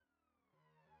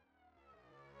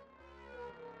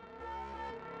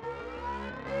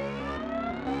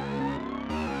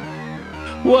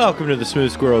Welcome to the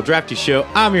Smooth Squirrel Drafty Show.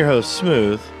 I'm your host,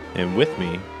 Smooth, and with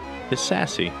me is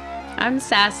Sassy. I'm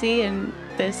Sassy, and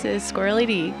this is Squirrely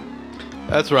D.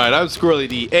 That's right, I'm Squirrely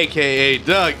D, a.k.a.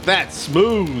 Doug, that's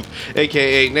Smooth,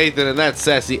 a.k.a. Nathan, and that's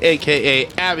Sassy, a.k.a.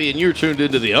 Abby, and you're tuned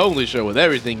into the only show with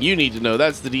everything you need to know.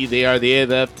 That's the D, the R, the A,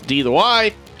 the F, the D, the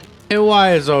Y. And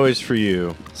Y is always for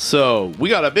you. So, we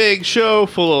got a big show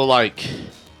full of,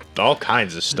 all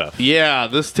kinds of stuff. Yeah,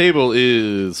 this table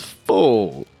is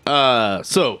full.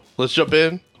 So, let's jump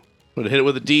in. I'm going to hit it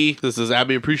with a D. This is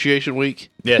Abby Appreciation Week.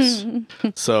 Yes.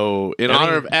 So, in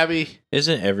honor of Abby...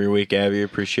 Isn't every week Abby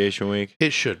Appreciation Week?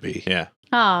 It should be. Yeah.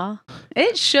 Aw,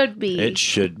 it should be. It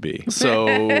should be.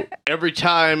 So, every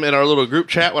time in our little group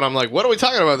chat when I'm like, what are we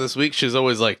talking about this week? She's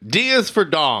always like, D is for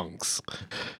dongs.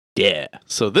 Yeah.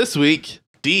 So, this week,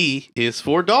 D is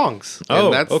for dongs. Oh,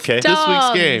 and that's okay. this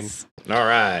week's game. All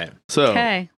right. So,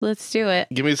 Okay, let's do it.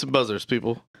 give me some buzzers,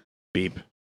 people. Beep.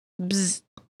 Bzz.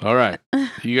 All right.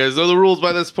 You guys know the rules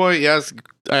by this point. I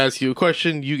ask you a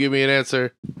question, you give me an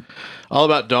answer. All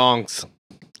about dongs.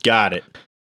 Got it.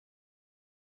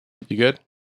 You good?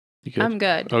 You good? I'm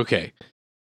good. Okay.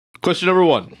 Question number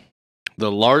 1.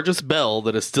 The largest bell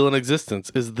that is still in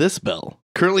existence is this bell,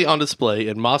 currently on display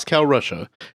in Moscow,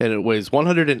 Russia, and it weighs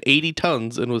 180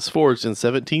 tons and was forged in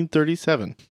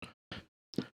 1737.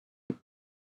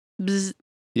 Bzz.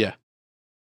 Yeah.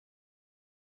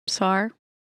 Sar.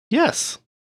 Yes.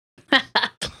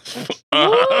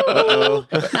 Ooh,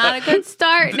 not a good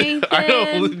start, Nathan. I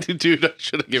know, dude, I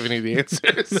should have given you the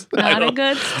answers. Not a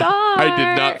good start. I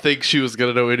did not think she was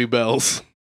going to know any bells.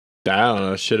 I don't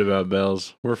know shit about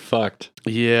bells. We're fucked.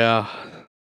 Yeah.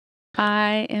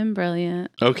 I am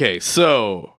brilliant. Okay,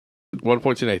 so 1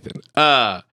 point to Nathan.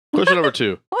 Question number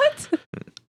 2. What?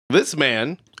 This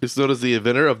man is known as the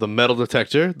inventor of the metal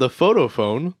detector, the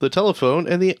photophone, the telephone,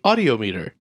 and the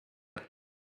audiometer.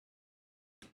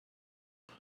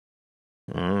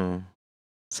 Oh.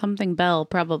 Something Bell,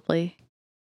 probably.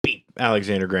 Beep.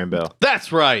 Alexander Graham Bell.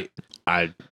 That's right.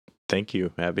 I thank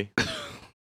you, Abby.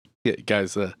 Yeah,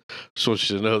 guys, just want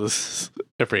you to know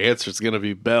every answer is going to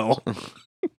be Bell.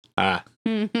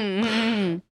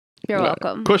 You're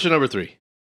welcome. Question number 3.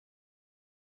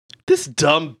 This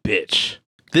dumb bitch.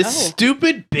 This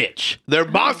stupid bitch. They're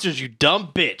monsters, you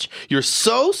dumb bitch. You're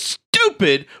so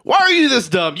stupid. Why are you this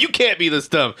dumb? You can't be this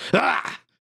dumb. Ah!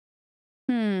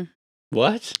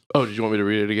 What? Oh, did you want me to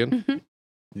read it again?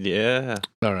 Yeah.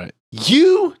 All right.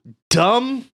 You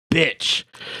dumb bitch.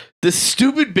 This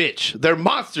stupid bitch. They're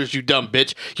monsters, you dumb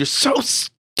bitch. You're so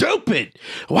stupid.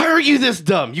 Why are you this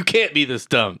dumb? You can't be this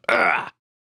dumb. Ah!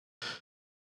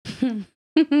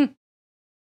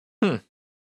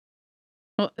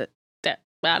 Well,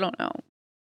 I don't know.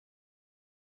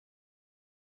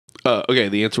 Okay,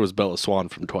 the answer was Bella Swan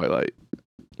from Twilight.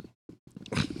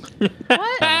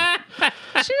 What?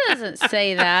 She doesn't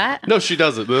say that. No, she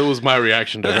doesn't. That was my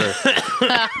reaction to her.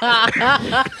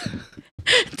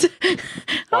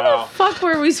 How the fuck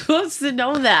were we supposed to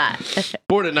know that?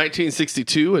 Born in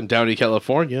 1962 in Downey,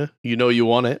 California, you know you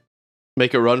want it.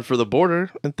 Make a run for the border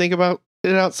and think about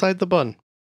it outside the bun.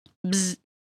 Bzz.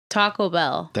 Taco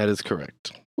Bell. That is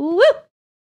correct. Woo!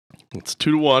 It's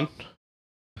 2-1.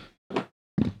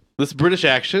 This British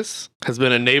actress has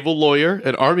been a naval lawyer,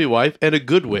 an army wife, and a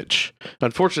good witch.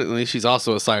 Unfortunately, she's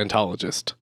also a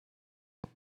Scientologist.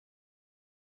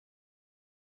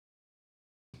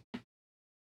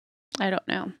 I don't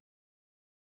know.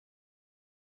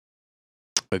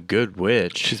 A good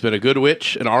witch. She's been a good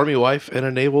witch, an army wife, and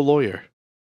a naval lawyer.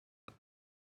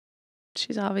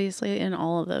 She's obviously in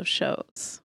all of those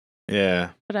shows,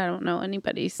 Yeah. but I don't know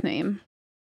anybody's name.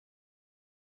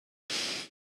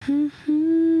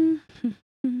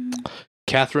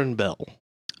 Catherine Bell.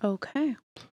 Okay.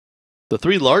 The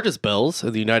 3 largest bells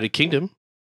in the United Kingdom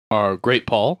are Great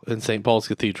Paul in St. Paul's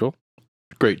Cathedral,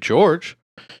 Great George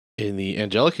in the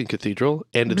Anglican Cathedral,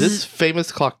 and this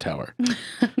famous clock tower.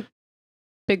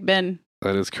 Big Ben.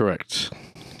 That is correct.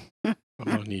 I'm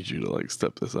gonna need you to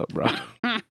step this up, bro.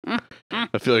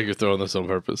 I feel like you're throwing this on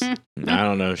purpose. I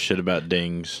don't know shit about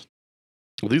dings.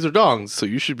 Well, these are dongs, so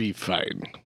you should be fine.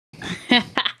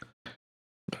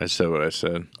 I said what I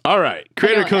said. All right,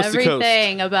 Creator Coast to Coast.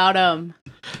 Everything about him.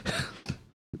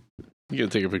 You gotta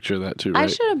take a picture of that too, I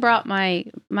right? should have brought my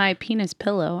penis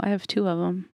pillow. I have 2 of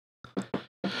them.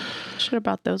 Should have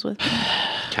brought those with me.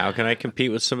 How can I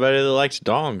compete with somebody that likes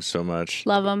dongs so much?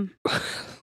 Love them.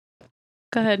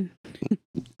 Go ahead.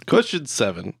 Question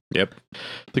 7. Yep.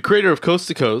 The creator of Coast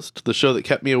to Coast, the show that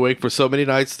kept me awake for so many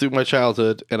nights through my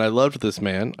childhood, and I loved this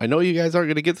man. I know you guys aren't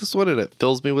going to get this one, and it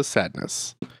fills me with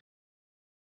sadness.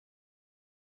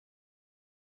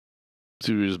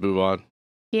 So we just move on.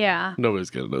 Yeah. Nobody's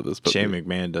going to know this. But Shane me.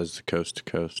 McMahon does the coast to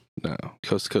coast. No.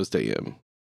 Coast to Coast AM.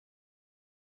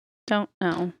 Don't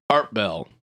know. Art Bell.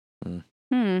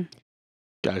 Hmm.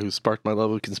 Guy who sparked my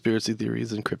love of conspiracy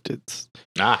theories and cryptids.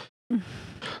 Ah.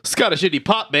 Scottish indie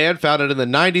pop band founded in the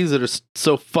 90s that are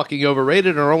so fucking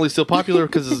overrated and are only still popular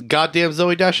because of goddamn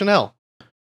Zooey Deschanel.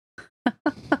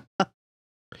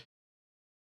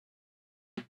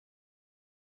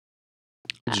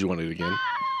 Did you want it again?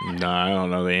 No, I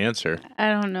don't know the answer. I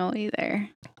don't know either.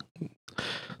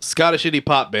 Scottish indie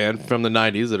pop band from the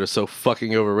 90s that are so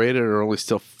fucking overrated and are only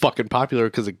still fucking popular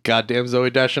because of goddamn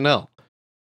Zooey Deschanel.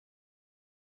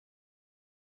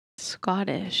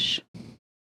 Scottish.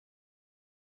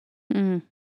 Hmm.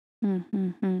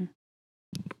 Hmm.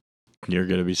 You're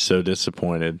going to be so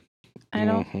disappointed. I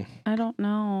don't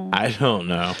know. I don't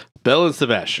know. Belle and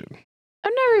Sebastian.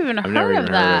 I've never even heard of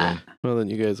that. Well, then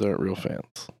you guys aren't real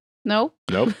fans. Nope.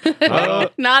 Nope.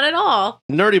 Not at all.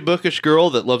 Nerdy bookish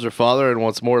girl that loves her father and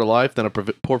wants more to life than a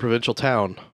poor provincial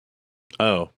town.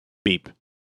 Oh, beep.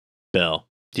 Bell.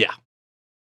 Yeah.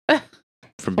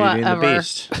 From Beauty and the Whatever.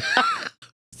 Beast.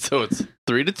 So it's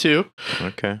 3-2.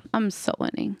 Okay. I'm so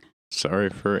winning. Sorry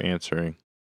for answering.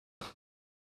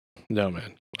 No,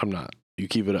 man, I'm not. You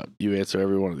keep it up. You answer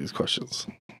every one of these questions.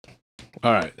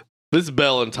 All right. This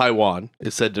bell in Taiwan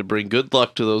is said to bring good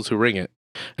luck to those who ring it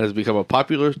and has become a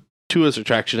popular tourist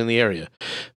attraction in the area.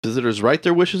 Visitors write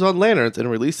their wishes on lanterns and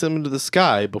release them into the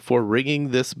sky before ringing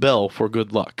this bell for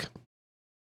good luck.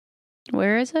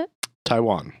 Where is it?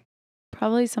 Taiwan.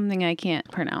 Probably something I can't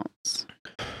pronounce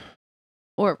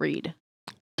or read.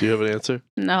 Do you have an answer?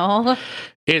 No.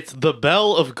 It's the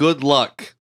Bell of Good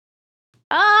Luck.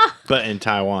 Ah. But in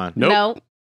Taiwan. Nope. Nope.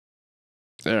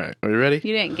 All right. Are you ready?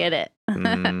 You didn't get it.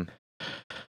 Mm,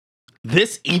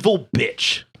 This evil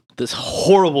bitch. This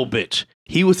horrible bitch.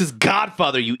 He was his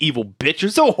godfather, you evil bitch.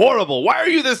 You're so horrible. Why are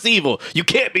you this evil? You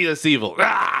can't be this evil.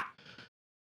 Ah!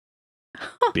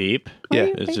 beep. What Yeah. do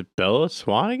you Is think? it Bella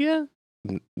Swan again?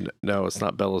 No, it's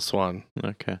not Bella Swan.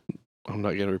 Okay. I'm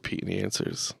not going to repeat any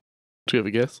answers. Do you have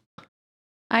a guess?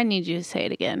 I need you to say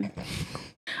it again.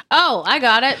 Oh, I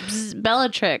got it. Bzz,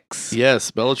 Bellatrix.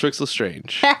 Yes, Bellatrix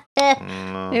Lestrange.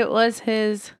 It was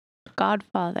his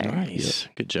godfather. Nice.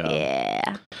 Good job.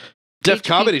 Yeah. Def HP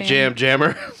Comedy fan. Jam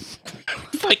Jammer.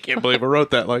 I can't believe I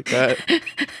wrote that like that.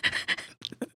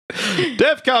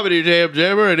 Def Comedy Jam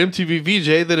Jammer, an MTV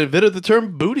VJ that invented the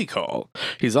term booty call.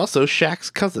 He's also Shaq's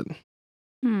cousin.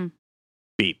 Hmm.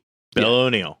 Beep. Bill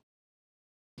O'Neill.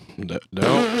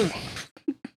 No.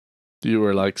 You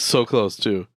were like so close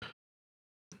too.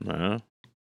 Well,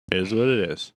 it is what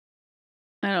it is.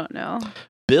 I don't know.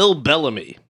 Bill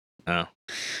Bellamy. Oh.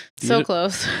 So You-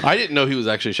 close. I didn't know he was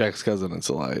actually Shaq's cousin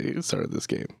until I started this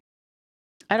game.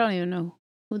 I don't even know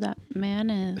who that man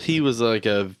is. He was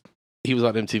he was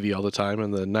on MTV all the time in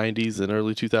the 90s and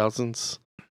early 2000s.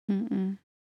 Mm-mm.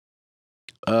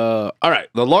 All right.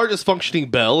 The largest functioning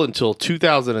bell until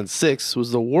 2006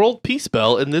 was the World Peace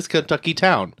Bell in this Kentucky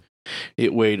town.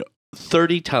 It weighed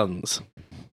 30 tons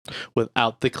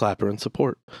without the clapper and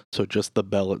support. So just the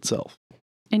bell itself.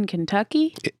 In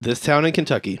Kentucky? This town in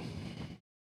Kentucky.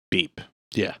 Beep.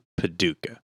 Yeah.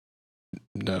 Paducah.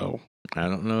 No. I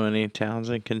don't know any towns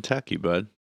in Kentucky, bud.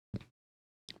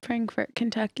 Frankfort,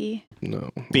 Kentucky. No.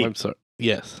 Beep. I'm sorry.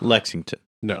 Yes. Lexington.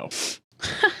 No.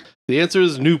 The answer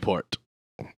is Newport.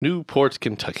 Newport,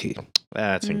 Kentucky.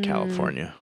 That's in Mm.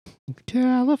 California.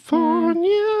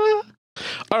 California. All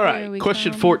There right. we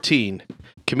Question go. 14.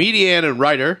 Comedian and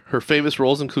writer. Her famous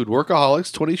roles include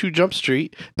Workaholics, 22 Jump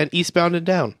Street, and Eastbound and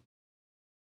Down.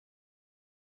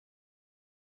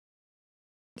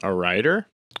 A writer?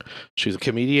 She's a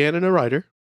comedian and a writer.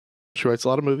 She writes a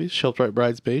lot of movies. She helped write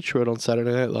Bridesmaids. She wrote on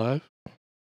Saturday Night Live.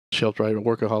 She helped write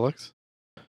Workaholics.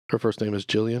 Her first name is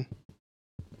Jillian.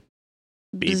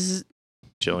 Beep. Bzz.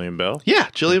 Jillian Bell? Yeah,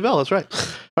 Jillian Bell. That's right.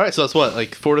 All right, so that's what,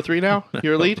 like 4-3 now?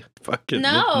 Your lead? Fucking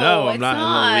No, I'm it's not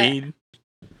not. in the lead.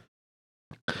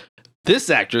 This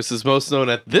actress is most known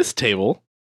at this table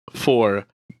for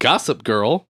Gossip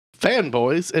Girl,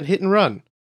 Fanboys, and Hit and Run.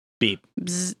 Beep.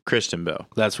 Bzz. Kristen Bell.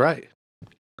 That's right.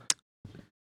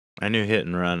 I knew Hit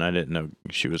and Run. I didn't know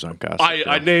she was on Gossip I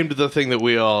Girl. named the thing that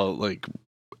we all like.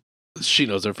 She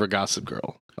knows her for Gossip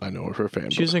Girl. I know her for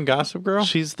Fanboys. She was in Gossip Girl?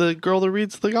 She's the girl that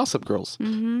reads the Gossip Girls.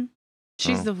 Mm-hmm.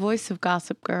 She's Oh. the voice of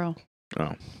Gossip Girl.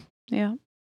 Oh. Yeah.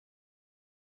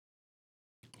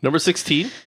 Number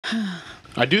 16.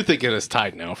 I do think it is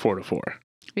tied now, 4-4.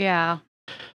 Yeah.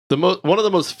 One of the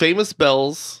most famous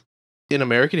bells in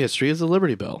American history is the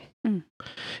Liberty Bell. Mm.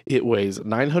 It weighs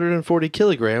 940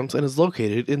 kilograms and is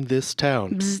located in this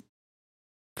town. Bzz.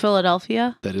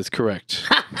 Philadelphia. That is correct.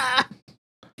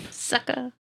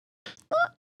 Sucker.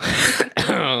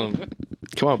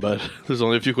 Come on, bud. There's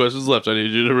only a few questions left. I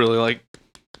need you to really like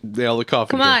nail the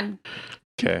coffee. Come on.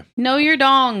 Okay. Know your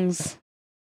dongs.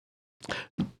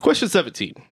 Question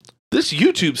 17. This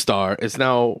YouTube star is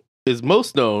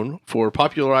most known for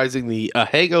popularizing the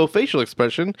Ahego facial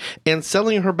expression and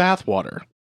selling her bathwater.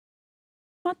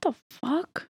 What the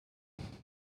fuck?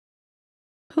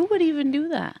 Who would even do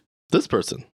that? This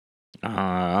person.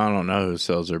 I don't know who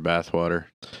sells their bathwater.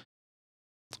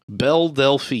 Belle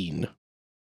Delphine.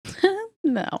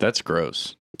 No. That's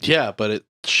gross. Yeah, but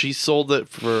she sold it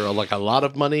for like a lot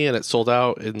of money and it sold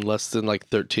out in less than like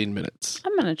 13 minutes.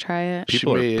 I'm gonna try it.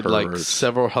 People are She made like perverts.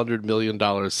 several $100 million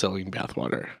selling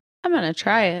bathwater. I'm gonna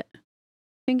try it.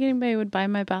 Think anybody would buy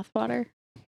my bathwater?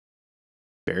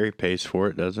 Barry pays for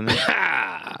it, doesn't it?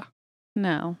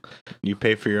 No. You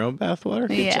pay for your own bathwater?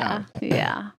 Good Yeah. job.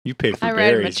 Yeah. You pay for I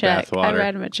write him a Barry's check. I bathwater.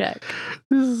 write him a check.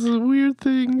 This is a weird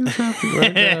thing that's happening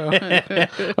right now.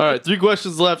 All right, 3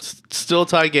 questions left. Still a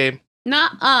tie game.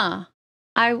 Nuh-uh.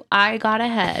 I got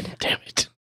ahead. Damn it.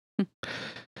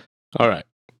 All right.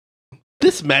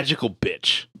 This magical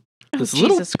bitch. This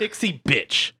little Jesus. pixie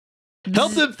bitch.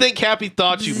 Help them think happy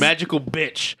thoughts, you magical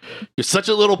bitch. You're such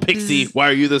a little pixie. Why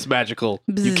are you this magical?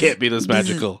 You can't be this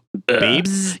magical. Beep.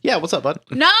 Yeah, what's up, bud?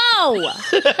 No!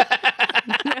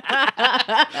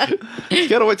 You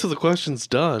gotta wait till the question's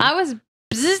done. I was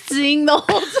bzzing the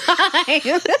whole time.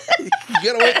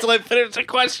 You gotta wait till I finish the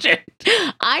question.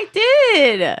 I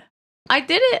did. I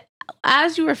did it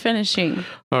as you were finishing.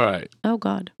 All right. Oh,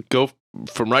 God. Go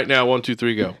from right now. 1, 2,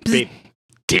 3, go. Beep.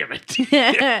 Damn it.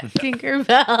 Tinkerbell.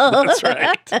 That's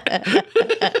right.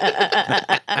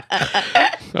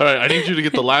 All right. I need you to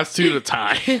get the last 2 to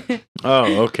tie.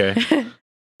 Oh, okay.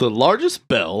 The largest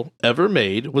bell ever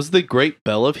made was the Great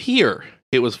Bell of Here.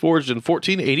 It was forged in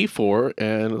 1484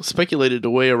 and speculated to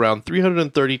weigh around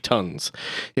 330 tons.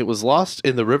 It was lost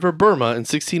in the River Burma in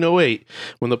 1608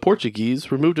 when the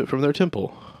Portuguese removed it from their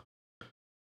temple.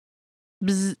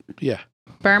 Bzz. Yeah.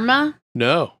 Burma?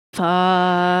 No.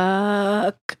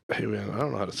 Fuck. Hey, man, I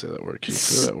don't know how to say that word. Can you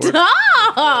say that word?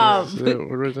 Stop! Say that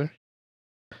word right there?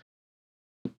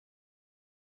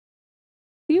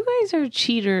 You guys are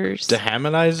cheaters.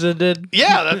 Dehamanizer did?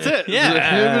 Yeah, that's it.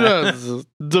 Yeah.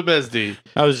 Domesty.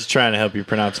 I was just trying to help you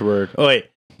pronounce a word. Oh, wait.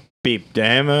 Beep.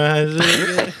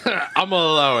 Dehamanizer? I'm going to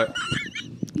allow it.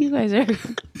 You guys are...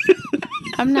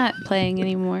 I'm not playing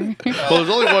anymore. Well, there's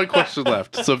only one question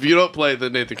left. So if you don't play,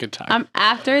 then Nathan can tie.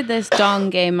 After this dong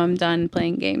game, I'm done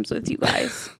playing games with you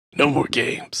guys. No more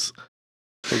games.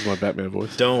 That was my Batman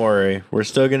voice. Don't worry. We're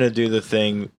still going to do the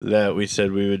thing that we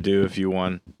said we would do if you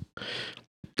won.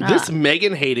 This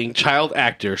Megan-hating child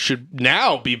actor should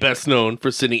now be best known for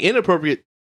sending inappropriate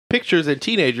pictures and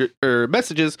teenager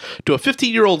messages to a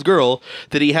 15-year-old girl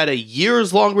that he had a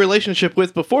years-long relationship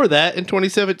with before that in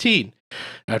 2017.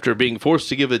 After being forced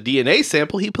to give a DNA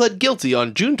sample, he pled guilty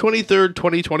on June 23rd,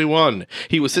 2021.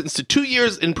 He was sentenced to 2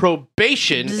 years in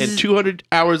probation and 200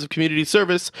 hours of community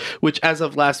service, which as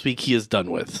of last week he is done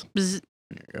with. Bzz.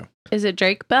 There you go. Is it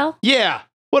Drake Bell? Yeah,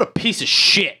 what a piece of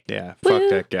shit. Yeah, Woo. fuck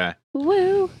that guy.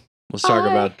 Woo. Let's talk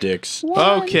I about dicks.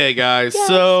 won. Okay, guys, Yes.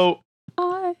 so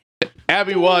I-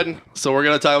 Abby won, so we're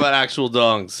going to talk about actual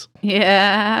dongs.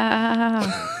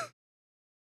 Yeah.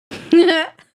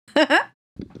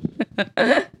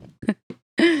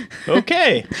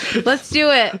 Okay. Let's do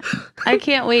it. I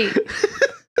can't wait.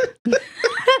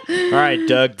 All right,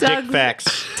 Doug. Dick Doug's-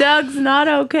 facts. Doug's not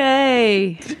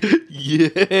okay.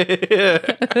 Yeah.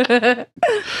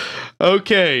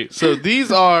 Okay, so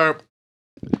these are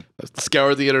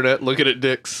scour the internet looking at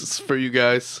dicks for you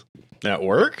guys. At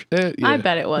work? Yeah. I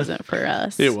bet it wasn't for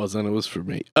us. It wasn't. It was for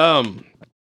me.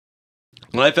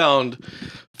 I found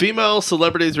female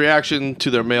celebrities' reaction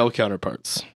to their male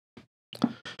counterparts.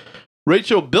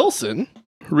 Rachel Bilson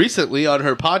recently on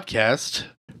her podcast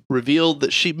revealed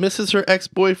that she misses her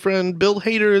ex-boyfriend Bill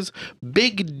Hader's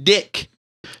big dick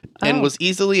and Oh. was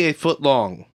easily a foot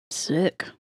long. Sick.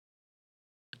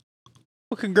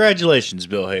 Well, congratulations,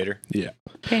 Bill Hader.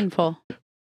 Painful.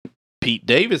 Pete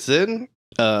Davidson,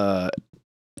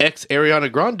 ex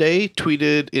Ariana Grande,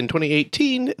 tweeted in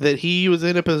 2018 that he was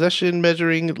in a possession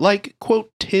measuring like,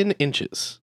 quote, 10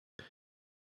 inches.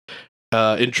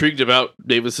 Intrigued about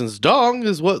Davidson's dong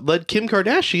is what led Kim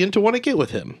Kardashian to want to get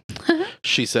with him.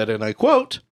 She said, and I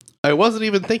quote, I wasn't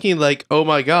even thinking like, oh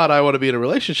my God, I want to be in a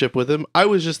relationship with him. I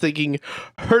was just thinking,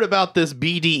 heard about this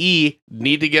BDE,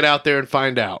 need to get out there and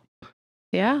find out.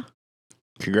 Yeah.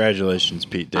 Congratulations,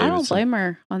 Pete I don't Davidson. blame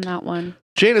her on that one.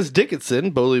 Janice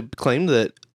Dickinson boldly claimed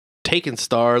that Taken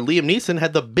star Liam Neeson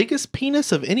had the biggest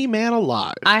penis of any man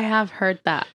alive. I have heard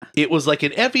that. It was like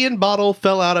an Evian bottle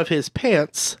fell out of his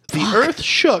pants. The earth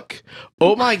shook.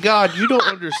 Oh my God, you don't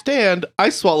understand. I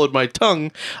swallowed my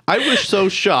tongue. I was so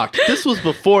shocked. This was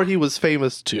before he was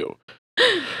famous too.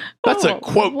 That's a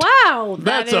quote. Wow.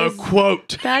 That's a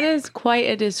quote. That is quite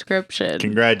a description.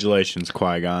 Congratulations,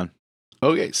 Qui-Gon.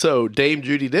 Okay, so Dame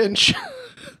Judi Dench.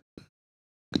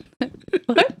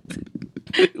 What?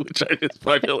 Which I just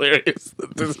find hilarious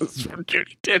that this is from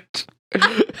Judi Dench.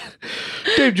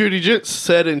 Dame Judi Dench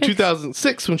said in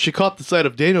 2006 when she caught the sight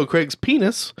of Daniel Craig's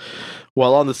penis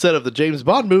while on the set of the James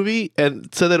Bond movie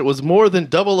and said that it was more than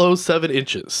 007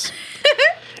 inches.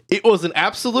 It was an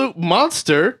absolute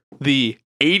monster, the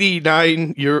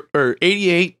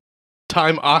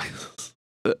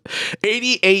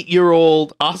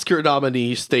 88-year-old Oscar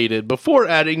nominee stated before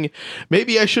adding,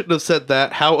 "Maybe I shouldn't have said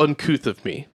that. How uncouth of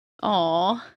me."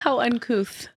 Aw, how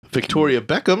uncouth. Victoria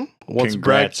Beckham once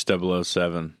bragged. Congrats,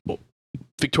 007.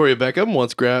 Victoria Beckham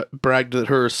once bragged that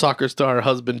her soccer star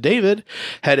husband David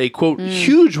had a quote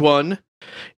huge one.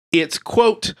 It's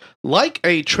quote like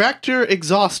a tractor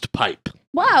exhaust pipe.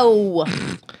 Wow.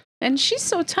 And she's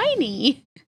so tiny.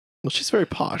 Well, she's very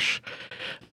posh.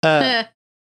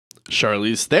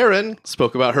 Charlize Theron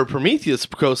spoke about her Prometheus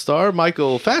co-star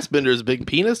Michael Fassbender's big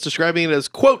penis, describing it as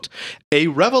quote a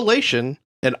revelation,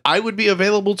 and I would be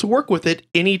available to work with it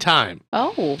anytime.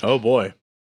 Oh. Oh, boy.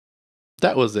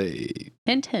 That was a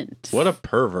Hint, hint. What a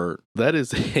pervert. that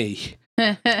is a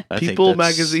I think People that's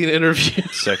magazine interview.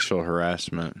 Sexual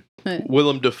harassment.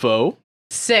 Willem Dafoe.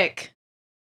 Sick.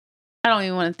 I don't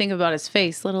even want to think about his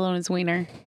face, let alone his wiener.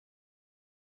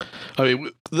 I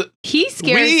mean, He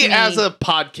scares we me. as a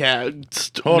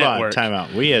podcast Hold network. on, time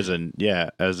out. We as a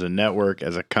network,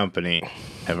 as a company,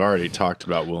 have already talked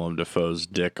about Willem Dafoe's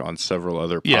dick on several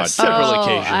other Yes, podcasts. several Oh,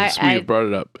 occasions we have brought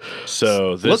it up.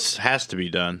 So this Let's- has to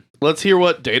be done. Let's hear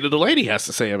what Dana Delaney has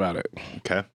to say about it.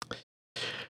 Okay.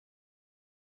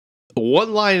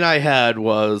 One line I had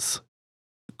was,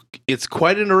 "It's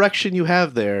quite an erection you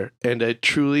have there," and it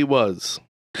truly was.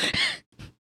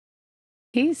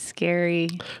 He's scary.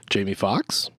 Jamie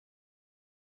Foxx.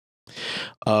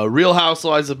 Real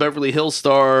Housewives of Beverly Hills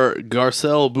star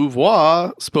Garcelle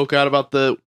Beauvoir spoke out about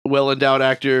the well-endowed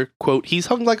actor. Quote, "He's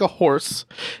hung like a horse,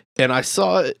 and I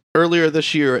saw it earlier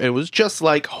this year and was just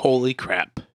like, holy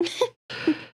crap."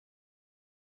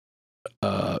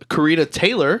 Karina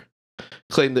Taylor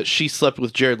claimed that she slept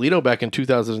with Jared Leto back in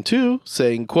 2002,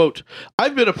 saying, quote,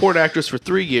 "I've been a porn actress for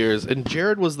 3 years, and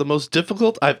Jared was the most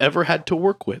difficult I've ever had to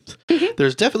work with.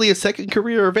 There's definitely a second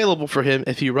career available for him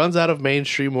if he runs out of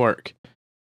mainstream work."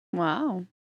 Wow.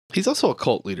 He's also a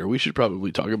cult leader. We should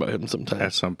probably talk about him sometime.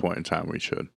 At some point in time, we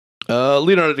should.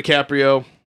 Leonardo DiCaprio.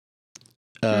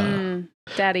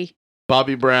 Daddy.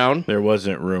 Bobby Brown. There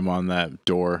wasn't room on that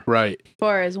door. Right.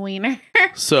 For his wiener.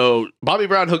 So Bobby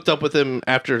Brown hooked up with him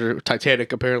after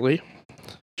Titanic, apparently.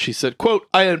 She said, quote,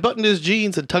 "I unbuttoned his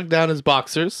jeans and tugged down his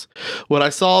boxers. What I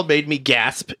saw made me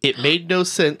gasp. It made no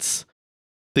sense.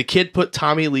 The kid put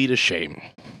Tommy Lee to shame."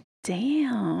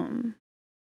 Damn.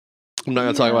 I'm not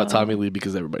going to talk about Tommy Lee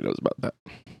because everybody knows about that.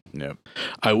 Yep.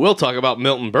 I will talk about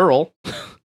Milton Berle,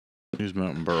 Who's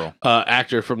Milton Berle?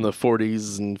 actor from the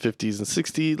 40s and 50s and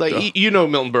 60s. Like, you know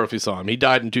Milton Berle if you saw him. He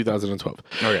died in 2012.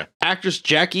 Oh, yeah. Actress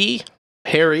Jackie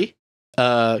Harry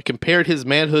compared his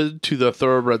manhood to the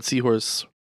thoroughbred racehorse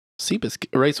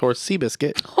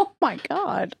Seabiscuit. Oh my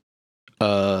God.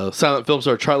 Silent film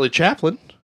star Charlie Chaplin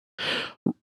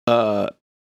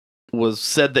was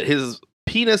said that his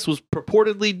penis was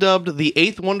purportedly dubbed the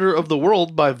eighth wonder of the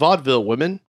world by vaudeville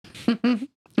women and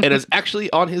is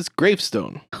actually on his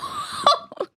gravestone.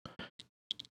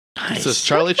 It says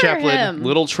Charlie Good for Chaplin, him.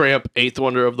 Little Tramp, eighth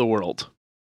wonder of the world.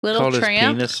 Little Called his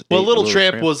Tramp. penis Well, eight Little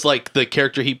Tramp was like the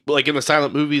character he, like in the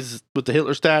silent movies with the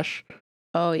Hitler stash.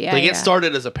 Oh yeah. Like yeah. it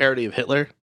started as a parody of Hitler,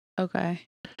 Okay.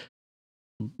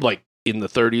 like in the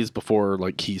 30s before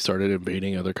like he started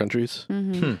invading other countries.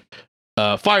 Mm-hmm.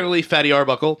 Finally, Fatty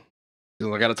Arbuckle.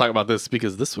 I got to talk about this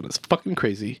because this one is fucking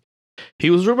crazy.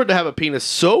 He was rumored to have a penis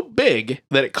so big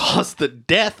that it caused the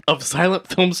death of silent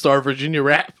film star Virginia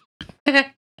Raff.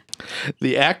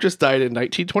 The actress died in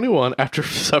 1921 after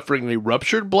suffering a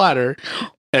ruptured bladder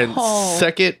and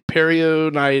second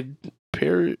peritonitis.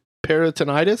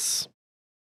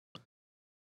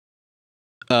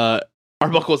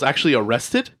 Arbuckle was actually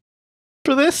arrested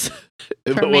for this.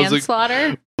 For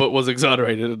manslaughter? But was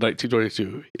exonerated in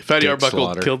 1922. Fatty Dick Arbuckle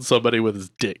slaughter. killed somebody with his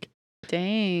dick.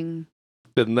 Dang.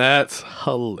 And that's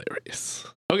hilarious.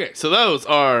 Okay, so those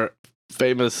are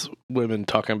famous women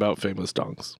talking about famous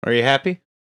dongs. Are you happy?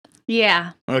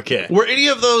 Yeah. Okay. Were any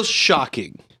of those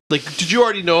shocking? Like, did you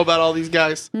already know about all these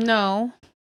guys? No.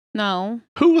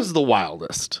 Who was the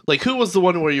wildest? Like, who was the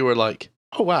one where you were like,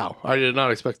 oh, wow, I did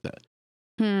not expect that?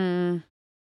 Who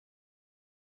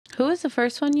was the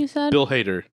first one you said? Bill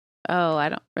Hader. Oh, I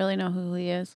don't really know who he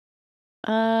is.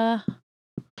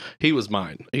 He was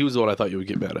mine. He was the one I thought you would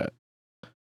get mad at.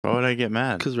 Why would I get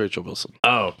mad? Because Rachel Wilson.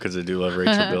 Oh, because I do love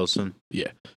Rachel Bilson.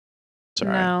 Yeah. It's all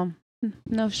right.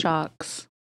 No shocks.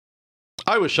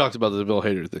 I was shocked about the Bill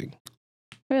Hader thing.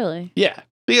 Really? Yeah.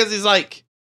 Because he's like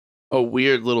a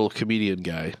weird little comedian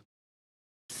guy.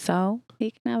 So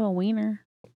he can have a wiener.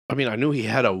 I mean, I knew he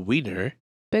had a wiener.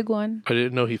 Big one. I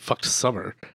didn't know he fucked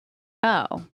Summer.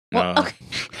 Oh. Well, No.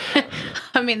 okay.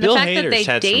 I mean, the Bill fact Hader's that they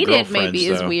had some dated maybe girlfriends,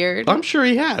 is though. weird. I'm sure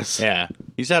he has. Yeah,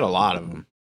 he's had a lot of them,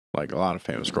 like a lot of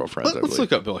famous girlfriends. Let's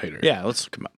look up Bill Hader. Yeah, let's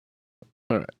look him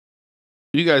up.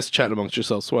 You guys chat amongst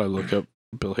yourselves while I look up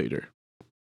Bill Hader.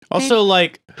 Also,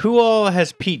 like, who all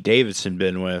has Pete Davidson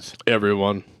been with?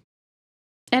 Everyone.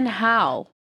 And how?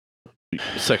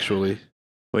 Sexually.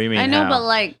 What do you mean? I know, how? but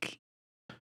like,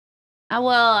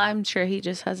 well, I'm sure he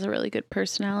just has a really good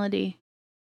personality.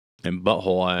 And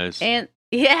butthole eyes. And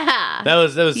yeah, That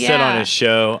was said Yeah. on his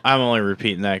show. I'm only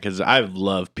repeating that because I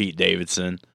love Pete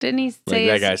Davidson. didn't he Like say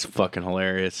that his- guy's fucking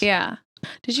hilarious. Yeah.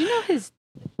 Did you know his?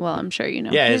 Well, I'm sure you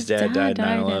know. Yeah, his dad died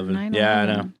 9/11. 9/11. Yeah, I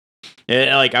know.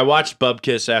 And like I watched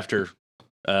Bubkiss after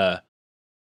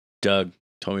Doug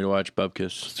told me to watch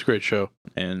Bubkiss, It's a great show.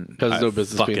 and Has I no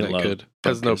business being fucking that love good.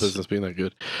 Has no Bubkiss. business being that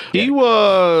good. He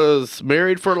was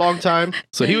married for a long time.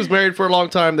 So he was married for a long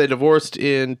time. They divorced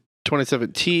in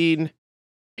 2017.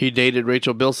 He dated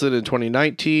Rachel Bilson in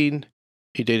 2019.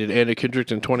 He dated Anna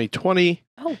Kendrick in 2020.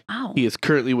 Oh wow. He is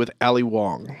currently with Ali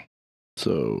Wong.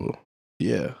 So,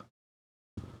 yeah.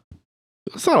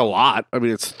 It's not a lot. I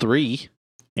mean, it's 3.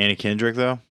 Anna Kendrick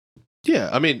though. Yeah,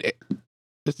 I mean,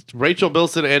 it's Rachel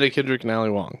Bilson, Anna Kendrick, and Ali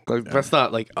Wong. Like, Yeah. that's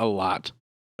not, like, a lot.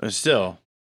 But still,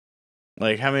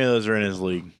 like how many of those are in his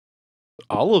league?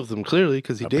 All of them, clearly,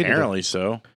 because he dated them. Apparently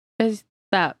so. Is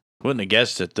that? Wouldn't have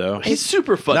guessed it though. He's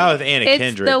super funny. Not with Anna It's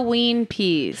Kendrick. the ween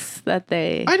piece that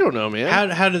they I don't know,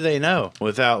 man. How do they know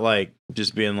without like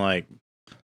just being like,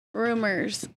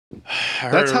 rumors. I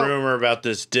heard That's a how- rumor about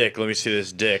this dick. Let me see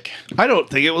this dick. I don't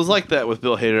think it was like that with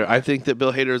Bill Hader. I think that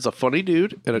Bill Hader is a funny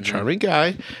dude and a Mhm. charming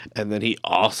guy, and then he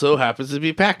also happens to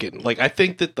be packing. Like, I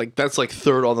think that like that's like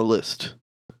 3rd on the list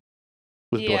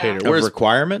with Bill Yeah. Hader. Of Whereas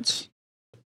requirements?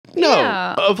 no,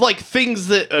 Yeah. of like things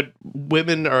that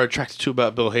women are attracted to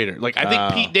about Bill Hader. Like, I think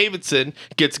Oh. Pete Davidson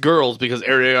gets girls because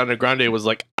Ariana Grande was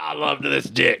like, I loved this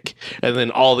dick. And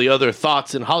then all the other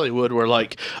thoughts in Hollywood were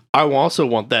like, I also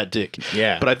want that dick.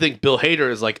 Yeah. But I think Bill Hader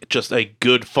is like just a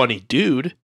good, funny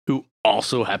dude who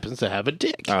also happens to have a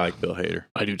dick. I like Bill Hader.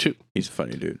 I do too. He's a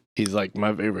funny dude. He's like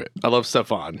my favorite. I love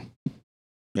Stefan.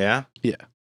 Yeah? Yeah.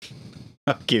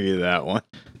 I'll give you that one.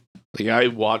 Like, I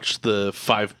watch the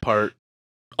 5-part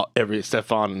every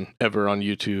Stefan ever on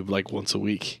YouTube like once a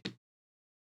week.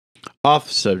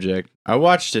 Off subject. I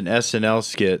watched an SNL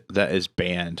skit that is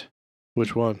banned.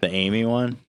 Which one? The Amy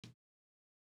one.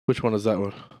 Which one is that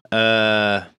one?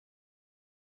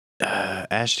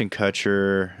 Ashton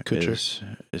Kutcher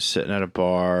is sitting at a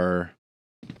bar,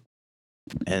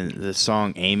 and the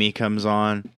song "Amy" comes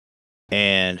on,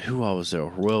 and who all was there?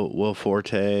 Will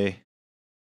Forte.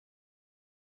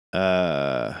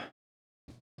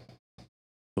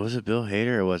 Was it Bill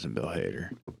Hader? It wasn't Bill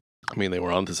Hader. I mean, they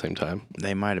were on at the same time.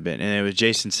 They might have been, and it was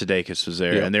Jason Sudeikis was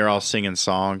there, Yeah. and they were all singing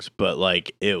songs, but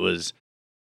like it was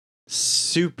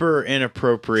super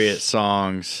inappropriate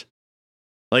songs.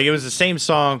 Like it was the same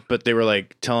song, but they were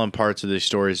like telling parts of these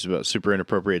stories about super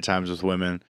inappropriate times with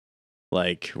women,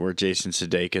 like where Jason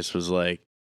Sudeikis was like,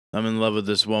 "I'm in love with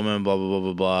this woman," blah blah blah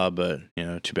blah blah, but you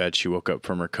know, too bad she woke up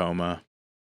from her coma.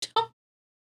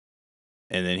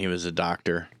 And then he was a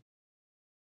doctor.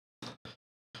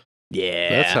 Yeah,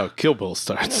 That's how Kill Bill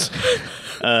starts.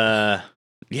 Yeah,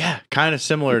 kind of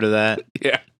similar to that.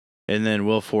 Yeah. And then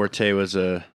Will Forte was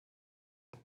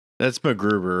that's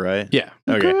MacGruber, right? Yeah.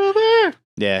 Okay. MacGruber.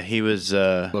 Yeah, he was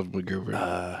Love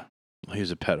MacGruber. he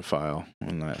was a pedophile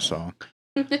in that song.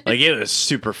 Like it was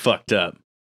super fucked up.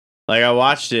 Like I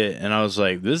watched it and I was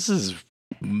like, this is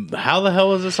how the hell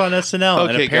was this on SNL?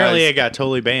 And Okay, apparently guys. it got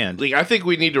totally banned. Like, I think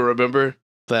we need to remember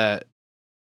that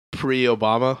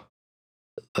pre-Obama,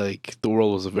 like, the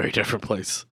world was a very different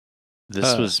place.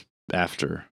 This was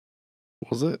after.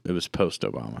 Was it? It was post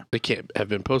Obama. It can't have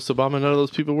been post-Obama. None of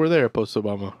those people were there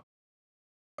post-Obama.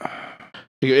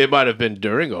 It might have been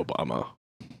during Obama.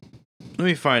 Let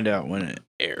me find out when it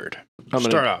aired. I'm gonna-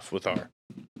 Start off with R.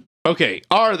 Okay,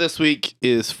 R this week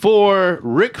is for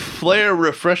Ric Flair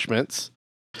refreshments.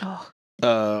 Oh,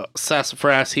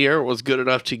 Sassafras here was good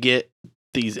enough to get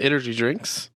these energy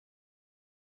drinks.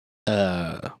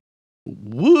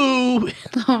 Woo!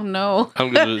 Oh no.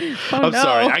 I'm Oh,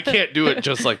 sorry, no. I can't do it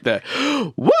just like that.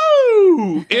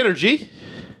 Woo! Energy.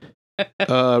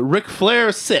 Ric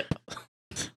Flair sip.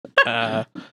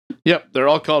 Yep, they're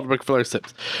all called Ric Flair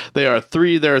sips. There are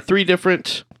three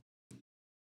different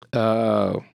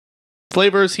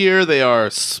flavors here. They are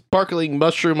sparkling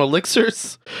mushroom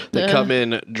elixirs that come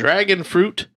in dragon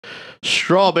fruit,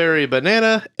 strawberry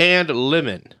banana, and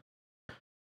lemon.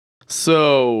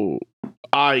 So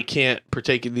I can't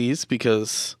partake in these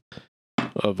because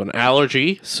of an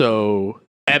allergy. So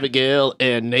Abigail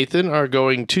and Nathan are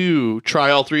going to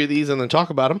try all three of these and then talk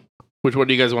about them. Which one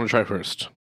do you guys want to try first?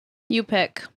 You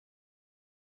pick.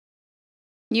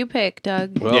 You pick,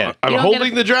 Doug. Well, Yeah. I'm You don't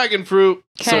holding the dragon fruit,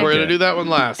 so Okay. we're going to do that one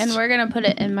last. And we're going to put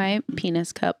it in my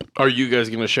penis cup. Are you guys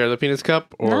going to share the penis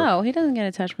cup? Or? No, he doesn't get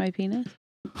to touch my penis.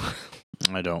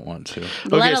 I don't want to.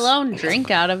 Let alone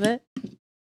drink out of it.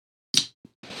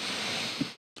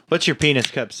 What's your penis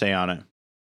cup say on it?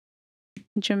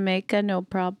 Jamaica, no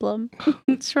problem.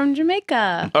 It's from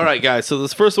Jamaica. All right, guys. So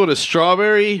this first one is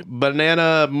strawberry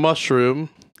banana mushroom.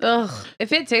 Ugh.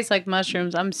 If it tastes like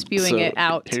mushrooms, I'm spewing So, it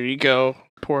out. Here you go.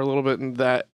 Pour a little bit in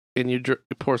that, and you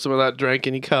pour some of that drink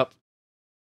in your cup.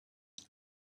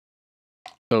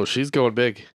 Oh, she's going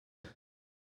big.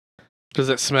 Does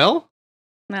it smell?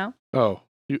 No? Oh.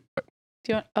 Do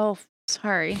you want? Oh,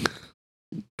 sorry.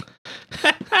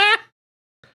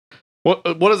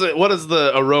 What is it? What is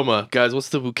the aroma, guys? What's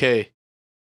the bouquet?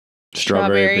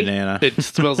 Strawberry Strawberry. banana. It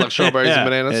smells like strawberries Yeah, and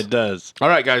bananas. It does. All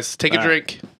right, guys, take a All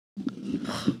drink.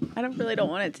 I really don't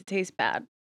want it to taste bad.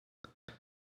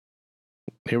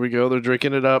 Here we go. They're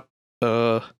drinking it up.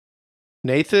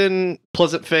 Nathan,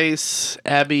 pleasant face.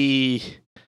 Abby,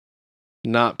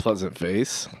 not pleasant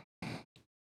face.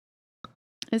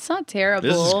 It's not terrible.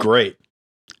 This is great.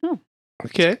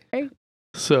 Okay. Great.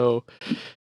 So,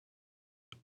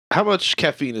 how much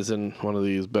caffeine is in one of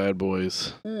these bad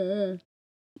boys? Mm-mm.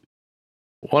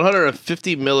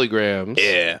 150 milligrams.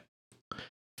 Yeah.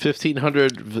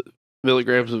 1,500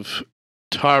 milligrams of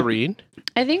taurine.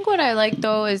 I think what I like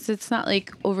though is it's not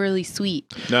like overly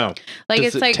sweet. No. Like Does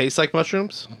it's it like taste like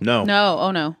mushrooms? No. no,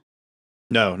 oh no,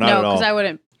 No, not no, at all. because I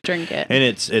wouldn't drink it. And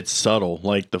it's subtle.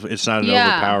 Like it's not an Yeah.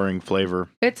 overpowering flavor.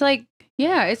 It's like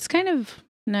it's kind of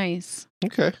nice.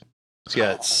 Okay. It's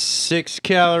got 6 Did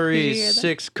you hear calories, that?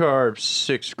 6 carbs,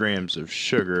 6 grams of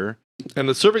sugar. And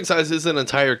the serving size is an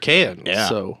entire can. Yeah.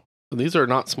 So these are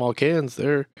not small cans.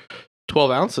 They're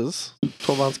 12 ounces.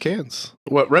 12-ounce cans.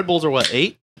 What, Red Bulls are what,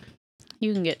 8?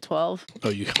 You can get 12 Oh,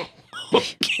 you okay.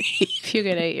 if you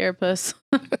get 8. You're a puss.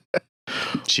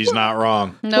 She's not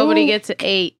wrong. Nobody gets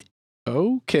 8.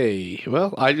 Okay.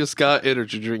 Well, I just got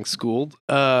energy drink schooled.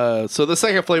 So the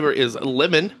second flavor is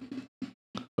lemon.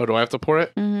 Oh, do I have to pour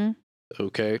it? Mm-hmm.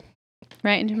 Okay.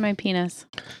 Right into my penis.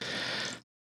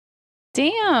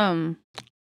 Damn.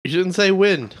 You shouldn't say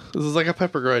when. This is like a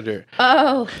pepper grinder.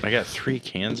 Oh, I got 3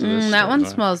 cans of this. that one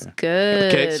stuff. smells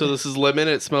good. Okay, so this is lemon.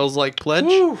 It smells like pledge.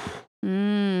 Woo.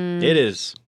 Mm. It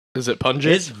is. Is it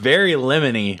pungent? It's very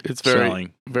lemony. It's very-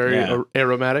 smelling. Very Yeah.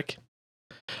 aromatic.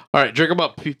 All right, drink them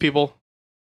up, people.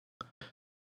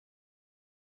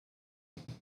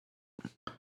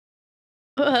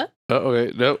 Uh-huh. Oh,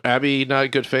 okay. Nope. Abby, not a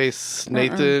good face.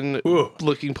 Nathan, Ooh.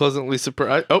 looking pleasantly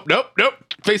surprised. Oh, nope.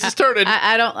 Face is turning.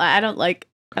 I don't like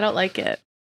it.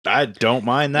 I don't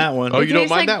mind that one. Oh, It you don't tastes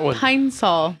mind like that one? Pine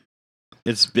Sol.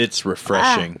 It's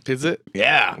refreshing. Is it?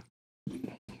 Yeah.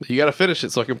 You got to finish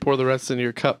it so I can pour the rest into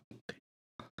your cup.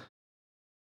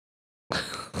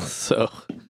 So,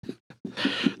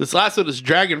 this last one is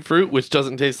dragon fruit, which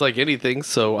doesn't taste like anything.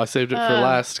 So I saved it for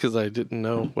last because I didn't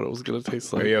know what it was going to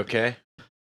taste like. Are you okay?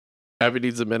 Abby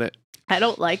needs a minute. I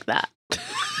don't like that.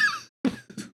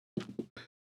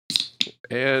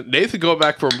 And Nathan going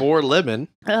back for more lemon.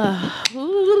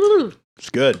 Ooh. It's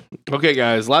good. Okay,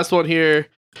 guys, last one here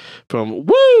from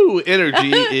Woo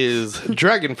Energy is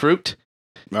dragon fruit.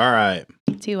 All right.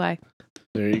 TY.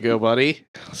 There you go, buddy.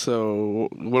 So,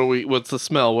 what's the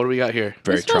smell? What do we got here?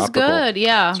 Very It smells tropical. good.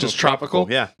 Yeah. Just tropical?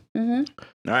 Yeah. Mm-hmm.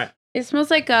 All right. It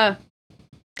smells like a.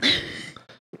 It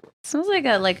smells like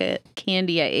a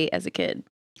candy I ate as a kid.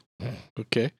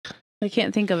 Okay. I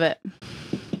can't think of it.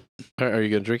 Are you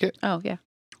going to drink it? Oh yeah.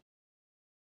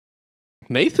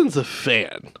 Nathan's a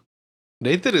fan.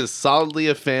 Nathan is solidly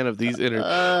a fan of these energy.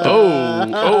 That's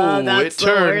it the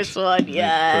turned. worst one Put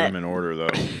yet. them in order though.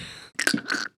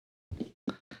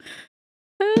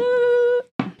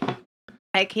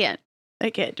 I can't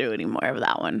do any more of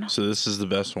that one. So this is the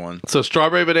best one. So,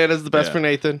 strawberry banana is the best Yeah. for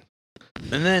Nathan.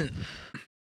 And then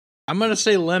I'm gonna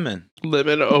say lemon.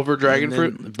 Lemon over dragon And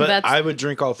fruit. then- but That's- I would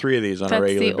drink all three of these on a That's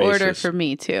regular the basis. order for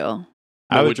me too.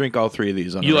 I would drink all three of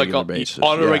these on You a like regular basis.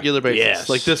 on a Yeah. regular basis. Yes.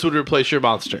 Like this would replace your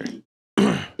monster.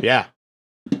 Yeah.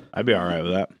 I'd be all right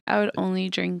with that. I would only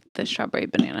drink the strawberry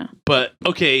banana. But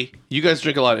okay, you guys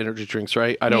drink a lot of energy drinks,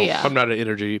 right? I don't. Yeah. I'm not an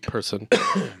energy person.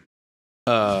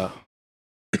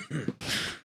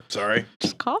 Sorry.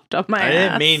 Just coughed up my I ass.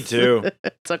 didn't mean to.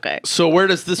 It's okay. So where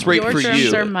does this rate Your for germs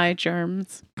you? are my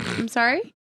germs. I'm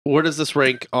sorry. Where does this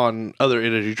rank on other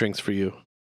energy drinks for you?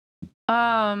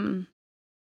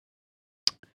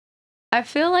 I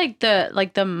feel like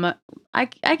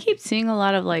I keep seeing a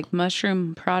lot of like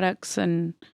mushroom products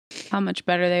and how much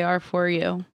better they are for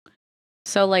you.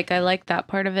 So like I like that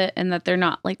part of it and that they're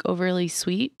not like overly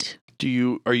sweet. Are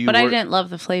you? But I didn't love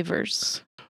the flavors.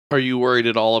 Are you worried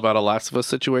at all about a Last of Us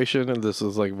situation and this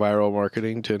is like viral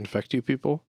marketing to infect you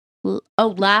people? Oh,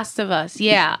 Last of Us.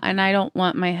 Yeah, and I don't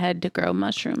want my head to grow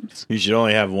mushrooms. You should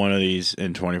only have one of these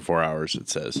in 24 hours, it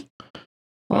says.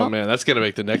 Oh man, that's gonna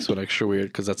make the next one extra weird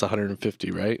because that's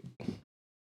 150, right?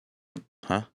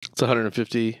 Huh? It's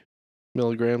 150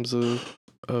 milligrams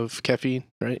of caffeine,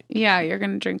 right? Yeah, you're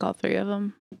going to drink all three of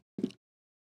them.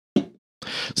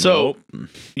 So Nope.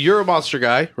 you're a monster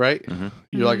guy, right? Mhm.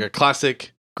 You're like a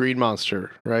classic green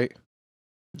monster, right?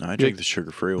 I drink the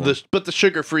sugar-free one. But the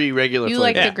sugar-free regular You flavor.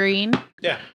 like Yeah. the green?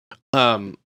 Yeah.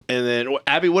 And then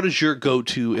Abby, what is your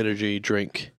go-to energy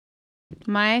drink?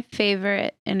 My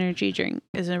favorite energy drink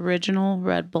is original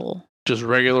Red Bull. Just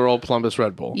regular old Columbus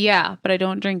Red Bull. Yeah, but I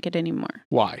don't drink it anymore.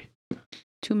 Why?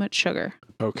 Too much sugar.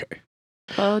 Okay.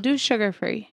 I'll do sugar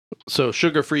free. So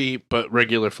sugar-free but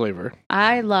regular flavor.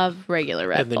 I love regular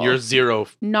Red and then Bull. you're zero.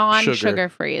 Non-sugar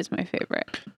free is my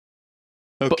favorite.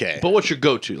 Okay. But what's your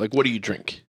go-to? Like, what do you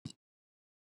drink?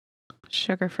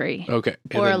 Sugar free. Okay.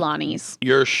 And Or then Alani's.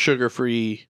 You're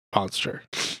sugar-free monster.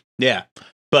 Yeah.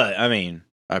 But, I mean,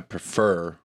 I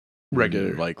prefer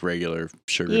Regular. like regular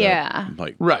sugar. Yeah.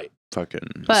 Like Right.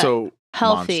 fucking But So,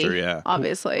 healthy. monster, yeah.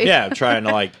 Obviously. Yeah, I'm trying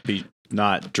to like be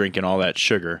not drinking all that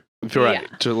sugar. right.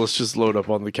 Yeah. So let's just load up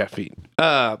on the caffeine.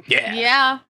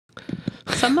 Yeah.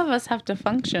 Some of us have to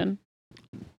function.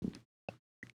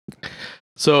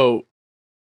 So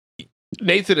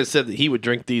Nathan has said that he would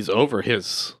drink these over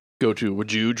his go-to.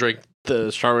 Would you drink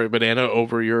the strawberry banana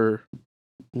over your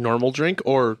normal drink,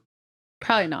 or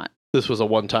Probably not. this was a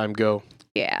one-time go?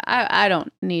 Yeah, I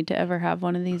don't need to ever have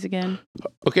one of these again.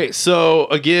 Okay, so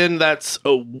again, that's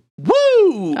a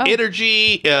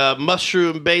energy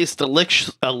mushroom-based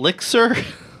elixir.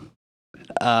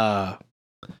 I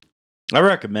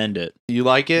recommend it. You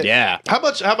like it? Yeah. How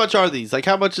much are these? Like,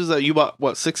 how much is that? You bought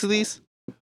what, 6 of these?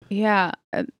 Yeah,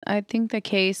 I think the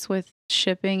case with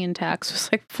shipping and tax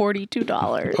was like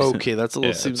 $42. Okay, that's a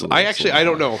little. Yeah, seems. that's a I little actually, I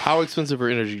don't know how expensive are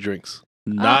energy drinks.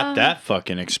 Not that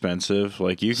fucking expensive.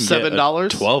 Like you can get a $7?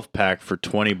 12-pack for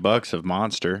 $20 of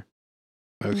Monster.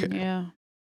 Okay, Yeah.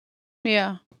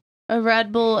 Yeah. A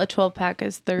Red Bull, a 12-pack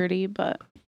is $30, but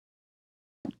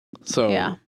so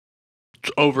yeah.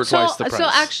 over twice the price. So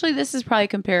actually this is probably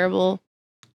comparable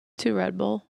to Red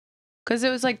Bull cuz it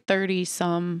was like 30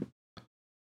 some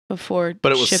before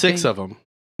but it was shipping. 6 of them,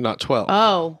 not 12.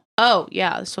 Oh,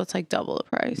 yeah, so it's like double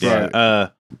the price. Yeah.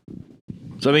 Right.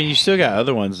 So I mean, you still got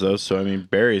other ones though. So I mean,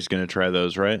 Barry's gonna try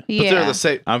those, right? But they're Yeah. the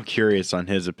same. I'm curious on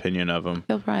his opinion of them.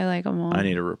 He'll probably like them all. I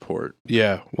need a report.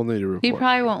 Yeah, we'll need a report. He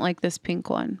probably won't like this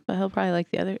pink one, but he'll probably like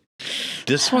the other.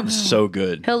 This one's so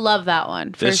good. He'll love that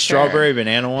one for This sure. strawberry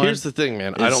banana one. Here's the thing,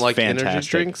 man. I is don't like energy fantastic.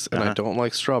 drinks, and I Uh-huh. don't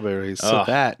like strawberries, so Ugh.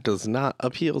 that does not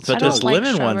appeal to But I don't this me. like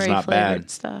lemon one's strawberry not flavored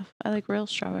bad. Stuff. I like real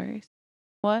strawberries.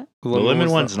 What? The lemon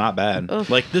was one's not bad. Ugh.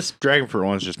 Like this dragon fruit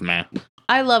one's just meh.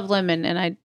 I love lemon, and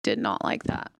I did not like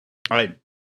that.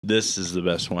 This is the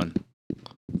best one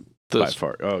the by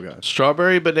far. Oh gosh,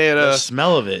 strawberry the banana.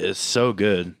 smell of it is so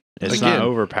good. It's Again, not I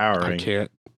overpowering. can't.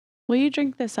 Will you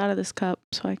drink this out of this cup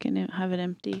so I can have it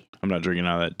empty? I'm not drinking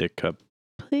out of that dick cup.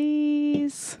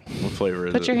 Please. What flavor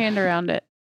is Put it? your hand around it.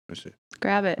 Let me see.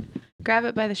 Grab it. Grab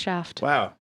it by the shaft.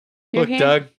 Wow. Your Look, hand,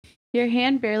 Doug. Your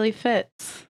hand barely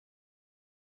fits.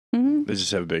 Mhm. They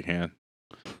just have a big hand.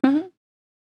 My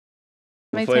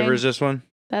What flavor tang- is this one?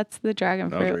 That's the dragon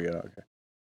Oh, fruit. there we go. Okay.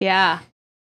 Yeah.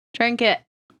 Drink it.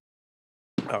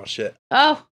 Oh shit!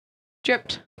 Oh,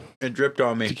 dripped. It dripped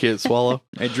on You me. can't swallow.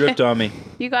 It dripped on me.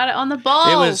 You got it on the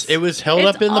balls. It was held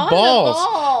It's up in the on balls.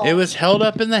 ball. It was held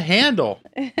up in the handle.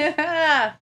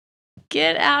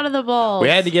 Get out of the balls. We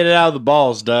had to get it out of the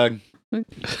balls, Doug.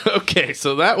 Okay,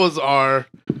 so that was our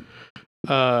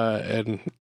and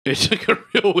it took a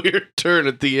real weird turn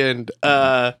at the end.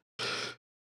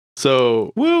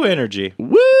 So Woo energy.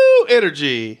 woo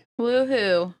energy.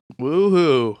 Woohoo.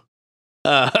 Woohoo.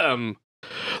 The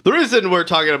reason we're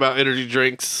talking about energy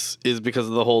drinks is because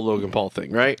of the whole Logan Paul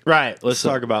thing, right? Right. Let's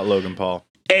talk about Logan Paul.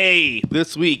 A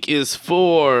this week is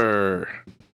for.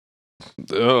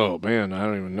 Oh man, I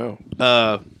don't even know.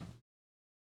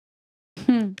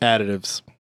 Additives.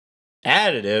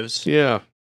 Additives? Yeah.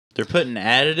 They're putting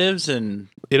additives in.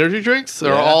 Energy drinks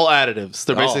are all additives.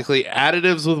 They're basically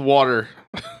additives with water.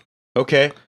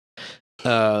 Okay.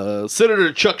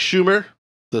 Senator Chuck Schumer,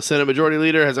 the Senate Majority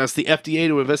Leader, has asked the FDA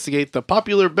to investigate the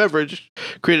popular beverage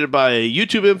created by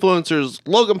YouTube influencers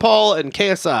Logan Paul and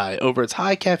KSI over its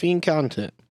high caffeine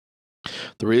content.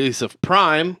 The release of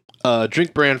Prime, a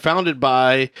drink brand founded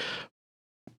by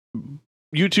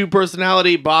YouTube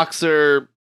personality, boxer,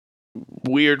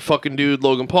 weird fucking dude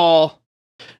Logan Paul,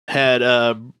 had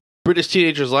British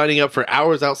teenagers lining up for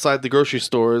hours outside the grocery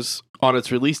stores on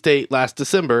its release date last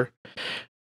December.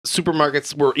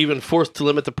 Supermarkets were even forced to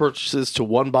limit the purchases to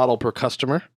 1 bottle per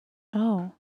customer.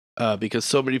 Oh. Because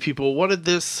so many people wanted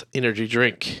this energy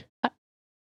drink.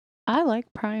 I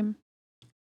like Prime.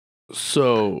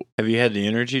 So, have you had the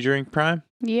energy drink Prime?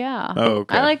 Yeah. Oh,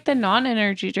 okay. I like the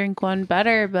non-energy drink one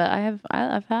better, but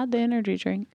I've had the energy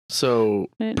drink. So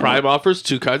Prime offers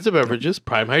 2 kinds of beverages: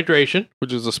 Prime Hydration,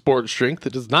 which is a sports drink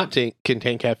that does not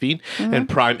contain caffeine, and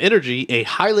Prime Energy, a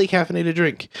highly caffeinated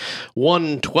drink.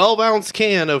 One 12-ounce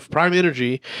can of Prime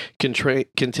Energy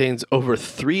contains over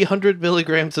 300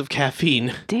 milligrams of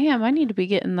caffeine. Damn, I need to be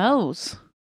getting those.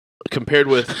 Compared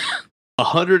with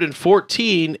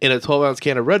 114 in a 12-ounce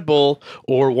can of Red Bull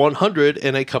or 100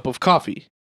 in a cup of coffee.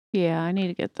 Yeah, I need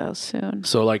to get those soon.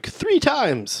 So like 3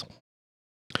 times.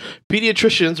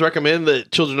 Pediatricians recommend that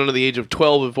children under the age of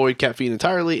 12 avoid caffeine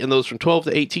entirely, and those from 12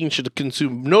 to 18 should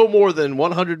consume no more than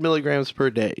 100 milligrams per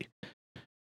day.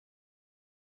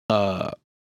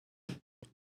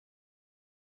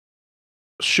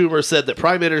 Schumer said that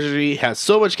Prime Energy has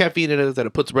so much caffeine in it that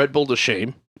it puts Red Bull to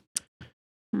shame.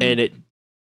 And it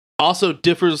also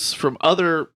differs from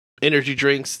other energy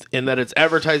drinks in that its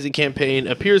advertising campaign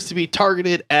appears to be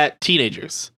targeted at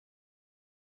teenagers.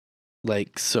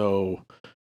 Like, so...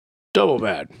 double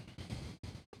bad.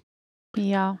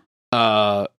 Yeah.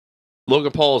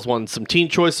 Logan Paul has won some Teen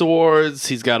Choice Awards.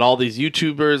 He's got all these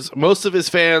YouTubers. Most of his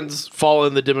fans fall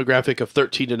in the demographic of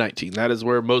 13 to 19. That is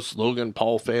where most Logan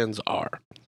Paul fans are.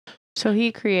 So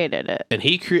he created it. And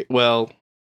I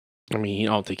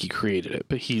don't think he created it,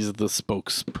 but he's the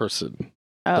spokesperson.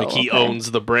 Oh, he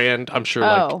owns the brand. I'm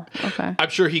sure. Okay. I'm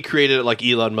sure he created it like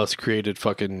Elon Musk created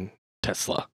fucking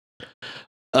Tesla.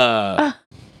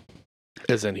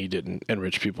 As in he didn't, and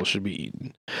rich people should be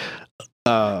eaten.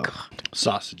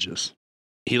 Sausages.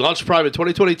 He launched Prime in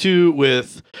 2022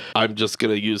 with, I'm just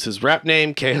going to use his rap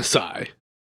name, KSI.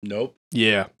 Nope.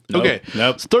 Yeah. Nope. Okay.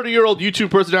 Nope. It's 30-year-old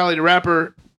YouTube personality and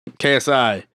rapper,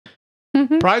 KSI.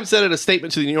 Prime said in a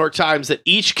statement to the New York Times that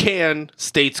each can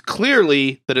states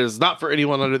clearly that it is not for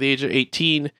anyone under the age of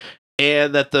 18,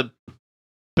 and that the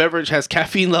beverage has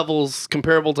caffeine levels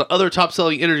comparable to other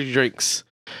top-selling energy drinks,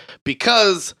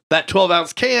 because that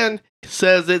 12-ounce can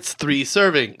says it's 3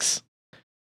 servings.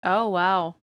 Oh,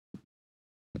 wow.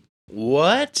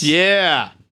 What? Yeah.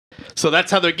 So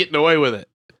that's how they're getting away with it.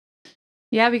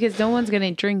 Yeah, because no one's going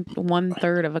to drink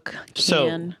 1/3 of a can.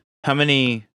 So, how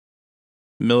many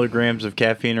milligrams of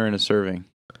caffeine are in a serving?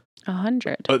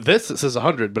 100. It says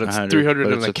 100, but it's 100, 300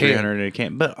 but in it's a can. 300 in a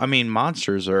can. But, I mean,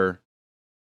 Monsters are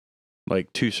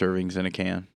like 2 servings in a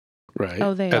can. Right.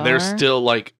 Oh, they and they're are? still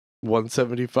like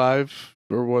 175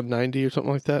 or 190 or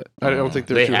something like that. I don't think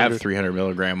they're They 200. have 300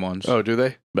 milligram ones. Oh, do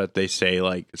they? But they say,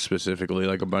 like, specifically,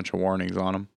 like, a bunch of warnings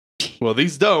on them. Well,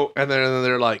 these don't. And then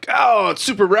they're like, oh, it's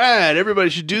super rad. Everybody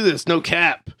should do this. No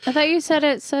cap. I thought you said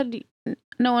it said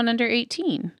no one under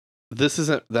 18. This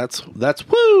isn't, that's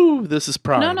woo. This is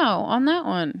Prime. No, on that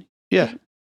one. Yeah.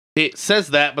 It says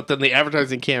that, but then the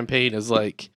advertising campaign is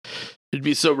like, it'd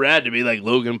be so rad to be like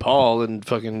Logan Paul and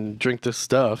fucking drink this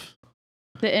stuff.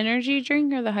 The energy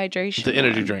drink or the hydration? The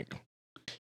energy one? drink.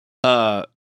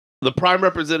 The Prime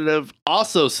representative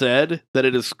also said that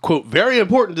it is, quote, very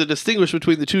important to distinguish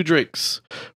between the 2 drinks.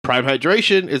 Prime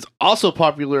Hydration is also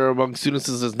popular among students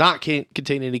as does not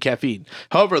contain any caffeine.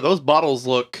 However, those bottles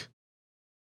look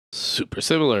super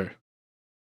similar.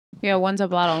 Yeah, one's a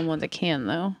bottle and one's a can,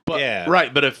 though. But, Yeah.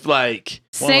 Right, but if like...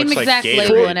 Same looks like exact Gatorade.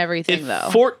 label and everything, If though.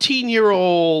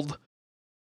 14-year-old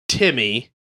Timmy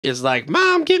is like,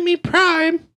 Mom, give me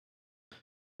Prime.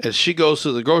 As she goes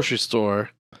to the grocery store,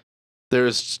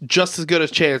 there's just as good a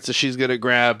chance that she's going to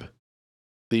grab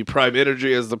the Prime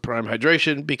Energy as the Prime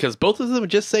Hydration, because both of them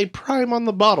just say Prime on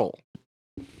the bottle.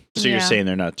 So you're Yeah. saying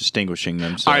they're not distinguishing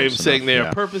themselves? I am saying they are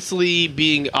enough. purposely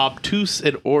being obtuse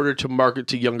in order to market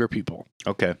to younger people.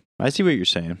 Okay, I see what you're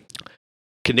saying.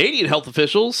 Canadian health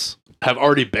officials have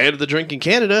already banned the drink in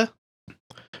Canada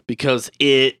because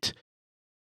it,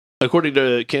 according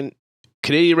to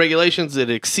Canadian regulations, it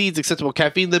exceeds acceptable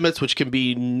caffeine limits, which can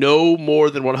be no more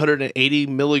than 180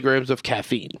 milligrams of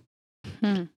caffeine.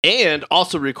 And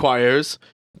also requires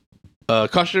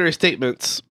cautionary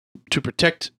statements to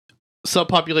protect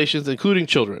subpopulations, including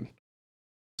children.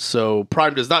 So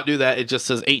Prime does not do that. It just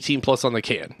says 18 plus on the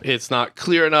can. It's not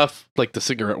clear enough, like the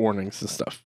cigarette warnings and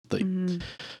stuff. Like,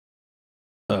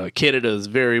 Canada is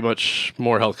very much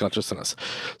more health conscious than us.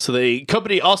 So the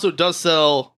company also does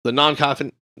sell the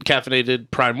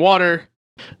non-caffeinated Prime water.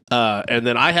 And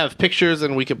then I have pictures,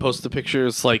 and we can post the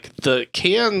pictures, like the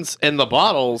cans and the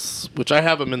bottles, which I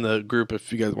have them in the group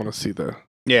if you guys want to see the.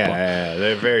 Yeah,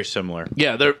 they're very similar.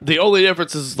 Yeah, the only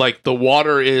difference is like the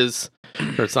water is,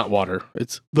 or it's not water.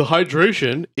 It's the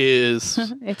hydration is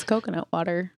It's coconut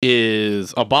water.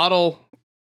 is a bottle,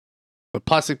 a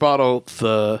plastic bottle.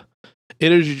 The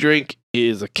energy drink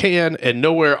is a can, and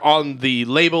nowhere on the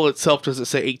label itself does it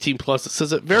say 18 plus. It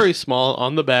says it very small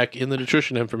on the back in the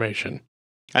nutrition information.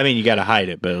 I mean, you got to hide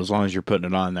it, but as long as you're putting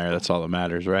it on there, that's all that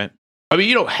matters, right? I mean,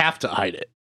 you don't have to hide it.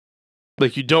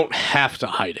 Like, you don't have to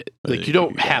hide it. Like, you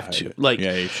don't gotta have hide to. it. Like,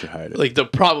 Yeah, you should hide it. like the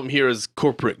problem here is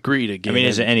corporate greed again. I mean,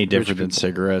 is it any and different rich than people.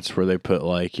 cigarettes where they put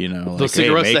like, you know, Those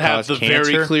cigarettes may that have cause the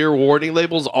cancer, very clear warning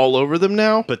labels all over them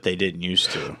now? but they didn't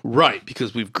used to. Right,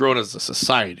 because we've grown as a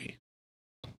society.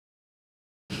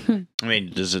 I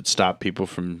mean, does it stop people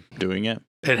from doing it?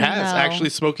 It has. No. Actually,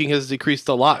 smoking has decreased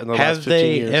a lot in the Have last 15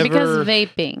 they years. ever- Because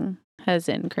vaping has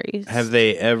increased. Have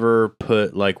they ever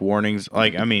put like warnings?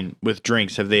 Like, I mean, with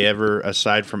drinks, have they ever,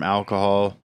 aside from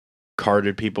alcohol,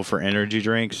 carded people for energy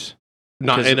drinks?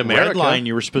 Not 'Cause in America. Redline,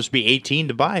 you were supposed to be 18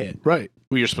 to buy it. Right.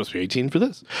 Well, you're supposed to be 18 for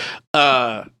this.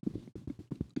 Not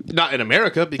in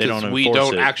America, because don't we enforce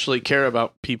don't it. actually care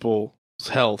about people's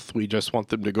health. We just want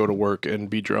them to go to work and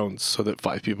be drones so that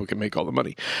 5 people can make all the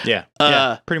money. Yeah,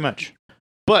 pretty much.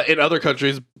 But in other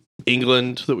countries,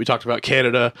 England, that we talked about,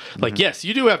 Canada, like, yes,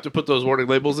 you do have to put those warning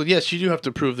labels, and yes, you do have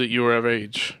to prove that you are of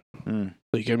age. Mm.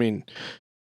 Like, I mean,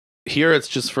 here it's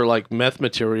just for, like, meth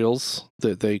materials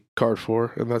that they card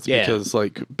for, and that's Yeah. because,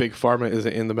 like, Big Pharma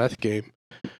isn't in the meth game.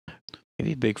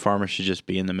 Maybe Big Pharma should just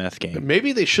be in the meth game.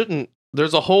 Maybe they shouldn't.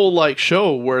 There's a whole, like,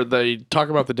 show where they talk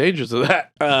about the dangers of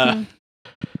that.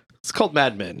 It's called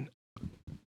Mad Men.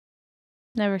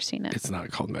 Never seen it. It's not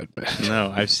called Mad Men.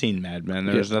 No, I've seen Mad Men.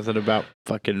 There's nothing about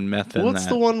fucking meth in What's that.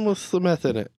 the one with the meth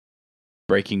in it?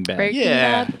 Breaking Bad. Breaking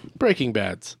Yeah, Bad? Breaking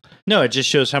Bad's. No, it just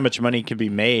shows how much money can be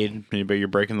made, but you're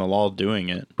breaking the law doing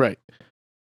it. Right.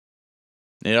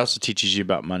 It also teaches you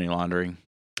about money laundering.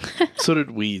 So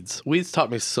did Weeds. Weeds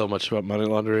taught me so much about money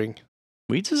laundering.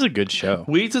 Weeds is a good show.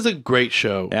 Weeds is a great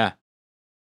show. Yeah.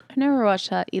 I never watched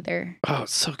that either. Oh,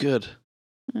 it's so good.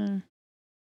 Mm.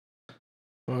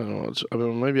 I don't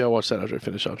know, maybe I'll watch that after I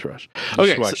finish Entourage. You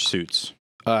Okay, should watch Suits.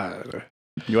 so,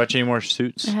 You watch any more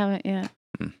Suits? I haven't yet.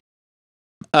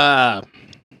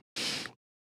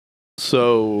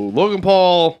 so Logan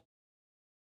Paul,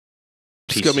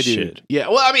 Piece scummy of dude. shit. Yeah,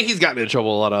 well, I mean, he's gotten in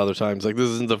trouble a lot of other times. Like, this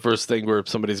isn't the first thing where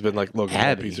somebody's been like, Logan Paul,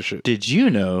 Abby, piece of shit. did you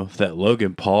know that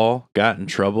Logan Paul got in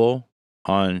trouble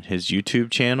on his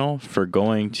YouTube channel for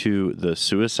going to the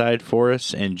suicide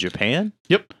forest in Japan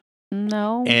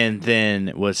No. and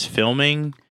then was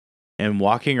filming and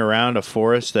walking around a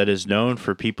forest that is known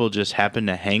for people just happen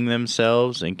to hang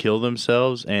themselves and kill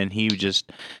themselves, and he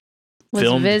just was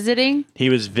filmed- visiting. he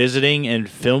was visiting and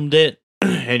filmed it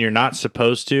and you're not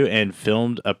supposed to, and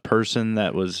filmed a person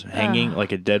that was hanging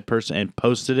like a dead person and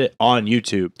posted it on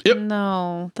YouTube. Yep.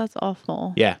 No, that's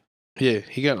awful. Yeah, Yeah,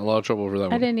 he got in a lot of trouble over that I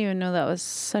one. didn't even know that was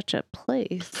such a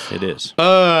place. it is.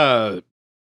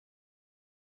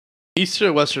 Eastern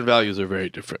and Western values are very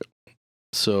different.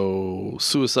 So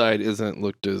suicide isn't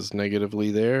looked as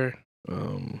negatively there.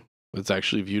 It's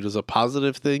actually viewed as a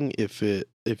positive thing if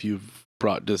you've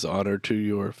brought dishonor to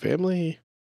your family.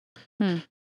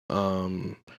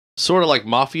 Sort of like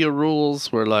mafia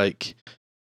rules, where like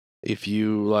if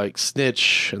you like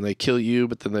snitch and they kill you,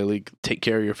 but then they take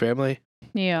care of your family.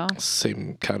 Yeah.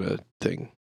 Same kind of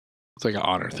thing. It's like an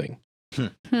honor thing.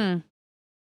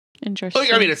 Interesting.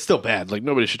 Like, I mean, it's still bad. Like,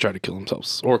 nobody should try to kill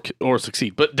themselves or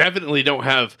succeed, but definitely don't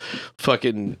have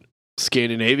fucking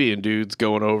Scandinavian dudes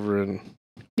going over and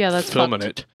yeah, that's filming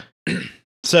fucked. it.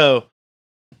 So,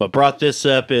 what brought this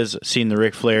up is seeing the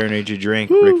Ric Flair Energy drink.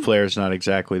 Woo. Ric Flair is not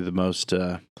exactly the most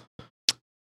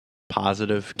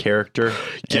positive character in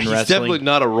He's wrestling. definitely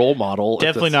not a role model.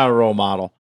 Definitely not a role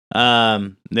model.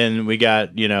 Then we got,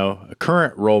 a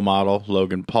current role model,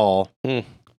 Logan Paul.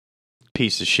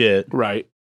 Piece of shit. Right.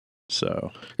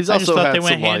 So He's I just also thought had they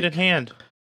went some, hand in hand.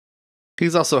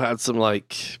 He's also had some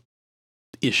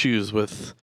issues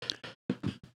with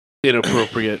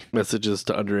inappropriate messages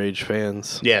to underage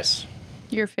fans. Yes.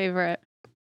 Your favorite.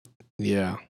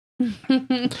 Yeah.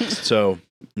 So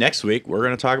next week we're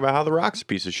gonna talk about how The Rock's a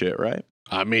piece of shit, right?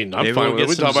 I mean, I'm Maybe fine we'll with it. get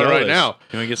We some talk about it right Zoas. now.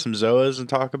 You want to get some Zoas and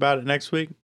talk about it next week?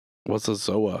 What's a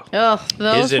Zoa? Oh,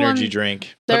 those His energy ones,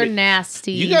 drink. they're I mean,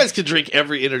 nasty. You guys can drink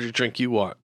every energy drink you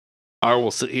want. I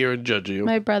will sit here and judge you.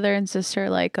 My brother and sister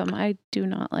like them. I do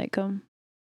not like them.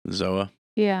 Zoa.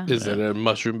 Yeah. Is it a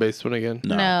mushroom based one again?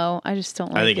 No, I just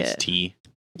don't like I think it. it's tea.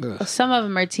 Ugh. Some of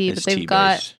them are tea, It's but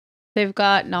tea-based. they've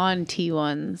got non-tea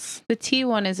ones. The tea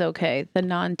one is okay. The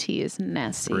non-tea is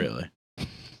nasty. Really?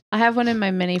 I have one in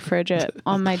my mini fridge in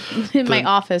my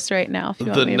office right now. If you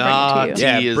want the me to bring it to tea you.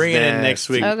 Yeah, is bring it in next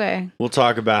nasty. week. Okay. We'll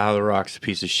talk about how The Rock's a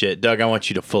piece of shit. Doug, I want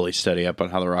you to fully study up on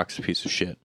how The Rock's a piece of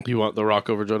shit. You want The Rock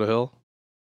over Jonah Hill?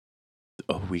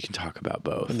 Oh, we can talk about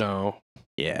both. No.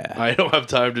 Yeah. I don't have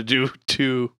time to do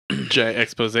 2 giant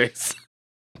exposés.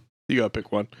 You gotta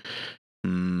pick one.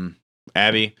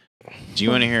 Abby, do you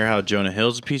want to hear how Jonah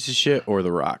Hill's a piece of shit or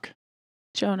The Rock?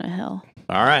 Jonah Hill.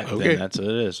 All right, Okay. then that's what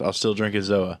it is. I'll still drink a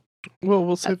Zoa. Well,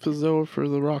 we'll save the Zoa for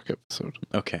the Rock episode.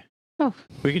 Okay. Oh.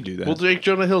 We can do that. We'll drink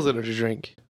Jonah Hill's energy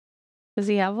drink. Does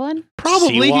he have one?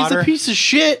 Probably. He's Seawater? a piece of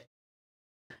shit.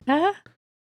 Did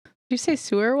you say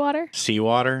sewer water?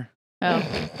 Seawater?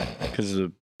 Oh. Because of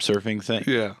the surfing thing?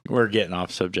 Yeah. We're getting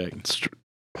off subject. It's true.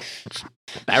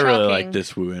 I really Shocking. like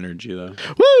this woo energy, though.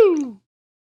 Woo!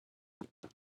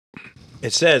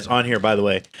 It says on here, by the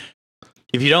way,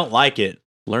 if you don't like it,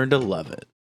 learn to love it.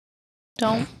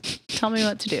 Don't tell me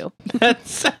what to do.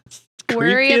 That's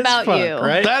Worry creepy as about fuck, you.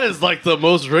 right? That is like the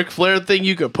most Ric Flair thing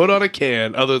you could put on a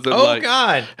can, other than Oh, like,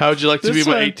 God. how would you like to This be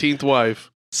my one- 18th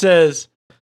wife? Says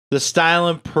the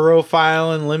styling,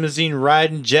 profiling, limousine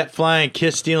riding, jet flying,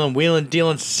 kiss stealing, wheeling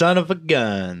dealing son of a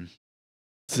gun.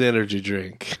 It's an energy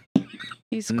drink.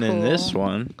 He's And cool. then this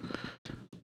one,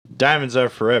 diamonds are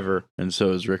forever, and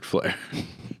so is Ric Flair.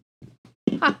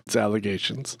 It's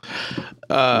allegations.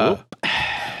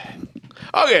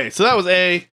 Okay, so that was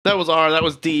A, that was R, that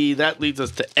was D, that leads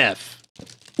us to F.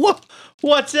 What?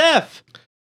 What's F?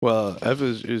 Well, F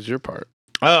is your part.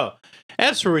 Oh,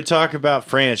 F's where we talk about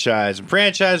franchise. And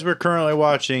franchise we're currently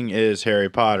watching is Harry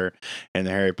Potter. And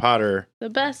the Harry Potter... The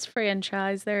best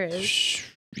franchise there is.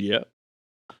 Yep.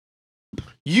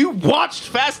 You watched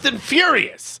Fast and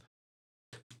Furious!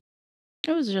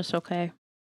 It was just okay.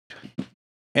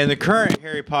 And the current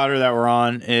Harry Potter that we're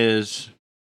on is...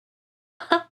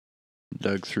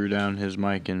 Doug threw down his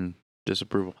mic in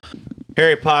disapproval.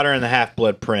 Harry Potter and the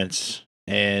Half-Blood Prince.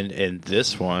 And in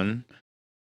this one,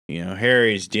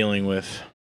 Harry's dealing with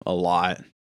a lot.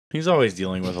 He's always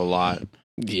dealing with a lot.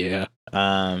 Yeah.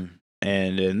 And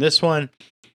in this one,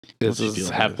 This What's he is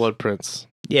dealing Half-Blood Prince.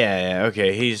 yeah,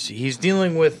 okay. He's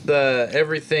dealing with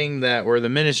everything that where the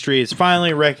Ministry is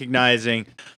finally recognizing.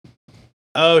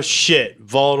 Oh shit!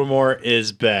 Voldemort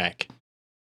is back.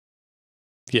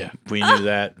 Yeah. We knew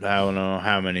that. I don't know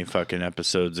how many fucking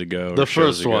episodes ago. The or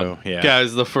shows first one. ago. Yeah.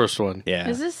 Guys, the first one. Yeah.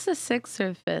 Is this the 6th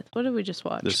or 5th? What did we just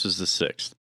watch? This was the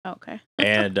 6th, Okay.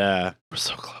 and We're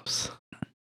so close.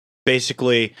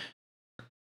 basically,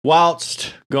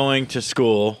 whilst going to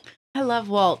school, I love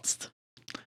waltzed.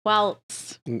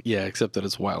 Waltz. Yeah, except that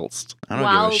it's whilst. I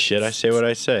don't give a shit. I say what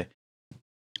I say.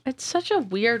 It's such a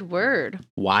weird word.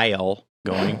 While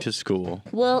going to school,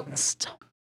 Waltzed.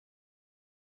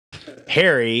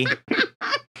 Harry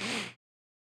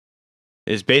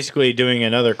is basically doing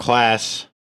another class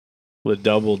with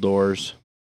double doors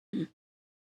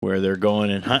where they're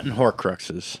going and hunting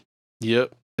Horcruxes.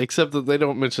 Yep. Except that they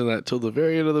don't mention that till the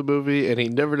very end of the movie, and he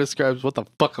never describes what the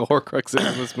fuck a Horcrux is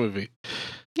in this movie.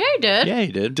 Yeah, you did. Yeah,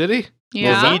 he did. Did he?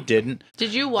 Yeah. Well, he didn't.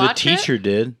 Did you The watch teacher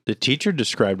did. The teacher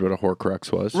described what a Horcrux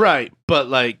was. Right, but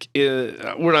we're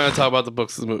not gonna talk about the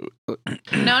books of the movie. it?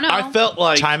 No. I felt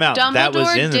like Time out. Dumbledore That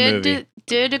was in the did, movie.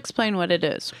 did explain what it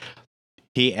is.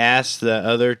 He asked the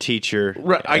other teacher.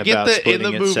 right. I get about that in the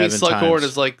splitting it movie, 7 Slughorn times.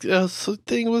 is like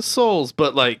thing with souls,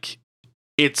 but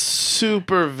it's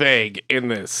super vague in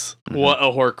this what a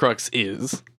Horcrux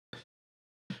is.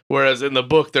 Whereas in the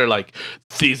book, they're like,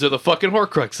 these are the fucking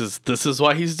Horcruxes. This is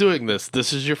why he's doing this.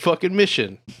 This is your fucking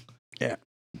mission.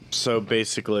 So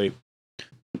basically,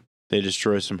 they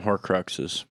destroy some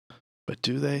Horcruxes. But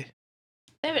do they?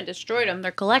 They haven't destroyed them.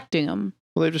 They're collecting them.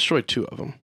 Well, they've destroyed 2 of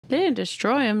them. They didn't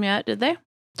destroy them yet, did they?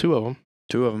 2 of them.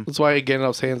 2 of them. That's why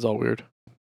Gandalf's hand's all weird.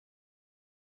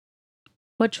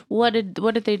 What did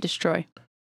they destroy?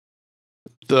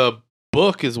 the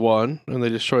book is one, and they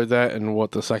destroyed that in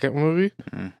the second movie,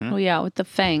 Mhm. Oh yeah, with the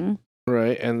fang.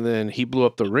 right? And then he blew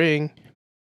up the ring.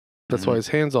 That's why his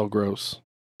hands all gross.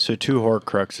 So 2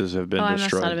 Horcruxes have been I must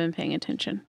destroyed. not have been paying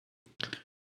attention.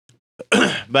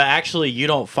 But actually, you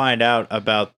don't find out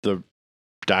about the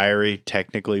diary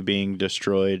technically being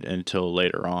destroyed until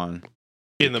later on.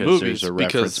 In the Because movies, there's a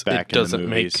reference because back it doesn't in the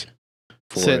make movies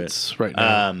for sense right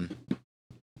now. it.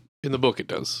 In the book, it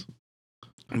does.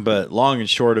 But long and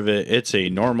short of it, it's a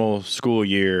normal school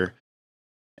year,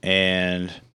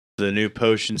 and the new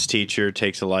potions teacher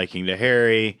takes a liking to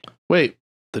Harry. Wait,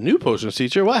 the new potions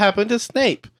teacher? What happened to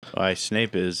Snape? Why,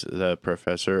 Snape is the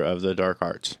professor of the dark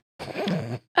arts.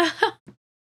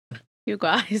 You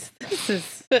guys, this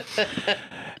is.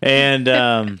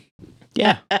 And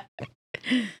yeah,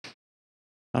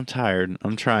 I'm tired.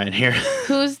 I'm trying here.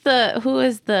 Who is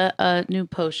the new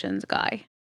potions guy?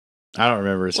 I don't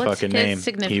remember his What's fucking his name. He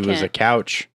significant- was a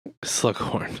couch.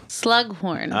 Slughorn.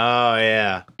 Slughorn. Oh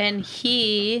yeah, And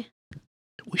he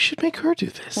We should make her do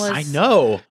this. Was- I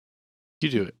know. You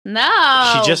do it.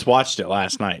 no. She just watched it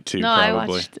last night too. no.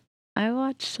 Probably. I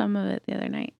watched some of it the other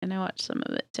night, and I watched some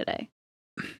of it today.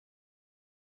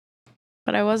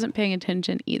 But I wasn't paying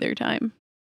attention either time.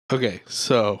 Okay,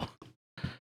 so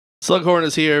Slughorn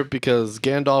is here because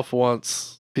Gandalf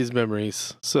wants his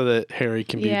memories so that Harry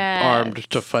can be Yes. armed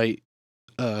to fight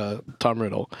Tom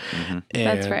Riddle. Mhm.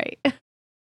 That's And right.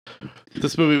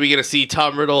 This movie, we get to see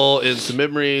Tom Riddle in some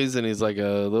memories, and he's like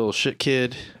a little shit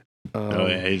kid. Oh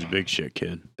yeah, he's a big shit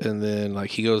kid. And then like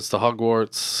he goes to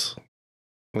Hogwarts.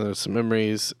 And there's some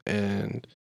memories, and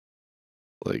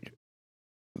like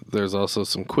there's also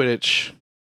some Quidditch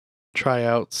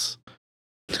tryouts,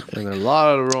 and a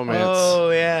lot of romance. Oh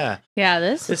yeah, Yeah,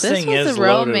 this this was thing a is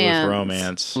loaded romance. with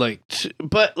romance. Like,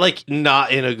 but like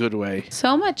not in a good way.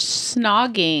 So much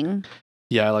snogging.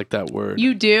 Yeah, I like that word.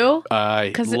 You do?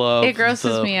 I 'Cause it love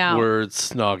grosses the me out. word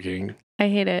snogging. I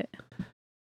hate it.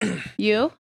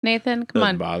 You, Nathan? Come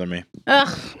Doesn't on. bother me.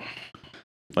 Ugh.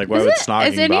 Like, why Is would it-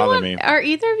 snogging bother me? Are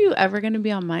either of you ever going to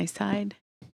be on my side?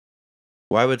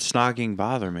 Why would snogging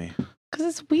bother me? Because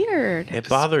it's weird. It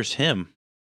bothers him,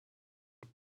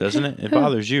 doesn't it? It Who?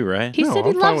 bothers you, right? He said he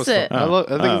I'm fine loves with it. I think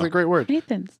it's Oh. a great word.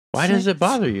 Nathan. Why does it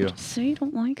bother you? So you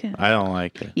don't like it. I don't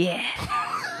like it. Yeah.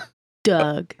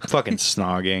 Doug. Fucking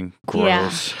snogging. Yeah.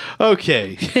 Gross.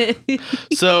 Okay,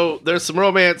 so there's some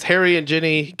romance. Harry and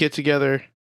Ginny get together.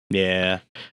 Yeah.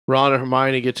 Ron and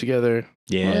Hermione get together.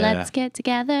 Yeah. Let's get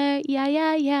together. Yeah,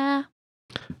 yeah, yeah.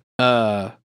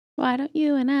 Why don't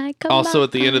you and I come Also,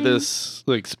 at the end of by? this,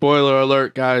 like spoiler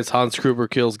alert, guys, Hans Gruber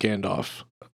kills Gandalf.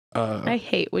 I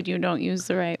hate when you don't use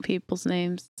the right people's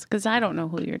names because I don't know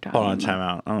who you're talking Hold on, about. time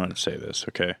out. I'm going to say this,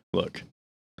 okay? Look.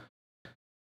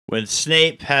 When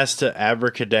Snape has to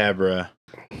abracadabra,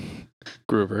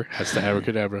 Gruber has to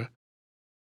abracadabra.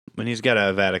 when he's got a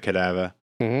Avada Kedavra,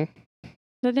 Mm-hmm.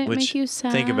 Did it Which- make you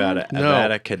sad? think about it. No, Avada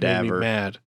made me Kedavra.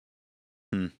 mad.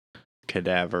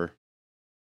 Cadaver.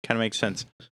 Kind of makes sense.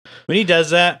 When he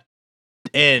does that,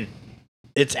 and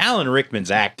it's Alan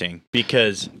Rickman's acting,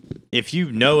 because if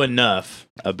you know enough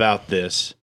about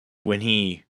this, when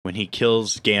he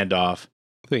kills Gandalf,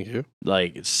 Thank you.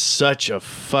 like such a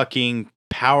fucking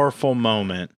powerful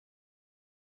moment.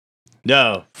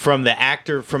 No, from an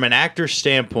actor's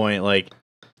standpoint, like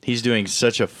he's doing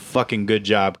such a fucking good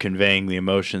job conveying the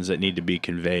emotions that need to be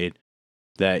conveyed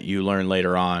that you learn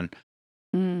later on.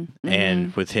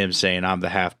 And with him saying I'm the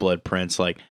Half-Blood Prince,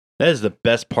 like that is the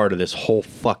best part of this whole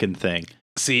fucking thing.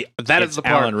 See, that is It's the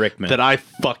part Alan Rickman. that I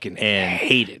fucking And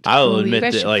hated. I'll Ooh, you admit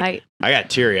guys that, should like fight. I got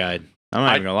teary-eyed. I'm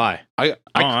not even gonna lie. I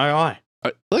I'm not gonna lie.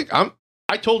 look,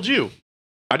 I told you,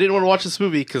 I didn't want to watch this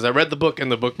movie because I read the book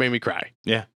and the book made me cry.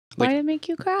 Why did it make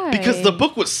you cry? Because the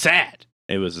book was sad.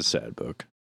 It was a sad book.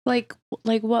 like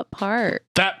what part?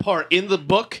 That part in the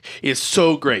book is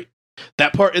so great.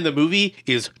 That part in the movie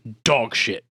is dog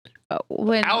shit.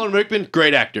 When Alan Rickman,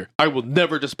 great actor. I will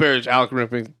never disparage Alan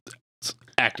Rickman's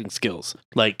acting skills.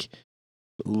 Like,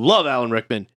 love Alan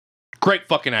Rickman. Great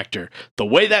fucking actor. The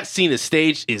way that scene is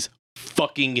staged is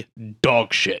fucking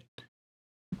dog shit.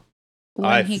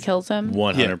 when he kills him.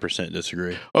 100%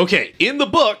 disagree. Okay, in the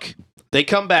book, they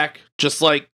come back just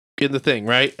like in the thing,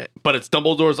 right? But it's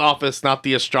Dumbledore's office, not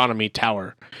the astronomy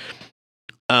tower.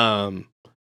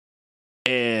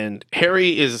 And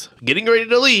Harry is getting ready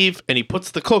to leave, and he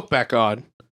puts the cloak back on.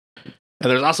 And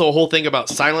there's also a whole thing about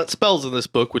silent spells in this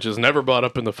book, which is never brought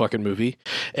up in the fucking movie.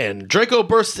 And Draco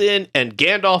bursts in, and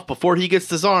Gandalf, before he gets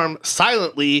disarmed,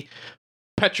 silently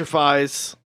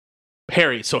petrifies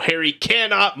Harry. So Harry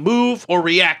cannot move or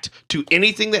react to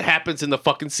anything that happens in the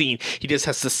fucking scene. He just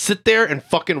has to sit there and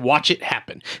fucking watch it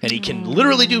happen. And he can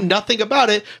literally do nothing about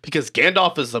it because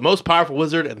Gandalf is the most powerful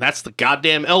wizard and that's the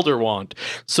goddamn Elder Wand.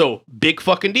 So big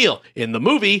fucking deal. In the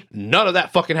movie, none of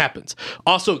that fucking happens.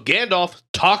 Also, Gandalf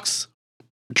talks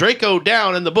Draco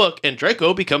down in the book and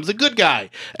Draco becomes a good guy.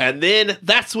 And then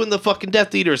that's when the fucking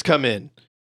Death Eaters come in.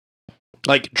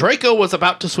 Like, Draco was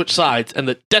about to switch sides, and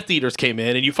the Death Eaters came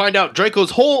in, and you find out Draco's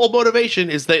whole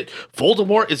motivation is that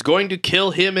Voldemort is going to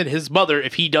kill him and his mother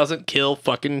if he doesn't kill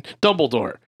fucking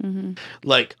Dumbledore. Mm-hmm.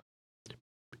 Like,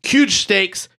 huge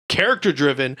stakes,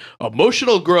 character-driven,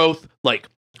 emotional growth. Like,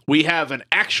 we have an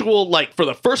actual, like, for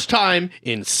the first time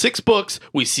in 6 books,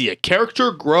 we see a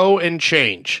character grow and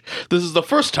change. This is the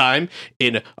first time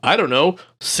in,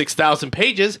 6,000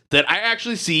 pages that I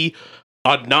actually see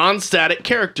a non-static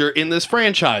character in this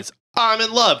franchise. I'm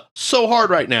in love so hard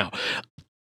right now.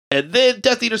 And then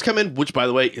Death Eaters come in, which, by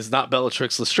the way, is not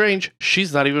Bellatrix Lestrange.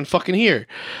 She's not even fucking here.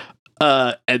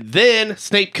 And then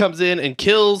Snape comes in and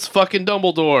kills fucking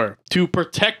Dumbledore to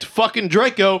protect fucking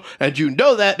Draco. And you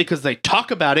know that because they talk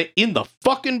about it in the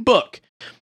fucking book.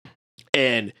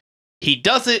 And he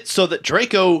does it so that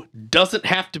Draco doesn't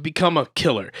have to become a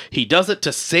killer. He does it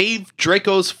to save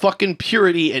Draco's fucking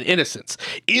purity and innocence.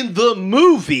 In the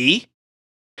movie,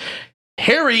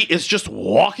 Harry is just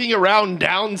walking around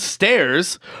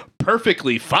downstairs,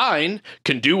 perfectly fine,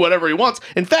 can do whatever he wants.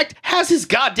 In fact, has his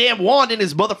goddamn wand in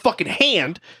his motherfucking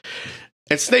hand.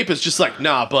 And Snape is just like,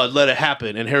 nah, bud, let it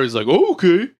happen. And Harry's like, oh,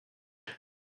 okay.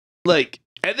 Like,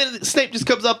 and then Snape just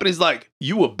comes up and he's like,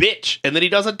 you a bitch. And then he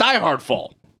does a Die Hard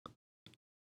fall.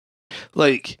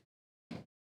 Like,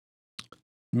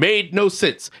 made no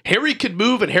sense. Harry could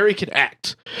move and Harry could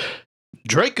act.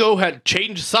 Draco had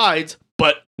changed sides,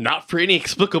 but not for any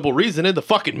explicable reason in the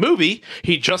fucking movie.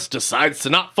 He just decides to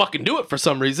not fucking do it for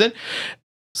some reason.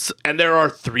 And there are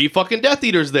 3 fucking Death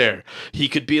Eaters there. He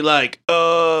could be like,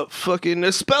 fucking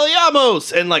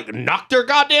Expelliarmus, and like knock their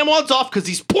goddamn wands off because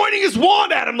he's pointing his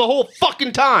wand at him the whole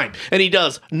fucking time. And he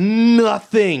does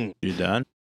nothing. You done?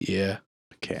 Yeah.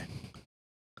 Okay.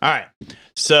 All right.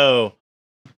 So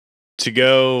to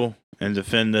go and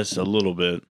defend this a little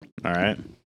bit, all right.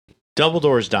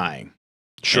 Dumbledore's dying.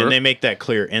 Sure. And they make that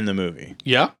clear in the movie.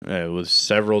 Yeah. With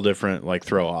several different like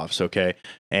throw-offs, okay?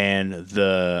 And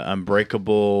the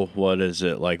unbreakable,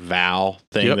 vow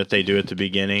thing that they do at the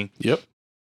beginning. Yep.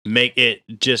 Make it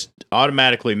just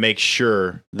automatically make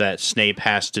sure that Snape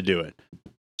has to do it.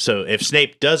 So if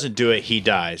Snape doesn't do it, he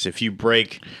dies. If you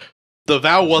break... The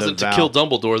vow wasn't to kill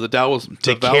Dumbledore. The vow was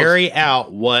to carry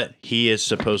out what he is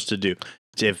supposed to do.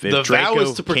 If the Draco vow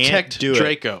is to protect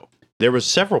Draco. There was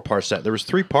several parts to that. There was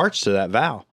 3 parts to that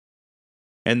vow.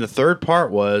 And the third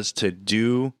part was to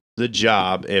do the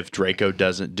job if Draco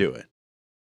doesn't do it.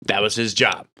 That was his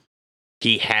job.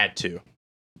 He had to.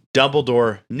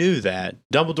 Dumbledore knew that.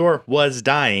 Dumbledore was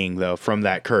dying, though, from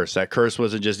that curse. That curse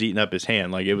wasn't just eating up his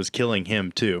hand. Like, it was killing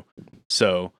him, too.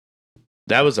 So...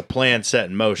 that was a plan set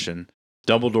in motion.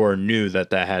 Dumbledore knew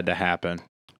that had to happen.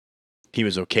 He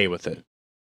was okay with it.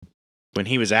 When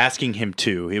he was asking him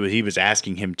to, he was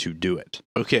asking him to do it.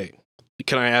 Okay.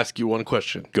 Can I ask you one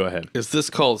question? Go ahead. Is this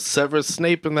called Severus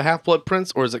Snape and the Half-Blood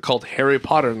Prince, or is it called Harry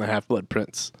Potter and the Half-Blood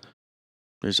Prince?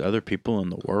 There's other people in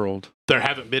the world. There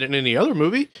haven't been in any other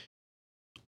movie.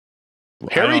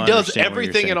 Harry does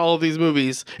everything in all of these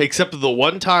movies, except the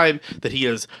one time that he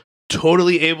is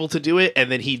totally able to do it, and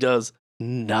then he does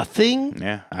nothing.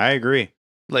 Yeah, I agree.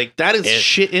 Like, that is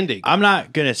shit ending. I'm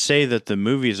not going to say that the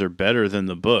movies are better than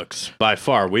the books. By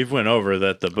far. We've went over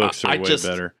that the books are way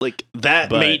better. Like, that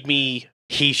made me...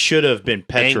 He should have been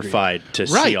petrified to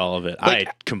see all of it. Like,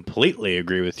 I completely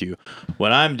agree with you.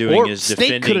 What I'm doing is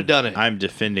Snape could have done it. I'm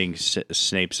defending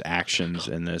Snape's actions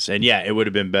in this. And yeah, it would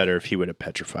have been better if he would have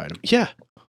petrified him. Yeah.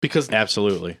 Because...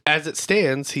 absolutely. as it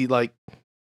stands, he like...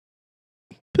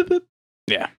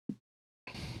 Yeah.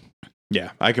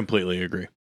 Yeah, I completely agree.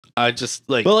 I just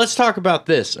like... well, let's talk about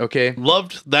this, okay?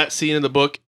 Loved that scene in the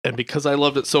book, and because I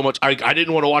loved it so much, I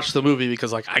didn't want to watch the movie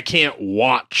because like I can't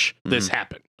watch this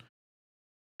happen.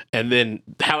 And then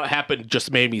how it happened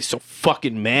just made me so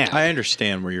fucking mad. I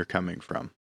understand where you're coming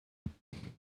from.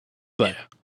 But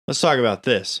let's talk about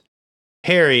this.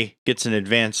 Harry gets an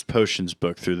advanced potions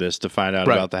book through this to find out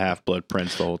about the Half-Blood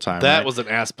Prince the whole time. That was an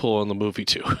ass pull in the movie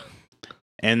too.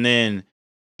 And then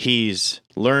he's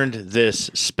learned this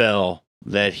spell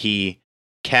that he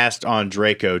cast on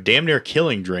Draco, damn near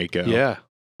killing Draco. Yeah.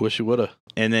 Wish he would have.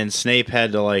 And then Snape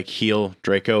had to like heal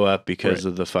Draco up because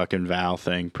of the fucking vow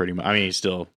thing, pretty much. I mean, he's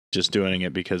still just doing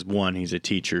it because 1, he's a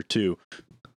teacher, 2,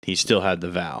 he still had the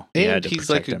vow. He had And to he's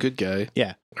like protect a him. good guy.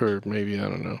 Yeah. Or maybe, I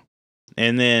don't know.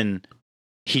 And then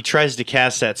he tries to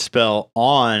cast that spell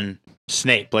on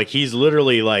Snape. Like, he's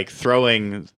literally, like,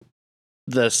 throwing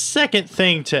the second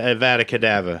thing to Avada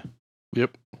Kedavra.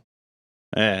 Yep.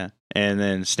 Yeah. And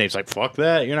then Snape's like, fuck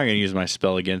that. You're not going to use my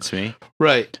spell against me.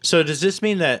 Right. So does this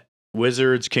mean that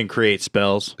wizards can create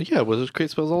spells? Yeah, wizards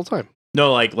create spells all the time.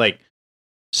 No, like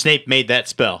Snape made that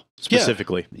spell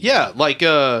specifically. Yeah, like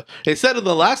it said in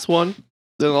the last one,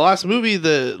 in the last movie,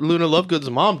 the Luna Lovegood's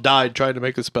mom died trying to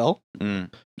make a spell.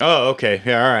 Mm. Oh, okay.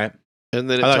 Yeah, all right. And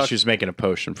then I thought she was making a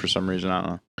potion for some reason. I don't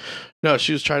know. No,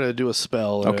 she was trying to do a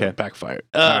spell and it backfired.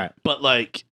 All right. But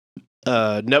like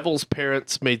Neville's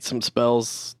parents made some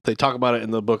spells. They talk about it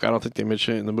in the book. I don't think they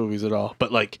mention it in the movies at all.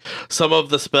 But like some of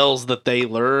the spells that they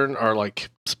learn are like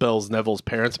spells Neville's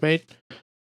parents made.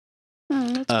 Oh,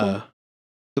 that's cool.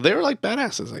 So they were like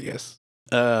badasses, I guess.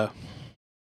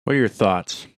 What are your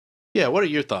thoughts? Yeah, what are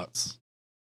your thoughts?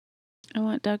 I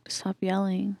want Doug to stop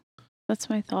yelling. That's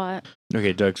my thought.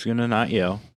 Okay, Doug's going to not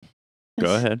yell. Go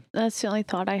That's- ahead. That's the only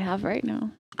thought I have right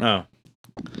now. Oh.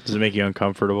 Does it make you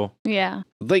uncomfortable? Yeah.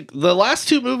 Like the last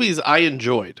two movies I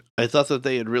enjoyed. I thought that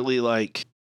they had really like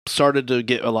started to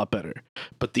get a lot better.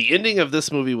 But the ending of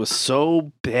this movie was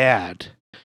so bad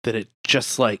that it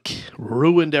just like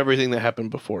ruined everything that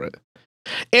happened before it.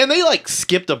 And they like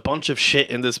skipped a bunch of shit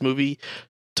in this movie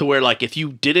to where like if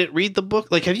you didn't read the book,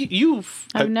 like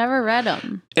I've never read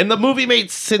them. and the movie made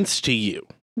sense to you.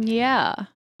 Yeah.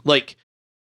 Like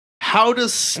how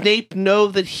does Snape know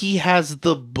that he has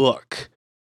the book?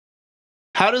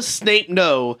 How does Snape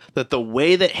know that the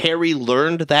way that Harry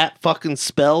learned that fucking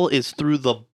spell is through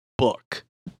the book?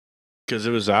 Because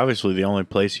it was obviously the only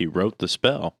place he wrote the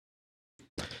spell.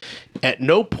 At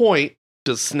no point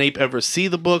does Snape ever see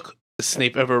the book.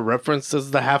 Snape ever references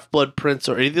the Half-Blood Prince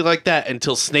or anything like that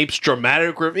until Snape's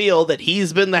dramatic reveal that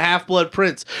he's been the Half-Blood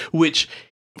Prince, which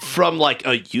from like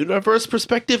a universe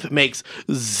perspective makes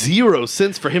zero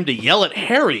sense for him to yell at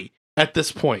Harry at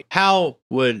this point. How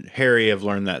would Harry have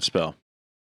learned that spell?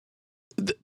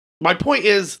 My point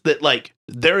is that like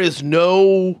there is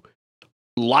no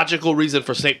logical reason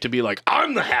for Snape to be like,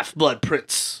 I'm the Half-Blood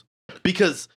Prince.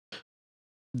 Because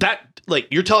that, like,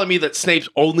 you're telling me that Snape's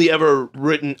only ever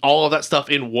written all of that stuff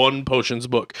in one potions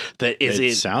book that is It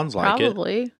in. sounds like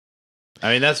Probably. it.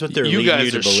 I mean, that's what they're You leading guys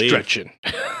you to are believe. stretching.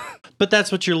 But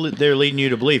that's what they're leading you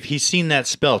to believe. He's seen that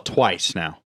spell twice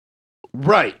now.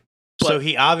 Right. So But-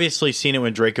 he obviously seen it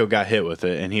when Draco got hit with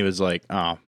it, and he was like,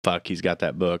 oh, fuck, he's got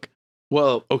that book.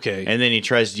 Well, okay. And then he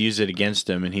tries to use it against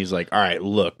him, and he's like, all right,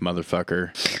 look,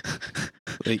 motherfucker.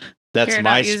 Like, That's You're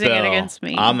my not using it spell. against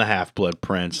me. I'm the Half-Blood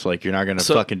Prince. Like, you're not going to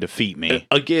So- fucking defeat me.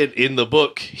 again, in the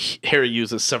book, Harry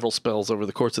uses several spells over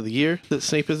the course of the year that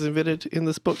Snape has invented in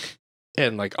this book.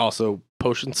 And, like, also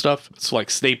potion stuff. So, like,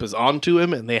 Snape is onto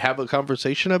him and they have a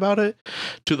conversation about it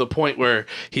to the point where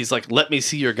he's like, let me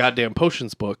see your goddamn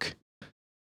potions book.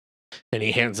 And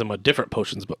he hands him a different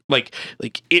potions book. Like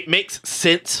it makes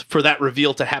sense for that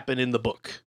reveal to happen in the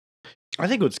book. I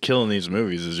think what's killing these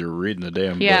movies is you're reading the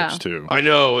damn Yeah. books, too. I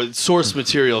know, it's source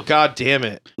material. God damn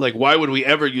it. Like, why would we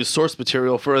ever use source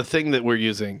material for a thing that we're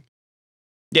using?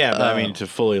 Yeah, but I mean, to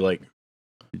fully, like,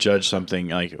 judge something,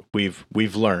 like, we've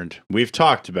learned, we've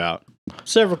talked about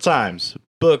several times,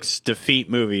 books defeat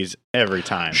movies every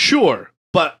time. Sure,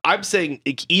 but I'm saying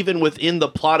like, even within the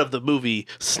plot of the movie,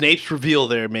 Snape's reveal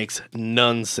there makes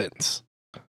none sense.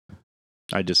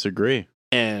 I disagree.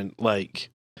 And like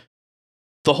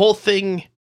the whole thing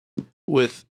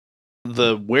with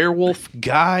the werewolf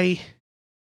guy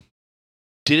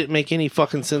didn't make any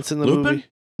fucking sense in the Lupin? movie.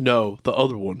 No, the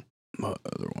other one, What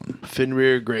other one?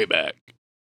 Fenrir Greyback.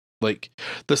 Like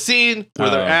the scene where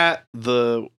they're Oh. at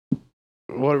the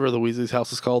whatever the Weasley's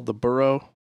house is called, the burrow,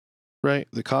 right?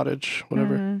 The cottage,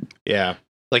 whatever. Mhm. Yeah.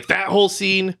 Like that whole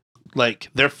scene, like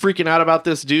they're freaking out about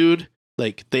this dude.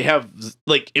 Like they have,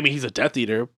 like, I mean, he's a Death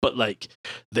Eater, but like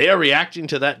they are reacting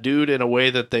to that dude in a way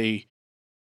that they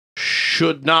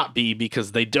should not be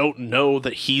because they don't know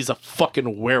that he's a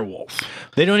fucking werewolf.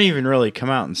 They don't even really come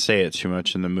out and say it too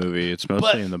much in the movie. It's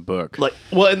mostly But, in the book. Like,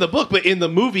 well, in the book, but in the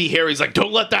movie, Harry's like,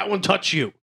 "Don't let that one touch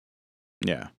you."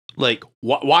 Yeah. Like,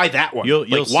 why that one? You'll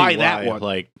like, see why that one?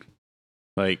 Like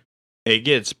it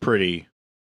gets pretty.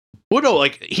 Well, no,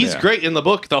 like he's Yeah. great in the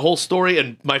book, the whole story,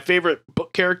 and my favorite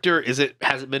book character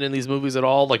hasn't been in these movies at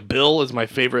all. Like Bill is my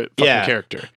favorite fucking Yeah.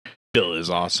 character. Bill is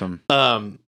awesome.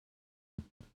 It's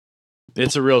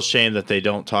It's a real shame that they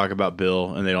don't talk about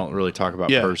Bill and they don't really talk about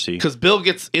Yeah, Percy. because Bill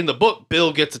gets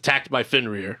attacked by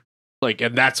Fenrir, like,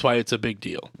 and that's why it's a big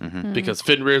deal Mhm. Mhm. because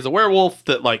Fenrir is a werewolf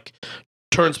that like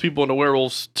turns people into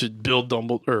werewolves to build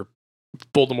Dumbledore or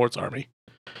Voldemort's army.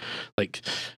 Like,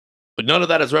 but none of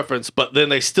that is referenced. But then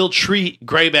they still treat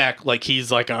Greyback like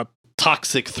he's like a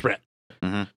toxic threat.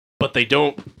 Mm-hmm. But they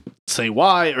don't say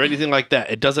why or anything like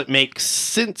that. It doesn't make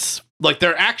sense. Like,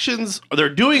 their actions, they're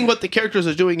doing what the characters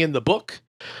are doing in the book,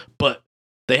 but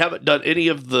they haven't done any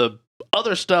of the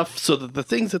other stuff, so that the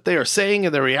things that they are saying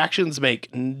and their reactions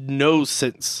make no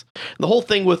sense. The whole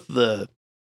thing with the,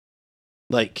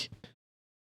 like,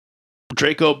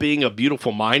 Draco being a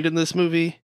beautiful mind in this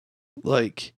movie,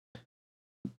 like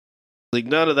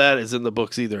none of that is in the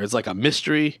books either. It's like a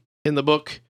mystery in the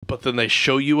book, but then they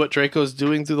show you what Draco's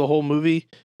doing through the whole movie.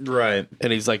 Right.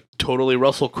 And he's like totally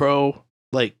Russell Crowe,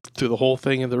 like through the whole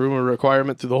thing in the Room of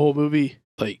Requirement through the whole movie.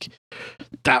 Like,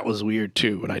 that was weird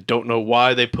too. And I don't know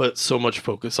why they put so much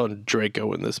focus on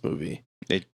Draco in this movie.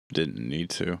 It didn't need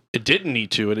to. It didn't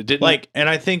need to, and it didn't. Like, and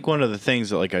I think one of the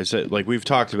things that, like I said, like we've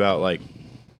talked about, like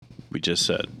we just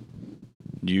said,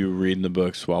 you reading the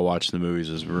books while watching the movies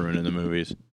is ruining the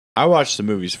movies. I watched the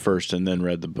movies first and then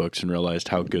read the books and realized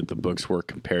how good the books were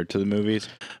compared to the movies,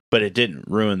 but it didn't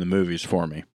ruin the movies for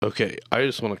me. Okay, I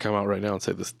just want to come out right now and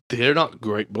say this. They're not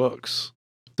great books.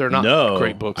 They're not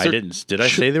great books. I didn't. Did I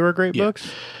say they were great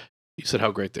books? You said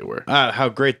how great they were. How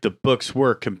great the books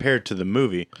were compared to the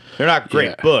movie. They're not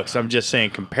great books. I'm just saying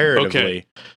comparatively. Okay.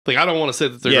 Like, I don't want to say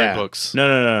that they're great books.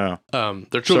 No.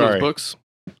 They're children's books.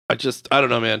 I don't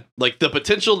know, man. Like, the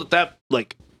potential that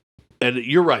like, and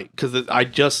you're right, because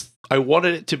I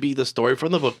wanted it to be the story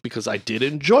from the book because I did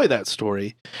enjoy that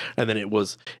story, and then it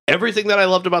was everything that I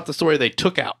loved about the story they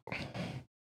took out.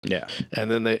 Yeah.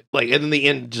 And then the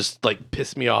end just like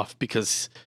pissed me off because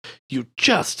you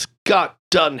just got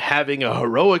done having a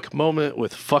heroic moment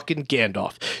with fucking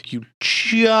Gandalf. You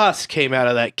just came out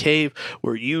of that cave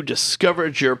where you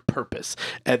discovered your purpose.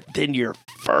 And then your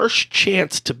first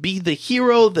chance to be the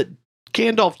hero that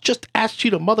Gandalf just asked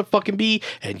you to motherfucking be,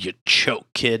 and you choke,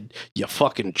 kid. You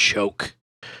fucking choke.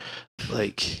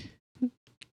 Like,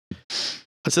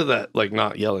 I said that like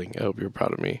not yelling. I hope you're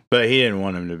proud of me. But he didn't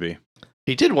want him to be.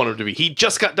 He did want him to be. He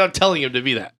just got done telling him to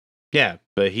be that. Yeah,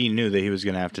 but he knew that he was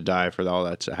going to have to die for all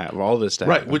that to have all this to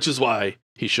right, happen. which is why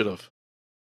he should have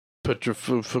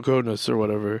Petrificus or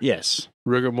whatever. Yes,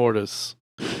 rigor mortis,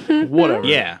 whatever.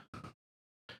 Yeah,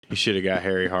 he should have got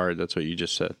Harry hard. That's what you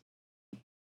just said.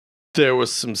 There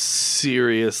was some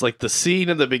serious, like the scene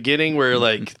in the beginning where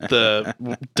like the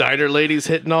diner lady's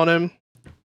hitting on him.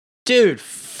 Dude,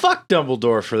 fuck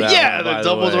Dumbledore for that. Yeah, one, the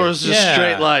Dumbledore's just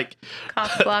straight like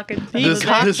cock blocking. This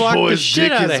the boy's shit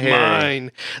dick out is of Harry.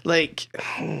 mine. Like,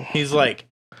 he's like,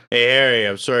 "Hey Harry,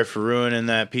 I'm sorry for ruining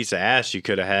that piece of ass you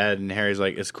could have had." And Harry's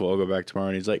like, "It's cool, I'll go back tomorrow."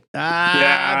 And he's like,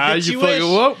 "Ah, bitch, you fucking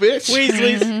won't, bitch."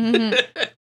 Weasley's.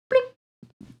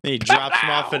 He drops him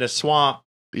off in a swamp,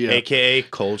 Yeah. aka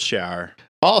cold shower.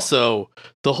 Also,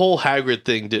 the whole Hagrid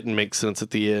thing didn't make sense at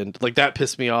the end. Like, that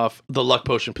pissed me off. The luck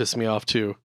potion pissed me off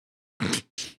too.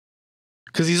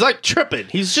 Because he's like tripping.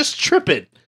 He's just tripping.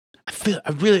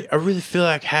 I really feel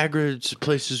like Hagrid's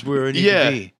places where I need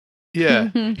to be. Yeah.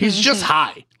 He's just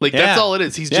high. Like, that's all it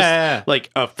is. He's just like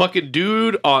a fucking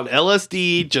dude on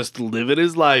LSD just living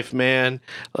his life, man.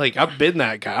 Like, I've been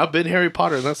that guy. I've been Harry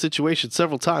Potter in that situation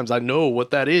several times. I know what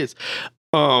that is.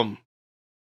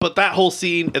 But that whole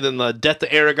scene and then the death of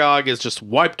Aragog is just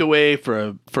wiped away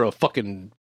for a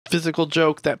fucking physical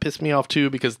joke. That pissed me off too,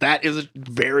 because that is a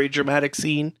very dramatic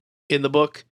scene in the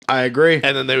book. I agree.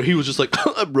 And then he was just like,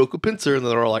 I broke a pincer. And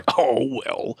then they're all like, oh,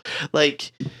 well.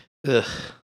 Like, ugh.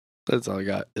 That's all I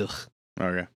got. Ugh.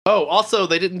 Okay. Oh, also,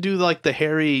 they didn't do like the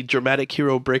Harry dramatic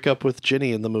hero breakup with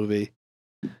Ginny in the movie.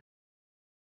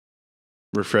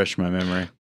 Refresh my memory.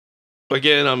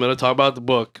 Again, I'm going to talk about the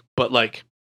book, but like,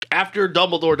 after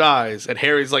Dumbledore dies and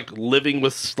Harry's like living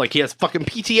with, like, he has fucking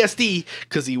PTSD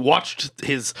because he watched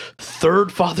his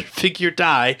third father figure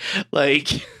die. Like,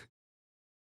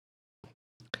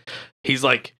 he's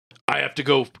like, I have to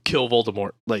go kill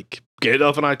Voldemort. Like,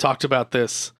 Gandalf and I talked about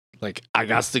this. Like, I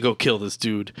got to go kill this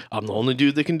dude. I'm the only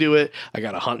dude that can do it. I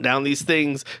got to hunt down these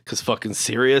things because fucking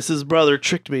Sirius's brother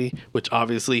tricked me, which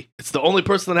obviously it's the only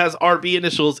person that has RB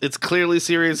initials. It's clearly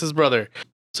Sirius's brother.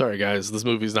 Sorry, guys. This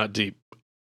movie's not deep.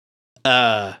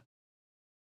 And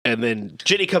then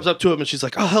Ginny comes up to him and she's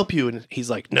like, I'll help you. And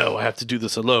he's like, no, I have to do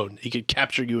this alone. He could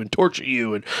capture you and torture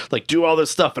you and like do all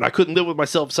this stuff. And I couldn't live with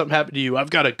myself if something happened to you.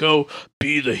 I've got to go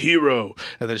be the hero.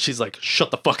 And then she's like, shut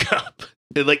the fuck up.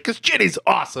 And like, cause Ginny's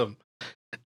awesome.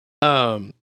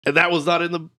 And that was not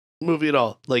in the movie at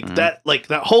all. Like that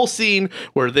whole scene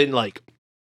where then like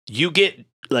you get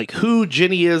like who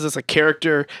Ginny is as a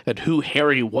character and who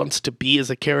Harry wants to be as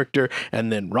a character,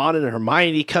 and then Ron and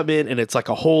Hermione come in, and it's like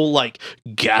a whole like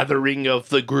gathering of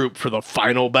the group for the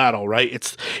final battle, right?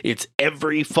 It's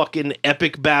every fucking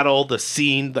epic battle, the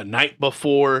scene the night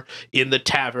before in the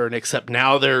tavern, except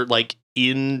now they're like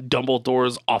in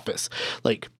Dumbledore's office.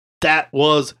 Like, that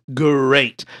was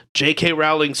great. J.K.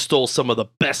 Rowling stole some of the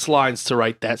best lines to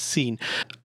write that scene.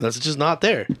 That's just not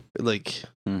there. Like,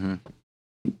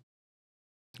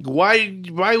 why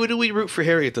would we root for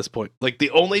Harry at this point? Like, the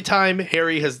only time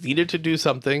Harry has needed to do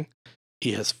something,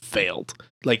 he has failed.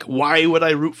 Like, why would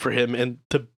I root for him and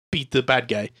to beat the bad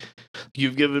guy?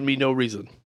 You've given me no reason.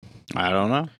 I don't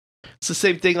know. It's the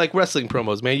same thing like wrestling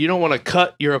promos, man. You don't want to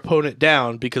cut your opponent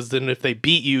down because then if they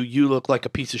beat you, you look like a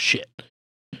piece of shit.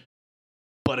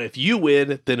 But if you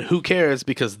win, then who cares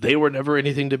because they were never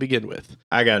anything to begin with.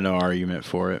 I got no argument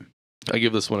for it. I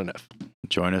give this one an F.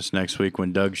 Join us next week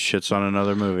when Doug shits on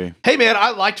another movie. Hey, man,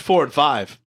 I liked 4 and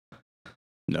 5.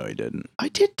 No, he didn't. I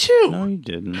did too. No, you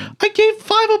didn't. I gave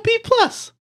 5 a B+.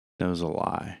 That was a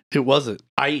lie. It wasn't.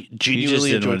 I You genuinely just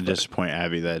didn't enjoyed want to it. disappoint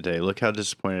Abby that day. Look how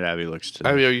disappointed Abby looks today.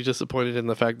 I mean, are you disappointed in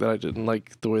the fact that I didn't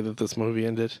like the way that this movie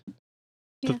ended?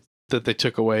 Yes. That they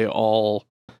took away all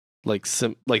like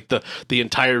the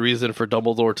entire reason for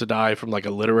Dumbledore to die from like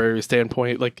a literary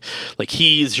standpoint. Like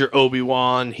he's your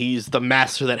Obi-Wan, he's the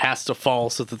master that has to fall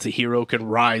so that the hero can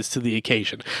rise to the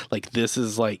occasion. Like, this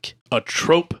is like a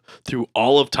trope through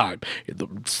all of time.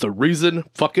 It's the reason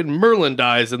fucking Merlin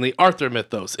dies in the Arthur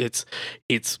mythos.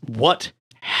 It's what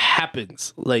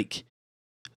happens. Like,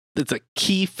 it's a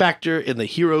key factor in the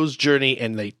hero's journey,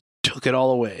 and they took it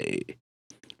all away.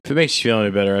 If it makes you feel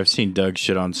any better, I've seen Doug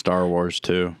shit on Star Wars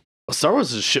too. Star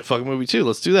Wars is a shit fucking movie too.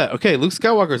 Let's do that. Okay, Luke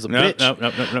Skywalker's a bitch.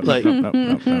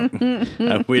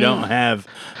 No. We don't have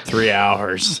 3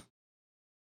 hours.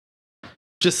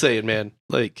 Just saying, man.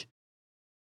 Like,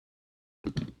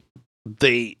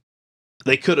 they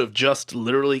could have just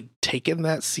literally taken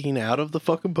that scene out of the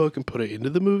fucking book and put it into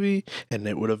the movie, and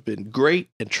it would have been great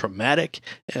and traumatic,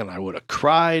 and I would have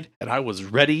cried, and I was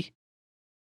ready.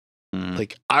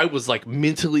 Like, I was like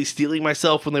mentally stealing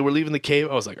myself when they were leaving the cave.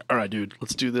 I was like, all right, dude,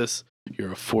 let's do this.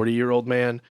 You're a 40-year-old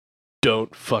man.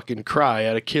 Don't fucking cry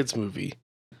at a kid's movie.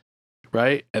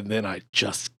 Right? And then I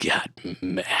just got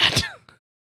mad.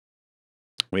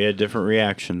 We had different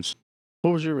reactions.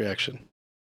 What was your reaction?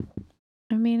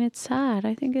 I mean, it's sad.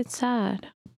 I think it's sad.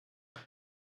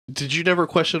 Did you never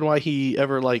question why he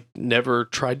ever, like, never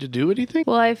tried to do anything?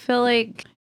 Well, I feel like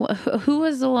who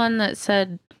was the one that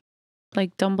said,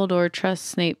 like, Dumbledore trusts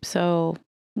Snape, so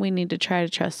we need to try to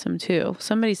trust him too?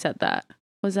 Somebody said that.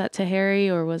 Was that to Harry,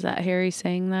 or was that Harry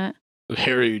saying that?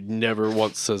 Harry never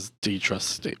once says, "Do you trust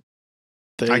Snape?"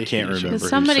 I can't remember. Because who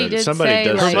somebody said it. did Somebody say,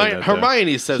 does like, say that, though.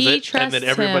 Hermione says He it, and then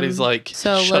trusts everybody's him, like,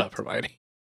 so shut up, Hermione.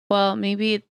 Well,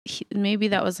 maybe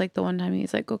that was like the one time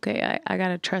he's like, okay, I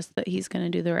gotta trust that he's gonna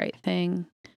do the right thing.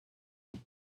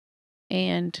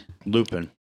 And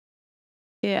Lupin.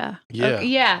 yeah. Yeah. Okay,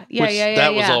 yeah.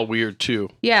 That was all weird too.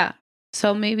 Yeah.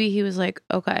 So maybe he was like,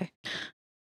 okay,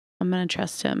 I'm going to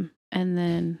trust him. And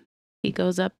then he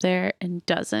goes up there and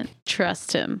doesn't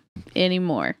trust him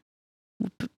anymore.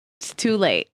 It's too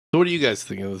late. So what do you guys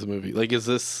think of this movie? Like, is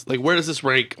this, like, where does this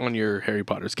rank on your Harry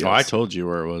Potter scale? Oh, I told you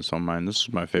where it was on mine. This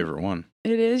is my favorite one.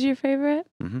 It is your favorite?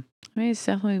 Mm-hmm. I mean, it's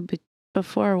definitely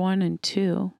before 1 and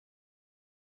 2.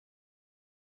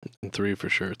 And 3 for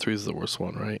sure. 3 is the worst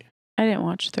one, right? I didn't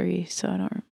watch 3, so I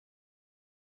don't.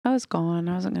 I was gone.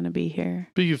 I wasn't going to be here.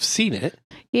 But you've seen it.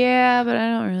 Yeah, but I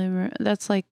don't really remember. That's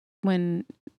like when,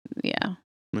 yeah.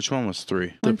 Which one was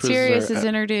 3? When prisoner Sirius is at-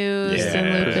 introduced Yeah,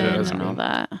 and Lupin that's and all cool.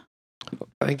 that.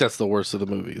 I think that's the worst of the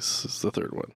movies. Is the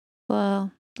third one.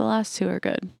 Well, the last 2 are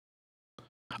good.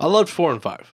 I loved 4 and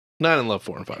 5. No, I didn't love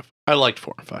 4 and 5. I liked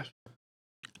 4 and 5.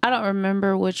 I don't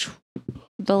remember which one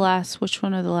of the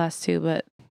last 2, but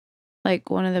like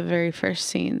one of the very first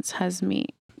scenes has me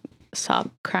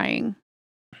stop crying.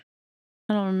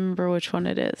 I don't remember which one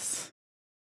it is.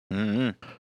 Mm-hmm.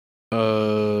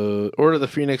 Order of the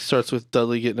Phoenix starts with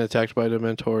Dudley getting attacked by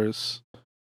Dementors.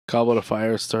 Goblet of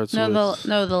Fire starts with...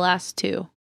 The last 2.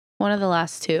 One of the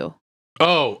last 2.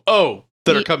 Oh,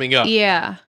 that are coming up.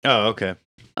 Yeah. Oh, okay.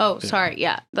 Oh, sorry.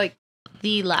 Yeah. Like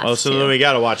the last 2. Oh, so then we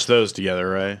got to watch those together,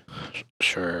 right?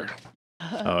 Sure.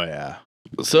 Oh, yeah.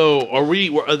 So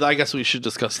I guess we should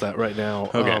discuss that right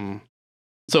now. Okay.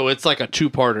 So it's like a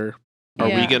 2-parter. Are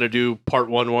we Yeah. going to do part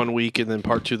 1 week and then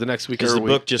part 2 the next week? Is or the are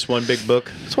book just one big book?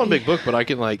 It's one big book, but I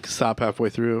can like stop halfway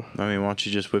through. I mean, why don't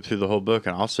you just whip through the whole book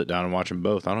and I'll sit down and watch them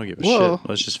both. I don't give a Well- shit.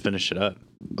 Let's just finish it up.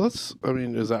 Is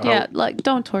that Yeah, how... like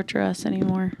don't torture us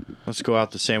anymore. Let's go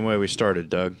out the same way we started,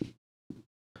 Doug.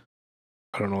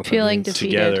 I don't know what Feeling that means.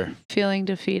 defeated. Together. Feeling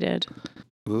defeated.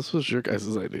 This was your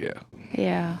guys' idea.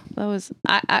 Yeah, that was.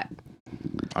 I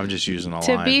I'm just using a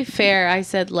to line. be fair, I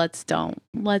said let's don't.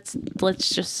 Let's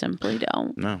just simply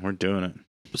don't. No, we're doing it.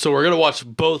 So we're gonna watch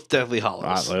both Deathly All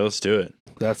Hollows. right, let's do it.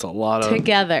 That's a lot of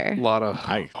Together.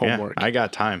 homework. I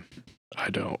got time. I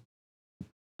don't.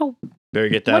 Better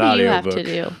get that What do you audio have book. to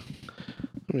do?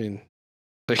 I mean,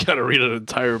 I gotta read an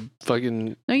entire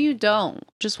fucking. No, you don't.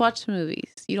 Just watch the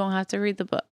movies. You don't have to read the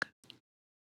book.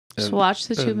 Just And- watch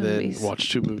the two and movies. then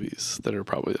watch 2 movies that are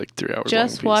probably like 3 hours.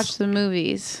 Just long watch the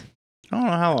movies. I don't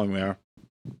know how long they are.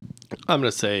 I'm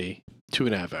gonna say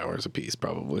 2.5 hours a piece,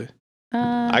 probably.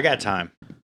 I got time.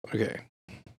 Okay.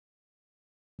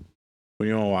 When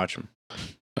you want to watch them?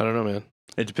 I don't know, man.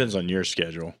 It depends on your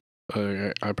schedule.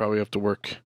 I probably have to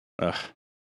work. Ugh.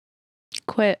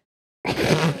 Quit.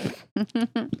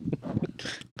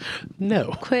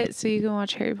 No. Quit so you can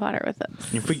watch Harry Potter with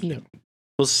us. If we, No.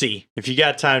 we'll see. If you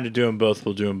got time to do them both,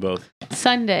 we'll do them both.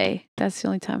 Sunday. That's the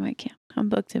only time I can. I'm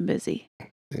booked and busy.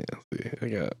 Yeah. See, I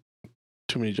got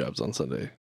too many jobs on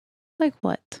Sunday. Like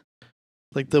what?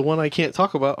 Like the one I can't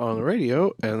talk about on the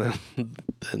radio, and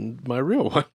then my real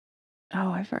one. Oh,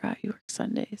 I forgot you work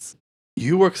Sundays.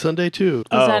 You work Sunday too.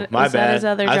 Oh, that- my was that bad. his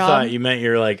other I job? thought you meant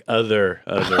your like other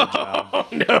job. Oh,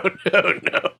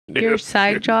 no. Your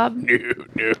side job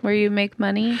No. where you make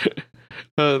money?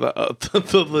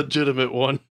 The legitimate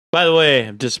one. By the way,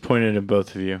 I'm disappointed in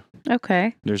both of you.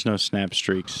 Okay. There's no snap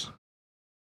streaks.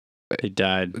 They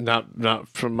died. Not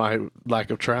from my lack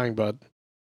of trying, bud.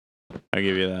 I'll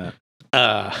give you that.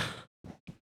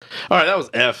 All right, that was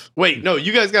F. Wait, no,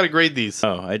 you guys got to grade these.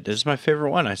 Oh, this is my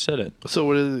favorite one. I said it. So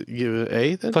what is it? Give it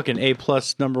A then? Fucking A+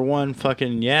 #1.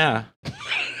 Fucking yeah.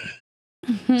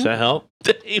 Does that help?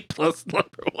 A plus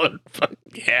 #1. Fuck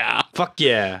yeah. Fuck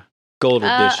yeah. Gold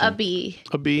edition. A B.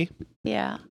 A B.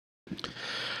 Yeah.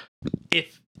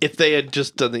 If they had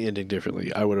just done the ending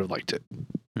differently, I would have liked it.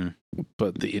 Hmm.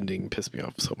 But the ending pissed me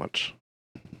off so much.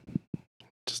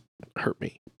 Just hurt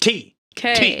me. T.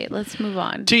 Okay, let's move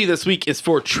on. T this week is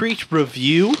for treat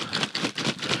review.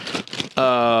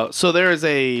 So there is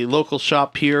a local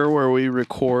shop here where we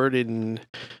record in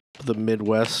the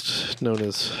Midwest, known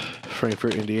as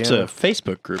Frankfort, Indiana. It's a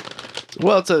Facebook group.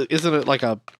 Well, isn't it like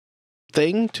a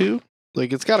thing too?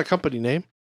 Like it's got a company name.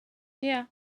 Yeah.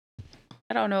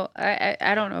 I don't know.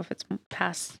 I don't know if it's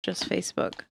past just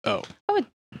Facebook. Oh. I would-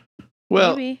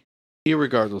 Well, Maybe.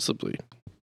 irregardlessly,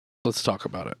 let's talk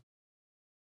about it.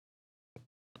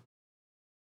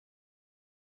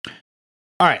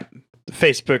 All right. The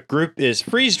Facebook group is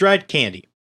Freeze Dried Candy.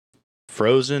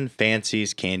 Frozen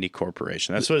Fancies Candy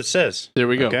Corporation. That's what it says. There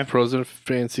we go. Okay. Frozen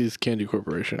Fancies Candy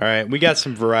Corporation. All right. We got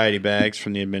some variety bags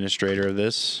from the administrator of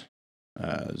this.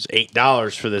 It's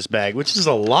 $8 for this bag, which is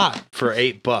a lot for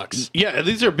 $8. Yeah,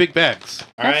 these are big bags.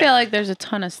 All I right. feel like there's a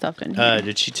ton of stuff in here.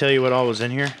 Did she tell you what all was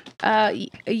in here?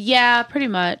 Yeah, pretty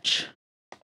much.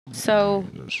 So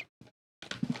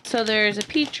there's a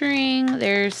peach ring,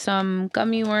 there's some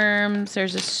gummy worms,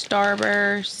 there's a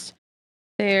Starburst,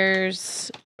 there's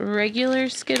regular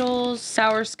Skittles,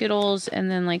 sour Skittles,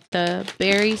 and then like the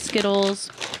berry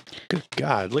Skittles. Good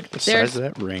God. Look at the There's- size of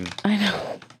that ring. I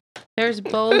know. There's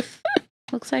both.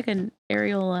 Looks like an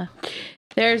areola.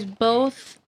 There's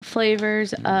both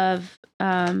flavors of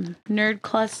Nerd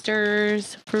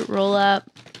Clusters, Fruit Roll Up,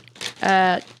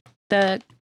 the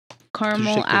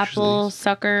caramel take pictures of apple these?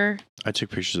 sucker, I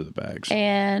took pictures of the bags.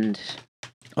 and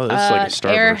Oh, that's like a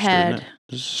Starburst, Airhead. isn't it?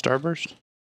 Is this a Starburst?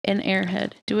 an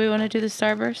Airhead. Do we want to do the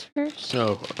Starburst first?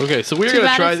 Oh, okay. So we're Too gonna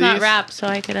bad try it's these. not wrapped, so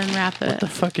I could unwrap What it. the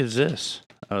fuck is this?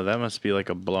 Oh, that must be like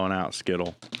a blown out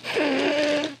Skittle.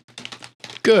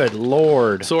 Good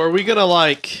Lord. So are we gonna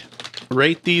like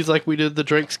rate these like we did the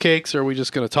Drake's cakes, or are we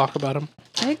just gonna talk about them?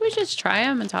 I think we just try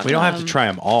them and talk. We don't about have to them. try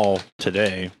them all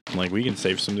today. Like, we can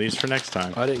save some of these for next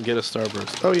time. I didn't get a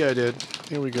Starburst. Oh yeah, I did.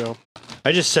 Here we go.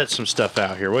 I just set some stuff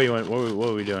out here. What do you want? What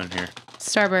are we doing here?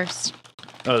 Starburst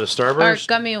Oh, the or Starburst?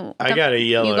 gummy. I got a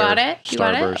yellow. You got it. You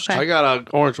got it. Starburst. Okay. I got an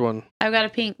orange one. I've got a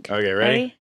pink. Okay,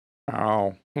 ready?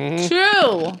 Ow. Mhm.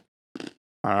 Two.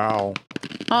 Ow.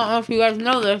 I don't know if you guys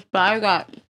know this, but I got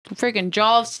a freaking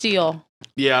jaw of steel.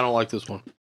 Yeah, I don't like this one.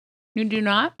 You do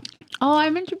not? Oh, I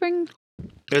meant to bring.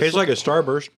 Tastes like a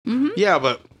Starburst. Mm-hmm. Yeah,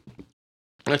 but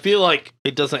I feel like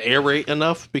it doesn't aerate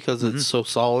enough because Mhm. it's so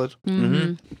solid.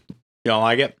 Mm-hmm. You don't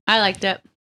like it? I liked it.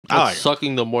 I It's like it.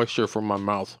 sucking the moisture from my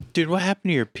mouth. Dude, what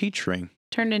happened to your peach ring?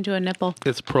 Turned into a nipple.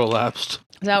 It's prolapsed.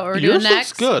 Is that what we're Yours doing looks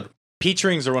next? good. Peach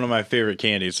rings are one of my favorite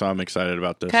candies, so I'm excited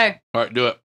about this. Okay. All right, do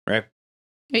it.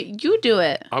 You do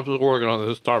it. I'm just working on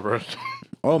this Starburst.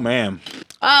 Oh, man.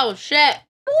 Oh, shit.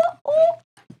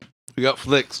 We got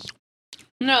flicks.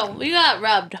 No, we got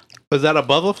rubbed Is that a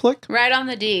Bubba flick? right on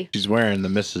the D. She's wearing the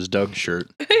Mrs. Doug shirt.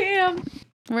 Yeah.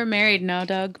 We're married now,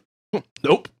 Doug.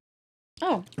 Nope.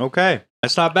 Oh. Okay.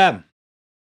 That's not bad.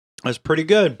 That's pretty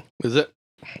good. Is it?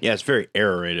 Yeah, it's very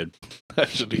aerated. I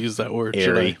should use that word.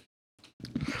 Airy.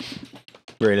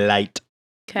 Very light.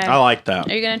 Okay. I like that.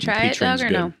 Are you going to try it, Peach-Ring's Doug, or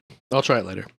good. no? I'll try it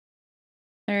later.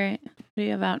 All right. What do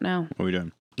you have out now? What are we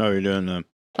doing? Oh, you're doing the...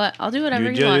 What? I'll do whatever You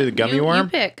you, do want. the gummy You worm?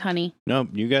 pick, honey. Nope,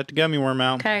 you got the gummy worm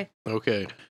out. Okay. Okay.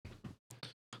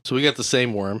 So we got the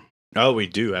same worm. Oh, we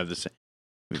do have the same.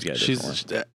 We've got a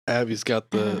different one. Abby's got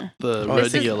the Oh, red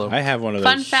this and is- yellow. I have one of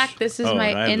those. Fun fact, this is Oh, and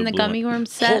I my, have in the blue gummy worm Hold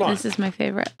set, on. this is my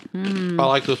favorite. Mm. I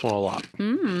like this one a lot.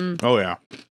 Mm. Oh, yeah.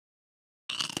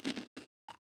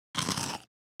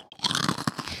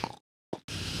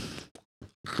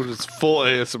 But it's full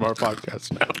ASMR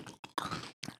podcast now.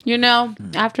 You know,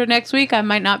 after next week, I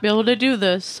might not be able to do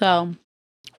this, so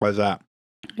Why's that?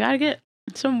 I gotta get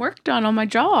some work done on my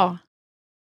jaw.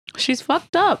 She's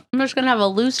fucked up. I'm just gonna have a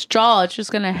loose jaw. It's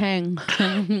just gonna hang.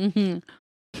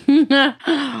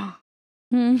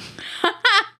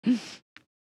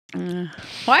 Why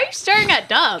are you staring at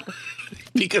Doug?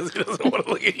 Because he doesn't want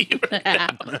to look at you right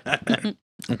now.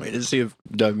 Wait to see if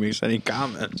Doug makes any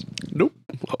comments. Nope.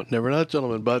 Well, never not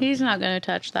gentleman, bud. He's not gonna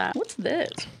touch that. What's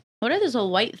this? What is this a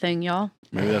white thing, y'all?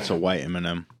 Maybe that's a white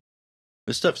M&M.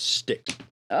 This stuff sticks.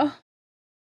 Oh,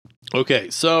 Okay,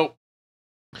 so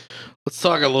let's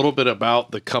talk a little bit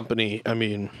about the company. I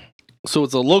mean, so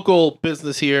it's a local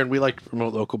business here, and we like to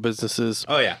promote local businesses.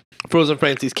 Oh, yeah. Frozen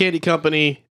Fancy's Candy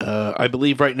Company. I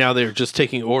believe right now they're just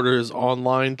taking orders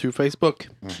online through Facebook.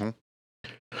 Mm-hmm.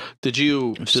 Did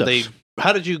they?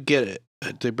 How did you get it?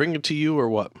 Did they bring it to you or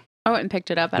what? I went and picked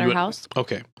it up at You her went- house.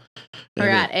 Okay. Or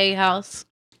at a house.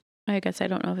 I guess I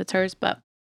don't know if it's hers, but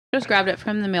just grabbed it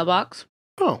from the mailbox.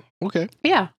 Oh, okay.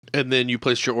 Yeah. And then you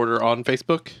placed your order on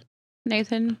Facebook?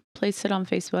 Nathan placed it on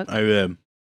Facebook. Thanks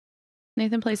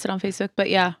But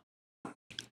yeah. A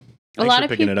for lot of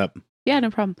picking people. it up. Yeah, no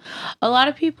problem. A lot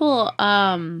of people,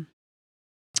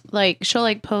 like she'll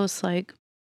like post like,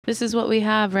 this is what we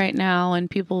have right now, and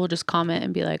people will just comment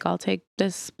and be like, I'll take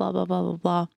this, blah blah blah blah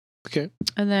blah. Okay.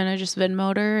 And then I just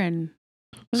Venmo'd her, and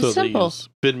it was So simple. they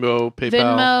use Venmo, PayPal.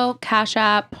 Venmo, Cash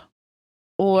App,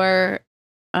 or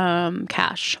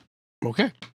cash.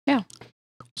 Okay. Yeah.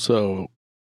 So,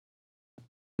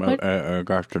 What? I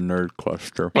got the nerd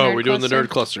cluster. oh, Nerd we're doing the cluster? nerd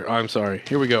cluster. I'm sorry.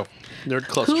 Here we go. Nerd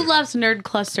cluster. Who loves nerd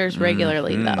clusters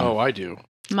regularly Mm. though? Oh, I do.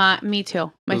 Me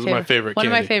too. This is my favorite One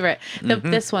of my candy. favorite.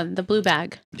 Mhm. This one, the blue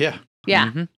bag. Yeah.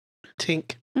 Yeah. Mhm.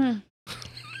 Tink.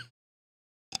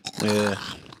 Yeah.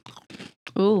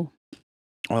 Ooh.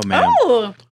 Oh, man.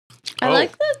 Oh, I Oh.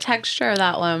 like the texture of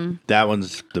that one. That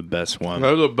one's the best one.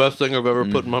 That's the best thing I've ever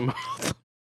Mm. put in my mouth.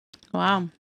 Wow.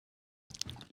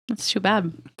 That's too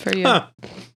bad for you. Huh.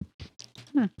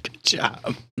 Good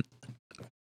job.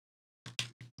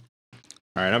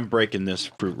 All right, I'm breaking this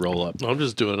fruit roll up. I'm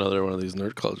just doing another one of these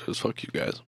nerd clusters. Fuck you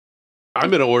guys. I'm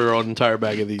going to order an entire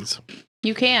bag of these.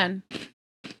 You can.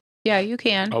 Yeah, you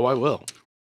can. Oh, I will.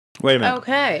 Wait a minute.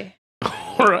 Okay.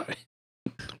 All right.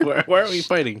 Why are we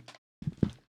fighting?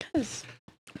 'Cause-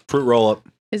 Fruit roll up.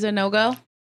 Is it no-go?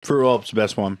 Fruit roll up's the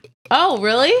best one. Oh,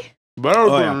 really?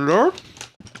 Oh, yeah.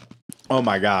 Oh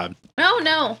my god. Oh,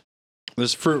 no.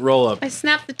 This fruit roll up. I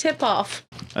snapped the tip off.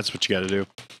 That's what you got to do.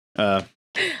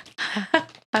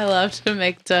 I love to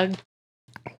make Doug.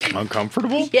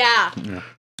 Uncomfortable? Yeah. Yeah.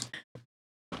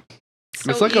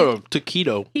 So It's like easy. a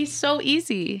taquito. He's so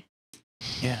easy.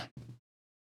 Yeah.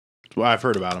 Well, I've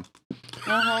heard about him.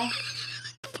 Uh-huh.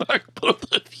 Fuck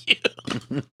both of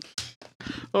you.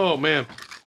 Oh, man.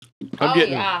 I'm Oh,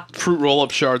 getting yeah. fruit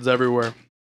roll-up shards everywhere.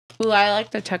 Ooh, I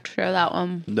like the texture of that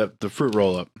one. The fruit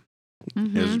roll up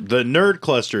Mhm. is the nerd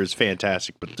cluster is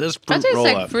fantastic, but this That fruit tastes roll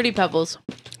like up. Fruity Pebbles.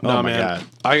 Oh Nah, my man. god.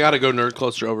 I got to go nerd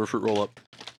cluster over fruit roll-up.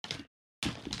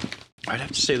 I'd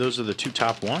have to say those are the two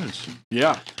top ones.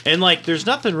 Yeah. And like, there's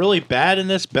nothing really bad in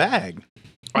this bag.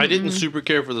 I didn't Mhm. super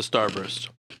care for the Starburst.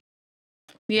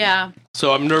 Yeah.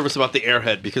 So I'm nervous about the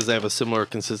Airhead because they have a similar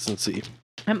consistency.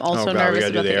 I'm also Oh, God, we nervous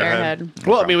gotta do about the the Airhead? Airhead.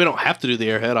 Well, I mean, we don't have to do the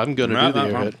Airhead. I'm going to No, do the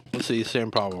no, no. Airhead. Let's see, same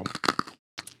problem.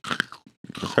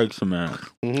 Take some out.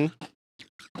 Mm-hmm.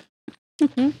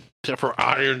 Except for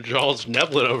Iron Jaws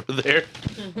Neblet over there.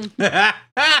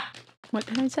 What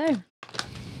can I say?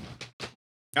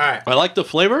 All right. I like the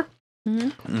flavor,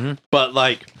 Mm-hmm. but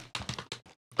like,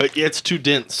 it's too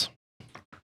dense.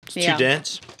 It's Yeah. too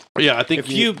dense. Yeah, I think If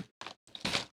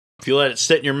you let it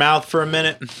sit in your mouth for a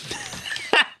minute,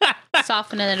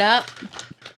 Softening it up.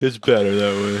 it's better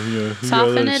that way. Yeah, you Soften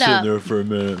gotta let it sit up. in there for a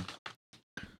minute.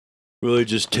 Really,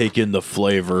 just take in the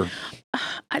flavor.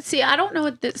 I see. I don't know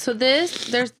what this. So there's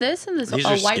this and this These a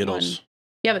are white Skittles. one.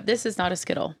 Yeah, but this is not a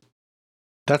Skittle.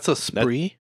 That's a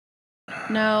Spree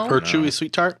No. or Chewy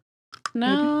Sweet Tart.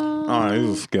 No. Oh, this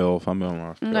is a Skittle. If I'm going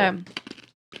off. Okay.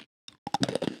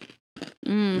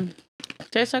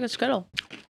 Tastes like a Skittle.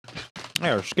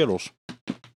 Yeah, they're Skittles.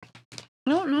 I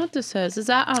don't know what this is. Is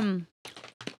that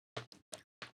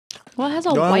Well, it has a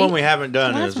The only white. one we haven't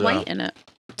done What is has white in it?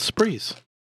 Sprees.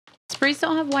 Sprees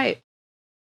don't have white.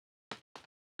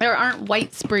 There aren't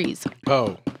white sprees.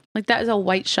 Oh, Like that is a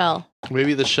white shell.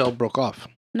 maybe the shell broke off.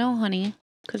 No, honey,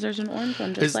 because there's an orange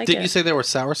one just like it. Did you say there were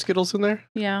sour Skittles in there?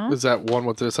 Yeah. Is that one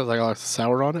with this has like a lot of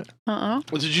sour on it? Or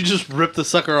Did you just rip the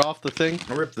sucker off the thing?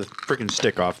 I ripped the freaking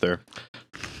stick off there.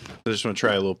 I just want to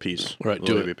try a little piece. All right, a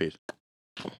little do it. baby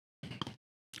piece.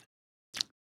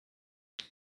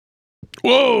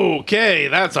 Whoa, okay,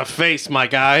 that's a face, my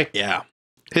guy. Yeah,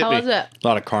 Hit How me. is it? a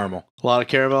lot of caramel. A lot of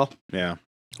caramel. Yeah,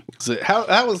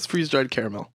 How was freeze dried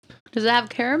caramel? Does it have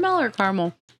caramel or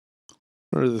caramel?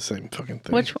 Or the same fucking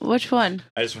thing? Which one?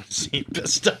 I just want to see it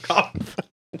stuck off.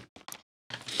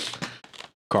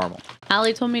 Caramel.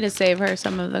 Allie told me to save her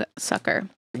some of the sucker.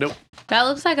 Nope. That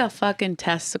looks like a fucking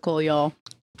testicle, y'all.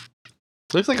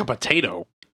 Looks like a potato.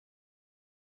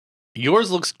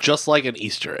 Yours looks just like an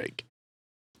Easter egg.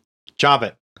 Chop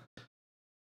it.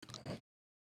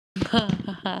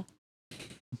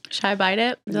 Should I bite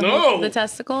it? No. The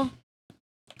testicle?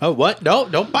 Oh, what? No,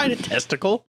 don't bite a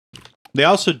testicle. They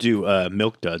also do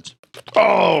milk duds.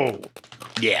 Oh,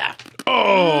 Yeah.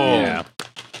 oh, Yeah.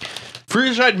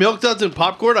 Freeze dried milk duds and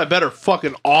popcorn. I bet are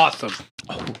fucking awesome.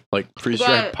 Like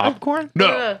freeze-dried But- popcorn?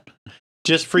 No,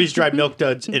 Just freeze-dried milk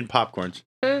duds in popcorns.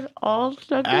 It's all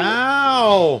stuck in.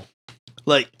 Ow!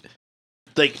 like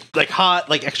hot,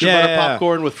 like extra Yeah, butter yeah.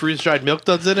 popcorn with freeze dried milk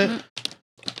duds in it.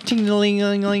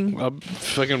 Ting-a-ling-a-ling.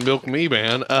 Fucking milk me,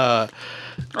 man. Oh,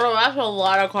 that's a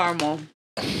lot of caramel.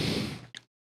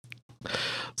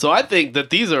 So I think that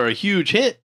these are a huge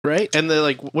hit, right? And they're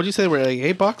like, what do you say? They were like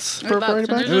 $8 for a $8, variety and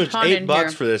bag. there's It was ton in $8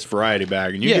 here. for this variety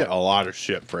bag, and you Yeah. get a lot of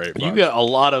shit for $8. You get a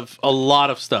lot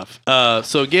of stuff.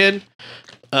 So again,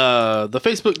 the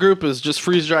Facebook group is just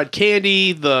freeze dried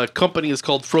candy. The company is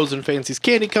called Frozen Fancies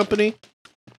Candy Company.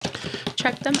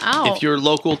 Check them out. If you're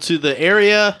local to the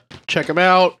area, check them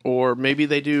out. Or maybe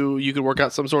they do. You can work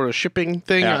out some sort of shipping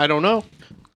thing. Yeah. I don't know.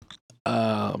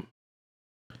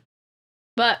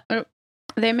 But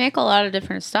they make a lot of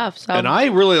different stuff. So And I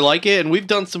really like it. And we've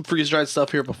done some freeze dried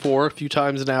stuff here before a few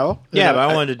times now. Yeah, And but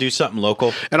I wanted to do something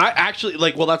local. And I actually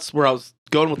like. Well, that's where I was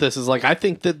going with this. Is like I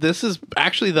think that this is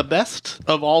actually the best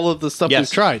of all of the stuff Yes.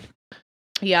 we've tried.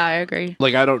 yeah, I agree.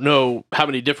 Like I don't know how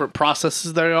many different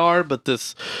processes there are, but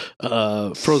this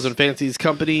Frozen Fancies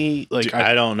company, like Dude,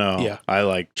 I don't know. Yeah. I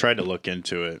like tried to look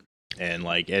into it, and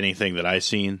like anything that I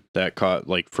seen that caught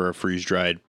like for a freeze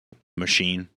dried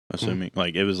machine, assuming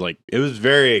like it was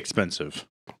very expensive.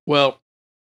 well,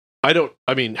 I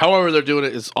mean, however they're doing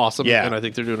it is awesome, Yeah. and I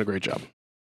think they're doing a great job.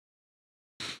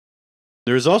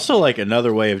 There's also like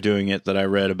another way of doing it that I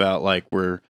read about, like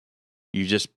where you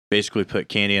just basically put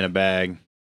candy in a bag,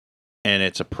 and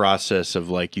it's a process of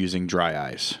like using dry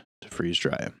ice to freeze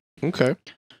dry it. Okay.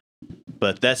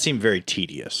 But that seemed very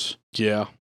tedious. Yeah.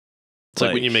 It's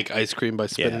like when you make ice cream by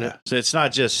spinning it. So it's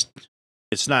not just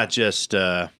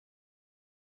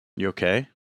you okay?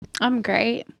 I'm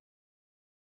great.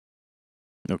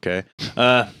 Okay.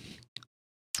 I'm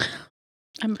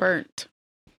burnt.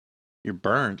 You're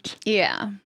burnt. Yeah.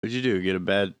 What'd you do? Get a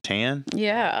bad tan?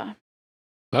 Yeah.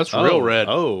 That's real red.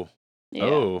 Oh. Yeah.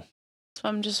 Oh. So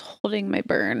I'm just holding my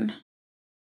burn.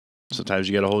 Sometimes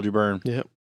you gotta hold your burn. I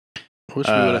wish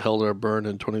we would have held our burn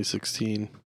in 2016.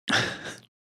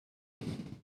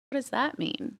 What does that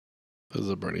mean? This is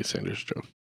a Bernie Sanders joke.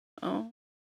 Oh.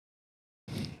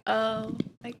 Oh,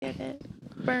 I get it.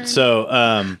 Burn. So,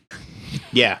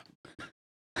 yeah.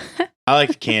 I like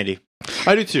the candy.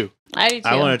 I do too. I do too.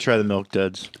 I want to try the milk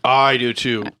duds. I do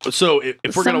too. So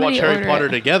if we're gonna watch Somebody Harry order Potter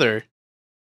it. together,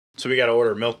 So we got to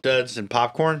order milk duds and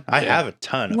popcorn. I Yeah. have a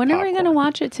ton. Of When are we popcorn. gonna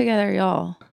watch it together,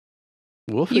 y'all?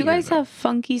 we'll. You figure guys it out. have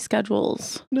funky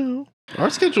schedules. No. Our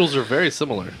schedules are very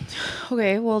similar.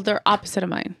 Okay, well they're opposite of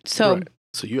mine. So Right.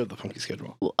 So you have the funky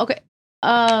schedule. okay.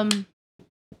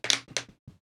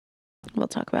 We'll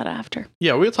talk about it after.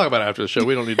 Yeah, we'll talk about it after the show.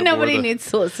 We don't need to Nobody bore the, needs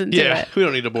to listen to Yeah, it. we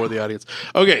don't need to bore the audience.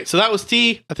 Okay, so that was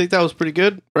tea. I think that was pretty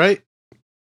good, right?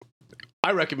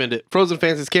 I recommend it. Frozen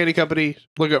Fancies Candy Company.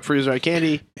 Look up freeze dried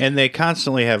candy. And they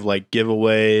constantly have like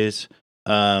giveaways.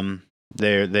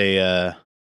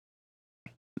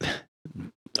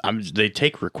 They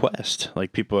take requests.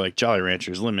 Like people like Jolly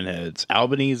Ranchers, Lemon Heads,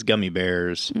 Albanese gummy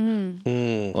bears.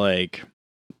 Mm. Like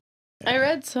I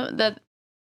read that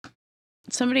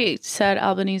somebody said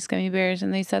Albanese gummy bears,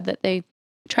 and they said that they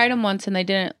tried them once and they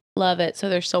didn't love it, so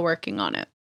they're still working on it.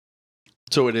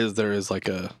 So there is like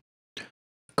a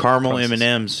Caramel process.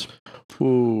 M&Ms,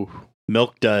 Ooh,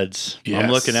 milk duds. Yes. I'm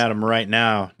looking at them right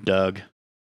now, Doug.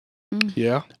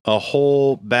 yeah, A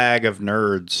whole bag of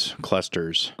Nerds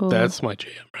clusters. Ooh, that's my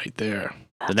jam right there.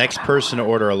 The that's next what I person to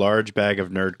want. order a large bag of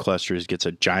Nerd clusters gets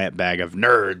a giant bag of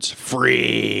Nerds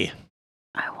free.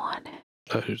 I want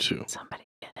it. I do too. Somebody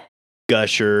get it.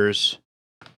 Gushers.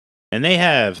 And they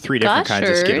have 3 different kinds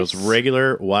of Skittles. Gushers?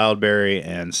 Regular, Wildberry,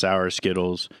 and Sour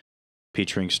Skittles.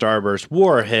 Featuring Starburst,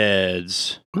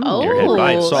 Warheads, Airhead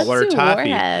Bites, let's Saltwater do Toffee,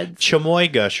 Warheads.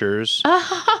 Chamoy Gushers.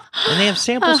 And they have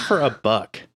samples for $1.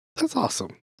 That's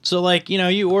awesome. So, like,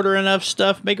 you order enough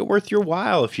stuff, make it worth your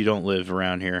while if you don't live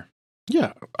around here.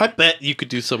 Yeah, I bet you could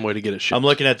do some way to get it shipped. I'm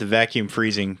looking at the vacuum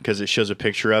freezing because it shows a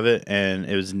picture of it, and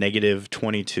it was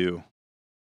 -22.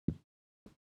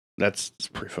 That's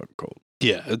pretty fucking cold.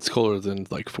 Yeah, it's colder than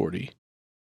like 40.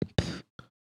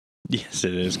 Yes,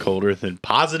 it is colder than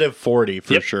 +40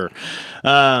 for Yep. sure.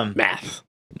 Math.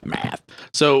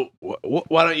 So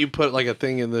why don't you put like a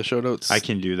thing in the show notes? I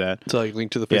can do that. to like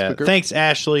link to the Yeah. Facebook group. Thanks,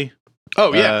 Ashley.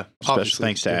 Oh yeah, Special obviously.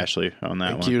 thanks to Yeah. Ashley on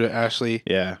that Thank one. you to Ashley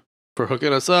Yeah. for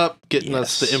hooking us up, getting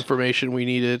us the Yes. information we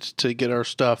needed to get our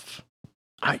stuff.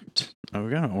 We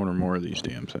gotta order more of these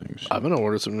damn things. I'm gonna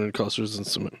order some Nerd clusters and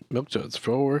some milk duds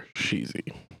for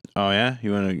Sheezy. Oh yeah,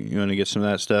 you wanna get some of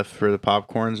that stuff for the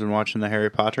popcorns and watching the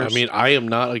Harry Potters? I mean, I am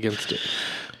not against it.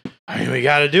 we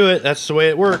gotta do it. That's the way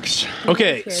it works.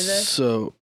 Okay, Hear this?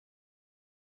 so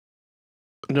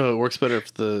no, it works better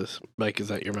if the mic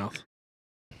is at your mouth.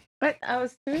 What? I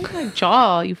was doing my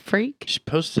jaw, you freak. She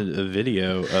posted a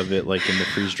video of it, like in the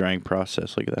freeze drying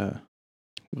process, like that.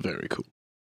 Very cool.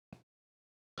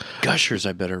 Gushers,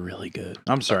 I bet are really good.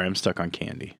 I'm sorry, I'm stuck on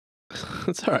candy.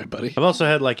 It's all right, buddy. I've also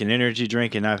had like an energy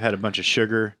drink, and I've had a bunch of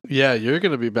sugar. Yeah, you're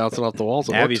gonna be bouncing off the walls.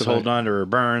 At work Abby's tonight. holding on to her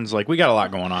burns. Like we got a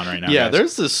lot going on right now. Yeah, guys.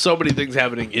 there's just so many things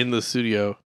happening in the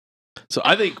studio. So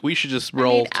I think we should just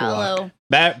roll I need to like,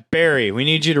 aloe. Barry, we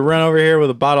need you to run over here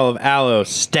with a bottle of aloe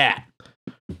stat.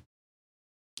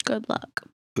 Good luck.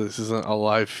 this isn't a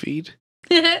live feed.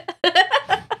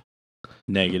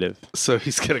 Negative. So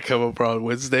he's gonna come over on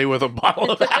Wednesday with a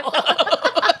bottle of aloe.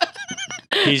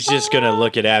 He's just gonna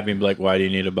look at Abby and be like, "Why do you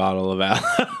need a bottle of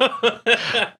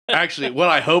aloe?" Actually, what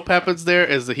I hope happens there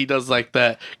is that he does like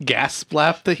that gas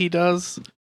splap that he does,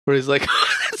 where he's like,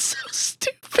 "That's so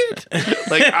stupid."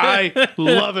 Like I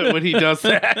love it when he does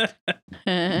that.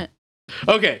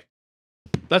 Okay,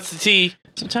 that's the tea.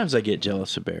 Sometimes I get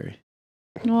jealous of Barry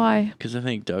Why? because I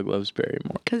think Doug loves Barry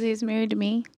more. Because he's married to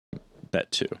me. That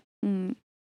too. Mm.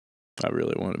 I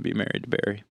really want to be married to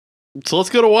Barry. So let's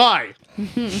go to why.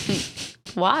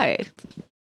 Why?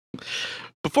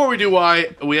 Before we do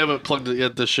why, we haven't plugged it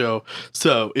yet this show.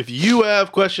 So if you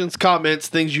have questions, comments,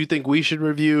 things you think we should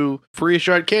review,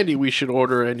 freeze-dried candy we should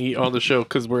order and eat on the show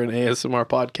because we're an ASMR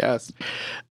podcast,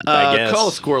 I guess. call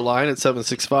the score line at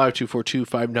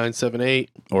 765-242-5978.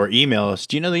 Or email us.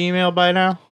 Do you know the email by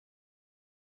now?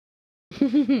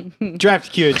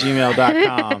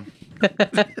 draftq@gmail.com.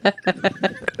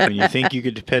 When you think you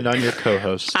could depend on your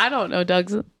co-host. I don't know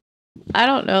I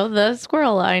don't know the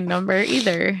squirrel line number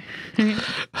either.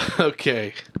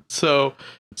 Okay, so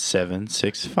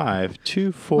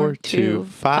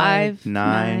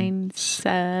 765-242-5978.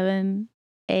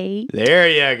 5978. There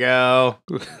you go.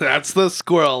 that's the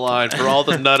squirrel line for all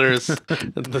the nutters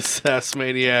and the sass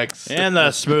maniacs And the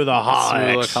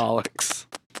smoothaholics. smoothaholics.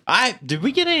 Did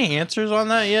we get any answers on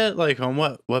that yet? Like on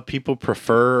what people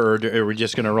prefer, or are we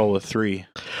just gonna roll with 3?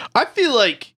 I feel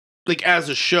like as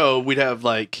a show, we'd have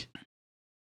like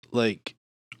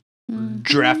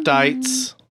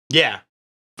draftites Yeah,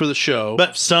 for the show.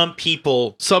 but some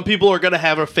people some people are going to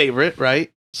have a favorite,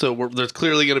 right? So there's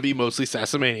clearly going to be mostly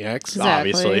Sassamaniacs,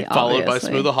 obviously, followed by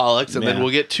obviously. Smoothaholics, and then Yeah.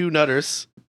 we'll get 2 nutters.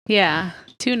 Yeah,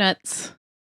 2 nuts.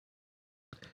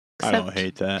 I don't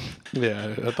hate that.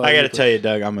 Yeah, I gotta tell you,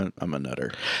 Doug, I'm a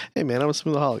nutter. Hey man, I'm a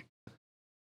Smoothaholic.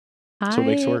 That's what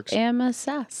makes it works. I am a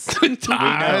sass.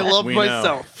 I love we know.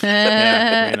 myself.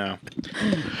 Yeah, we know.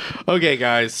 Okay,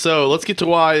 guys, so let's get to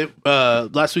why.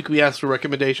 Last week we asked for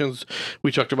recommendations.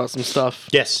 We talked about some stuff.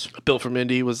 Yes, Bill from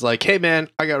Indy was like, "Hey man,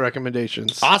 I got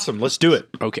recommendations." awesome. Let's do it.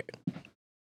 Okay.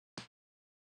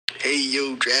 Hey,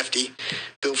 yo, Drafty.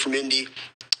 Bill from Indy.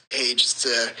 Hey, just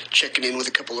checking in with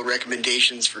a couple of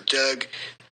recommendations for Doug.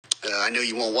 I know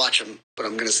you won't watch them, but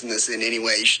I'm going to send this in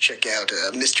anyway. You should check out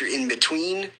Mr. In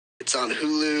Between. It's on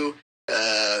Hulu.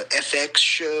 FX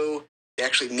show. They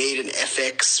actually made an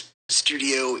FX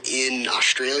studio in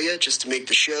Australia just to make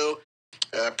the show.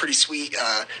 Pretty sweet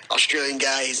Australian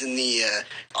guy. He's in the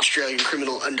Australian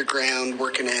criminal underground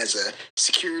working as a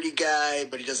security guy,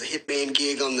 but he does a hitman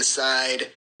gig on the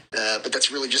side. But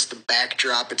that's really just the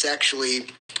backdrop. It's actually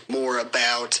more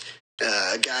about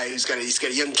a guy he's got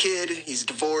a young kid. He's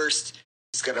divorced.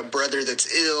 He's got a brother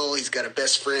that's ill. He's got a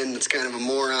best friend that's kind of a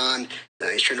moron.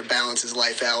 He's trying to balance his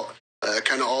life out,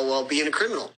 kind of all while being a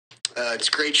criminal. It's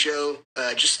a great show.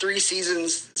 Just 3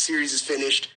 seasons. The series is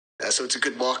finished, so it's a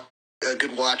good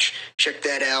watch. Check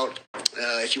that out.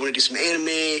 If you want to do some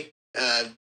anime,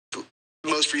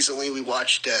 most recently we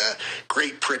watched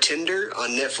Great Pretender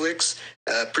on Netflix.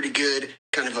 Pretty good,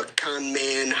 kind of a con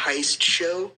man heist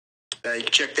show. You can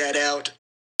check that out.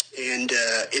 And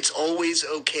it's always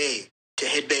okay to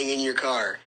headbang in your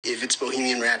car if it's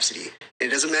Bohemian Rhapsody. It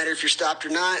doesn't matter if you're stopped or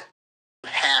not.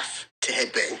 Have to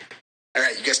headbang. All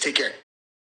right, you guys take care.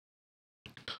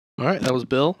 All right, that was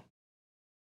Bill.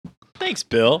 Thanks,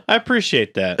 Bill. I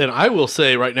appreciate that. And I will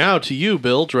say right now to you,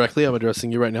 Bill, directly, I'm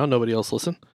addressing you right now. Nobody else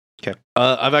listen. Okay.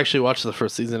 I've actually watched the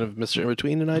first season of Mr. In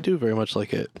Between, and I do very much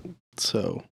like it.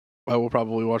 So I will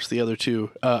probably watch the other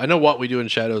 2. I know What We Do in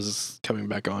Shadows is coming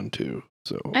back on, too.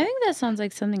 So I think that sounds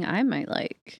like something I might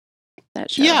like. That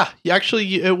show. yeah,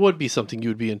 actually, it would be something you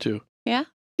would be into. Yeah?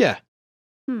 Yeah.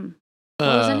 What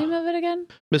was the name of it again?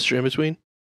 Mr. In Between.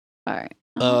 All right.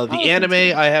 The anime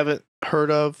I haven't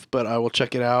heard of, but I will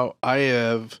check it out. I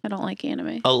don't like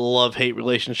anime. a love-hate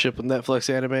relationship with Netflix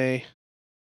anime.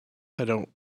 I don't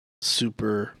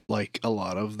super like a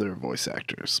lot of their voice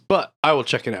actors, but I will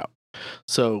check it out.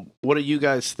 So what do you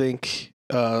guys think,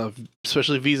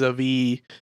 especially vis-a-vis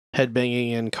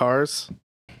headbanging in cars?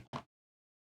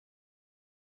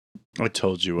 I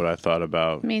told you what I thought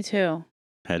about Me too.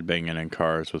 headbanging in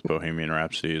cars with Bohemian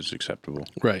Rhapsody is acceptable.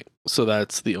 Right. So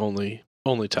that's the only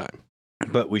time.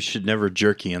 But we should never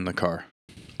jerky in the car.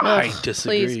 I Ugh,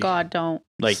 disagree. Please, God, don't.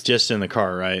 Like just in the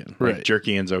car, right? Right. Like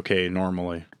jerking's okay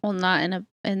normally. Well, not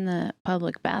in the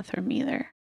public bathroom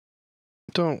either.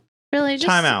 Don't. Really, just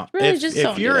Time out. Really, If just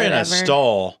don't you're do it in a ever.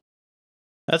 stall,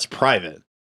 that's private.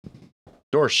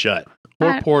 Door shut.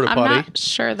 Or porta I'm potty. not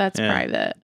sure that's Yeah.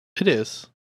 private. It is.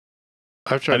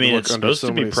 I've tried I mean, to work it's under supposed so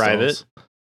to be many private.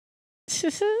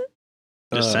 stalls.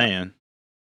 Just saying.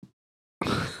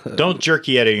 Don't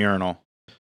jerky at a urinal.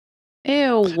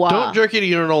 Ew. Don't jerk at a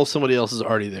urinal if somebody else is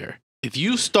already there. If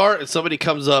you start and somebody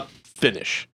comes up,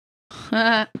 finish.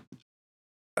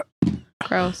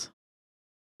 Gross.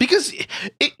 Because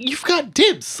you've got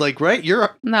dibs, like, right?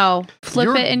 No, flip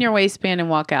You're- it in your waistband and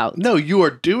walk out. No, you are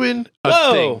doing a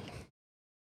Whoa! thing.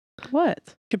 What?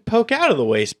 You can poke out of the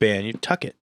waistband. You tuck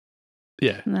it.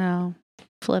 Yeah. No,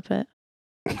 flip it.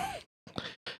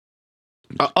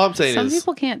 All I'm saying Some is,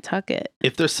 people can't tuck it.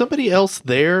 if there's somebody else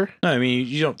there, No, I mean,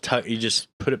 you don't tuck. You just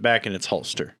put it back in its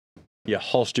holster. You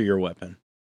holster your weapon.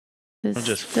 This I'll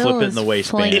just still flip it in the is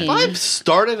waistband. if plain. I'm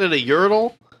started at a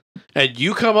urinal and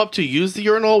you come up to use the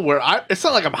urinal, it's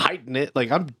not like I'm hiding it.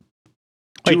 Like I'm.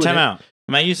 Wait, doing time it. out.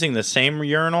 Am I using the same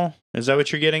urinal? Is that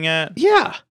what you're getting at?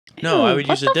 Yeah. No, I Ew, would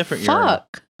what use a the different urinal.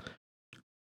 fuck?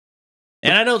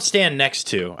 And I don't stand next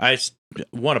to.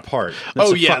 One apart. That's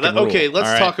Oh a yeah. fucking rule, Okay. Let's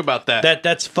all right? talk about that.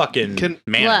 That's fucking Can-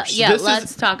 manners. Yeah, This is-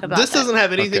 let's talk about This that. doesn't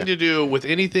have anything Okay. to do with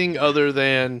anything other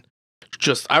than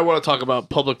just. I want to talk about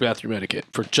public bathroom etiquette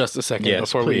for just a second Yes,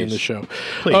 before we end please. the show.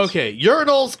 Please. Okay,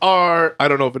 urinals are. I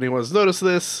don't know if anyone's noticed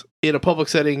this in a public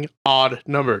setting. Odd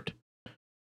numbered.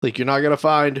 Like you're not gonna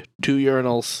find 2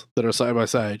 urinals that are side by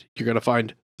side. You're gonna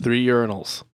find 3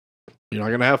 urinals. You're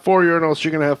not gonna have 4 urinals.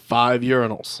 You're gonna have 5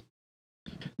 urinals.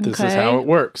 This is how it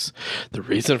works. The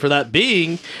reason for that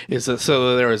being is that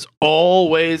so there is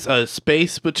always a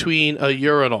space between a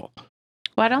urinal.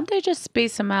 Why don't they just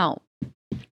space them out?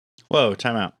 Whoa,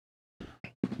 time out.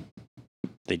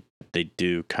 They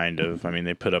do kind of. I mean,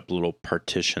 they put up little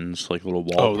partitions, like little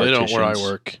wall Oh, they partitions. don't where I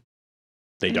work.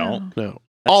 They Ew. don't. No.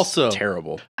 That's Also,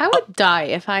 terrible. I would die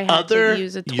if I had other to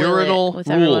use a toilet urinal with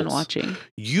everyone rules. watching.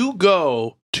 you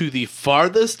go to the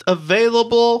farthest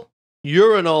available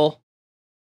urinal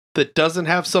that doesn't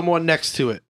have someone next to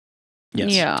it.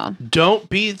 Yes. Yeah. Don't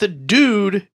be the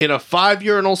dude in a 5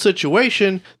 urinal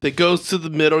situation that goes to the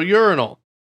middle urinal.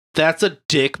 That's a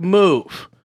dick move.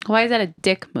 Why is that a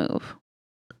dick move?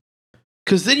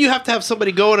 Because then you have to have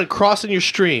somebody going and crossing your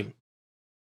stream.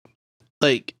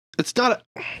 Like, it's not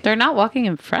They're not walking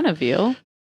in front of you.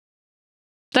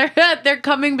 They're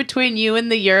coming between you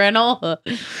and the urinal.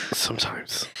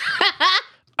 sometimes.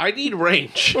 I need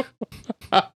range.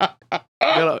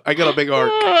 I got a big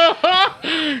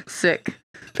arc. Sick.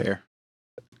 Fair.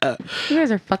 You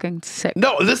guys are fucking sick.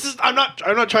 No, I'm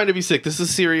not trying to be sick. This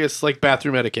is serious, like,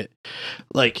 bathroom etiquette.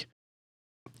 Like,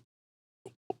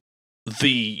 the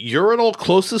urinal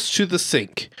closest to the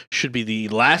sink should be the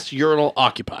last urinal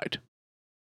occupied.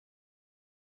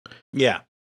 Yeah.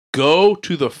 Go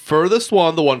to the furthest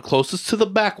one, the one closest to the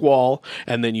back wall,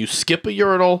 and then you skip a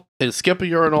urinal and skip a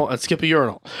urinal and skip a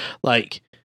urinal. Like,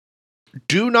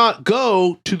 do not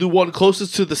go to the one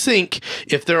closest to the sink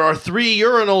if there are 3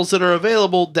 urinals that are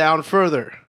available down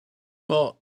further.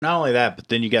 Well, not only that, but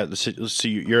then you got so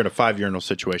you're in a 5 urinal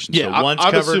situation. Yeah, so one's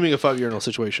I'm covered, assuming a 5 urinal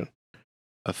situation.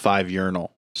 a 5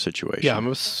 urinal situation. Yeah, I'm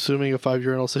assuming a 5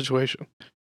 urinal situation.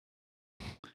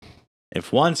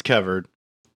 If one's covered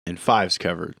and 5's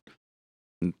covered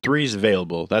and 3's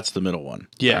available, that's the middle one.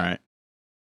 Yeah. All right.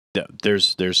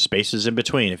 There's spaces in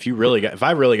between. If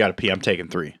I really got to pee, I'm taking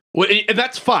 3. Well, and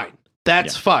that's fine.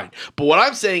 That's fine. But what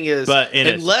I'm saying is, But in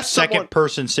unless a second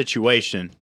person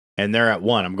situation and they're at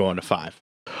 1, I'm going to 5.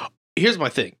 Here's my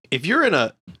thing. If you're in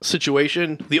a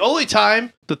situation, the only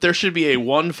time that there should be a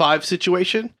 1-5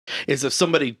 situation is if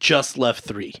somebody just left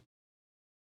 3.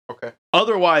 Okay.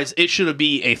 Otherwise, it should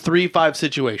be a 3-5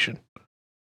 situation.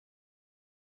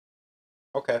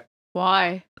 Okay.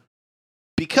 Why?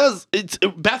 Because it's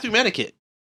bathroom etiquette.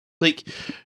 Like,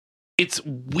 it's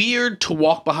weird to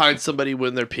walk behind somebody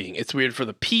when they're peeing. It's weird for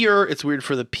the peer. It's weird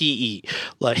for the PE.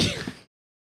 Like,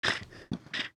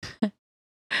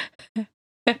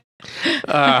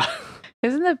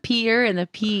 Isn't the peer and the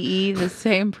PE the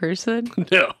same person?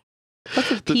 no. What's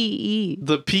a PE?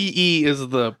 The PE is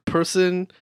the person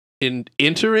in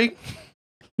entering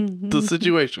the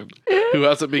situation who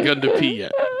hasn't begun to pee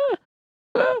yet.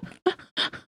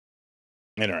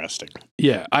 Interesting.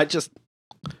 Yeah,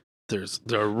 there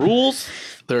are rules.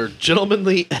 There are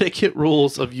gentlemanly etiquette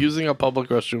rules of using a public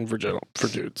restroom for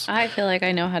dudes. I feel like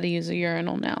I know how to use a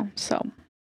urinal now. So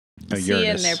A see you in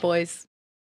Uranus. there, boys.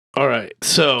 All right,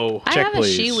 so I Check, have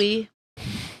please. a shiwi.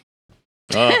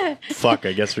 Oh, fuck.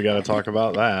 I guess we got to talk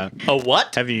about that. a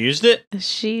what? Have you used it? A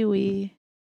shiwi.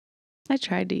 I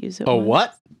tried to use it. A once.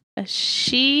 what? A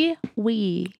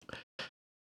shiwi.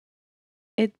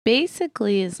 It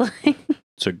basically is like,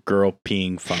 It's a girl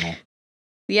peeing funnel.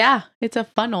 yeah, it's a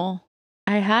funnel.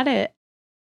 I had it.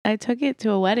 I took it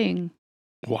to a wedding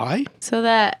Why? so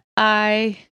that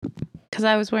because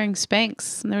I was wearing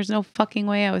Spanx and there was no fucking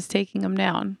way I was taking them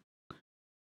down.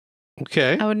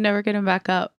 Okay. I would never get them back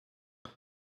up.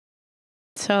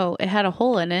 So it had a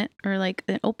hole in it, or like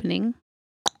an opening,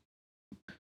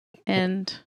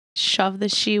 and shove the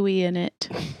shiwi in it.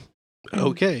 and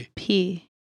Okay. Pee.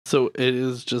 So it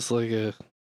is just like a.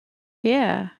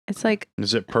 Yeah, it's like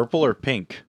Is it purple or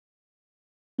pink?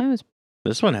 I was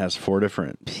This one has 4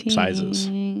 different sizes.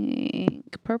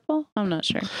 pink, purple. I'm not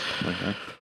sure. Okay.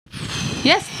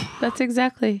 Yes, that's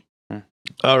exactly.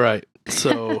 All right.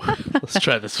 So let's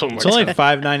try this one more It's only time.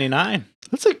 $5.99.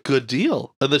 That's a good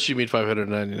deal. Unless you mean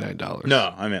 $599.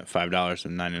 No, I meant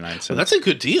 $5.99. So that's a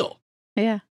good deal.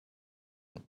 Yeah.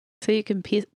 So you can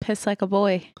piss like a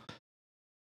boy.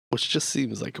 Which just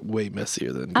seems like way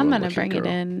messier than. I'm going gonna with bring your it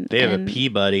girl. in. They have a and pee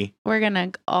buddy We're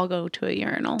gonna all go to a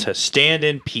urinal to stand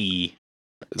and pee.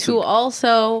 to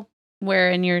also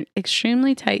wear in your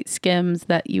extremely tight skims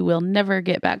that you will never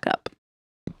get back up.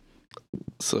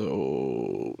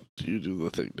 So you do the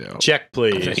thing now. Check,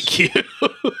 please. Thank you.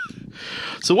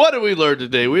 So what did we learn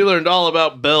today? We learned all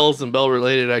about bells and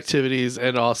bell-related activities,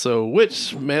 and also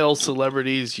which male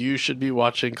celebrities you should be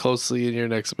watching closely in your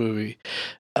next movie.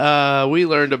 We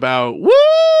learned about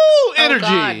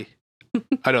energy.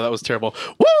 I know that was terrible.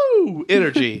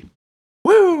 Energy.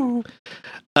 Woo!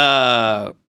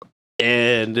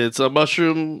 And it's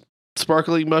a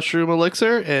sparkling mushroom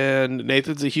elixir, and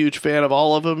Nathan's a huge fan of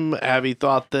all of them. Abby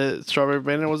thought that strawberry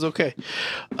banana was okay.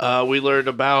 We learned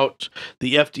about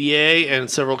the FDA and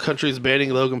several countries banning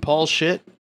Logan Paul's shit.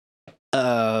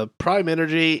 Prime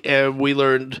Energy, and we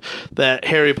learned that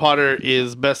Harry Potter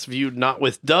is best viewed not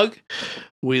with Doug.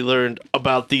 We learned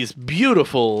about these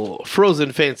beautiful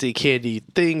frozen fancy candy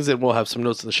things, and we'll have some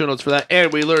notes in the show notes for that.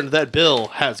 And we learned that Bill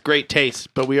has great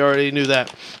taste, but we already knew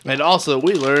that. And also,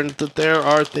 we learned that there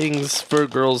are things for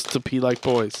girls to pee like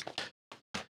boys.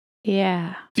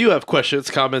 Yeah. If you have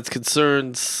questions, comments,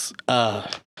 concerns,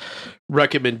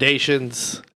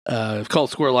 recommendations, call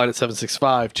Squirrel line at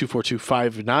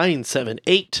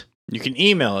 765-242-5978. You can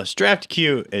email us,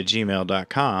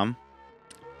 draftq@gmail.com.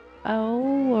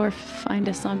 Oh, or find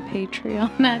us on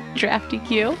Patreon at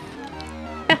DraftyQ.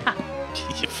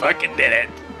 You fucking did it.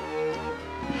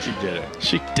 She did it.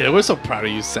 She did. We're so proud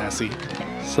of you, Sassy.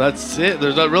 So that's it.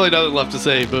 There's really nothing left to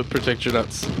say, but protect your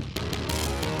nuts.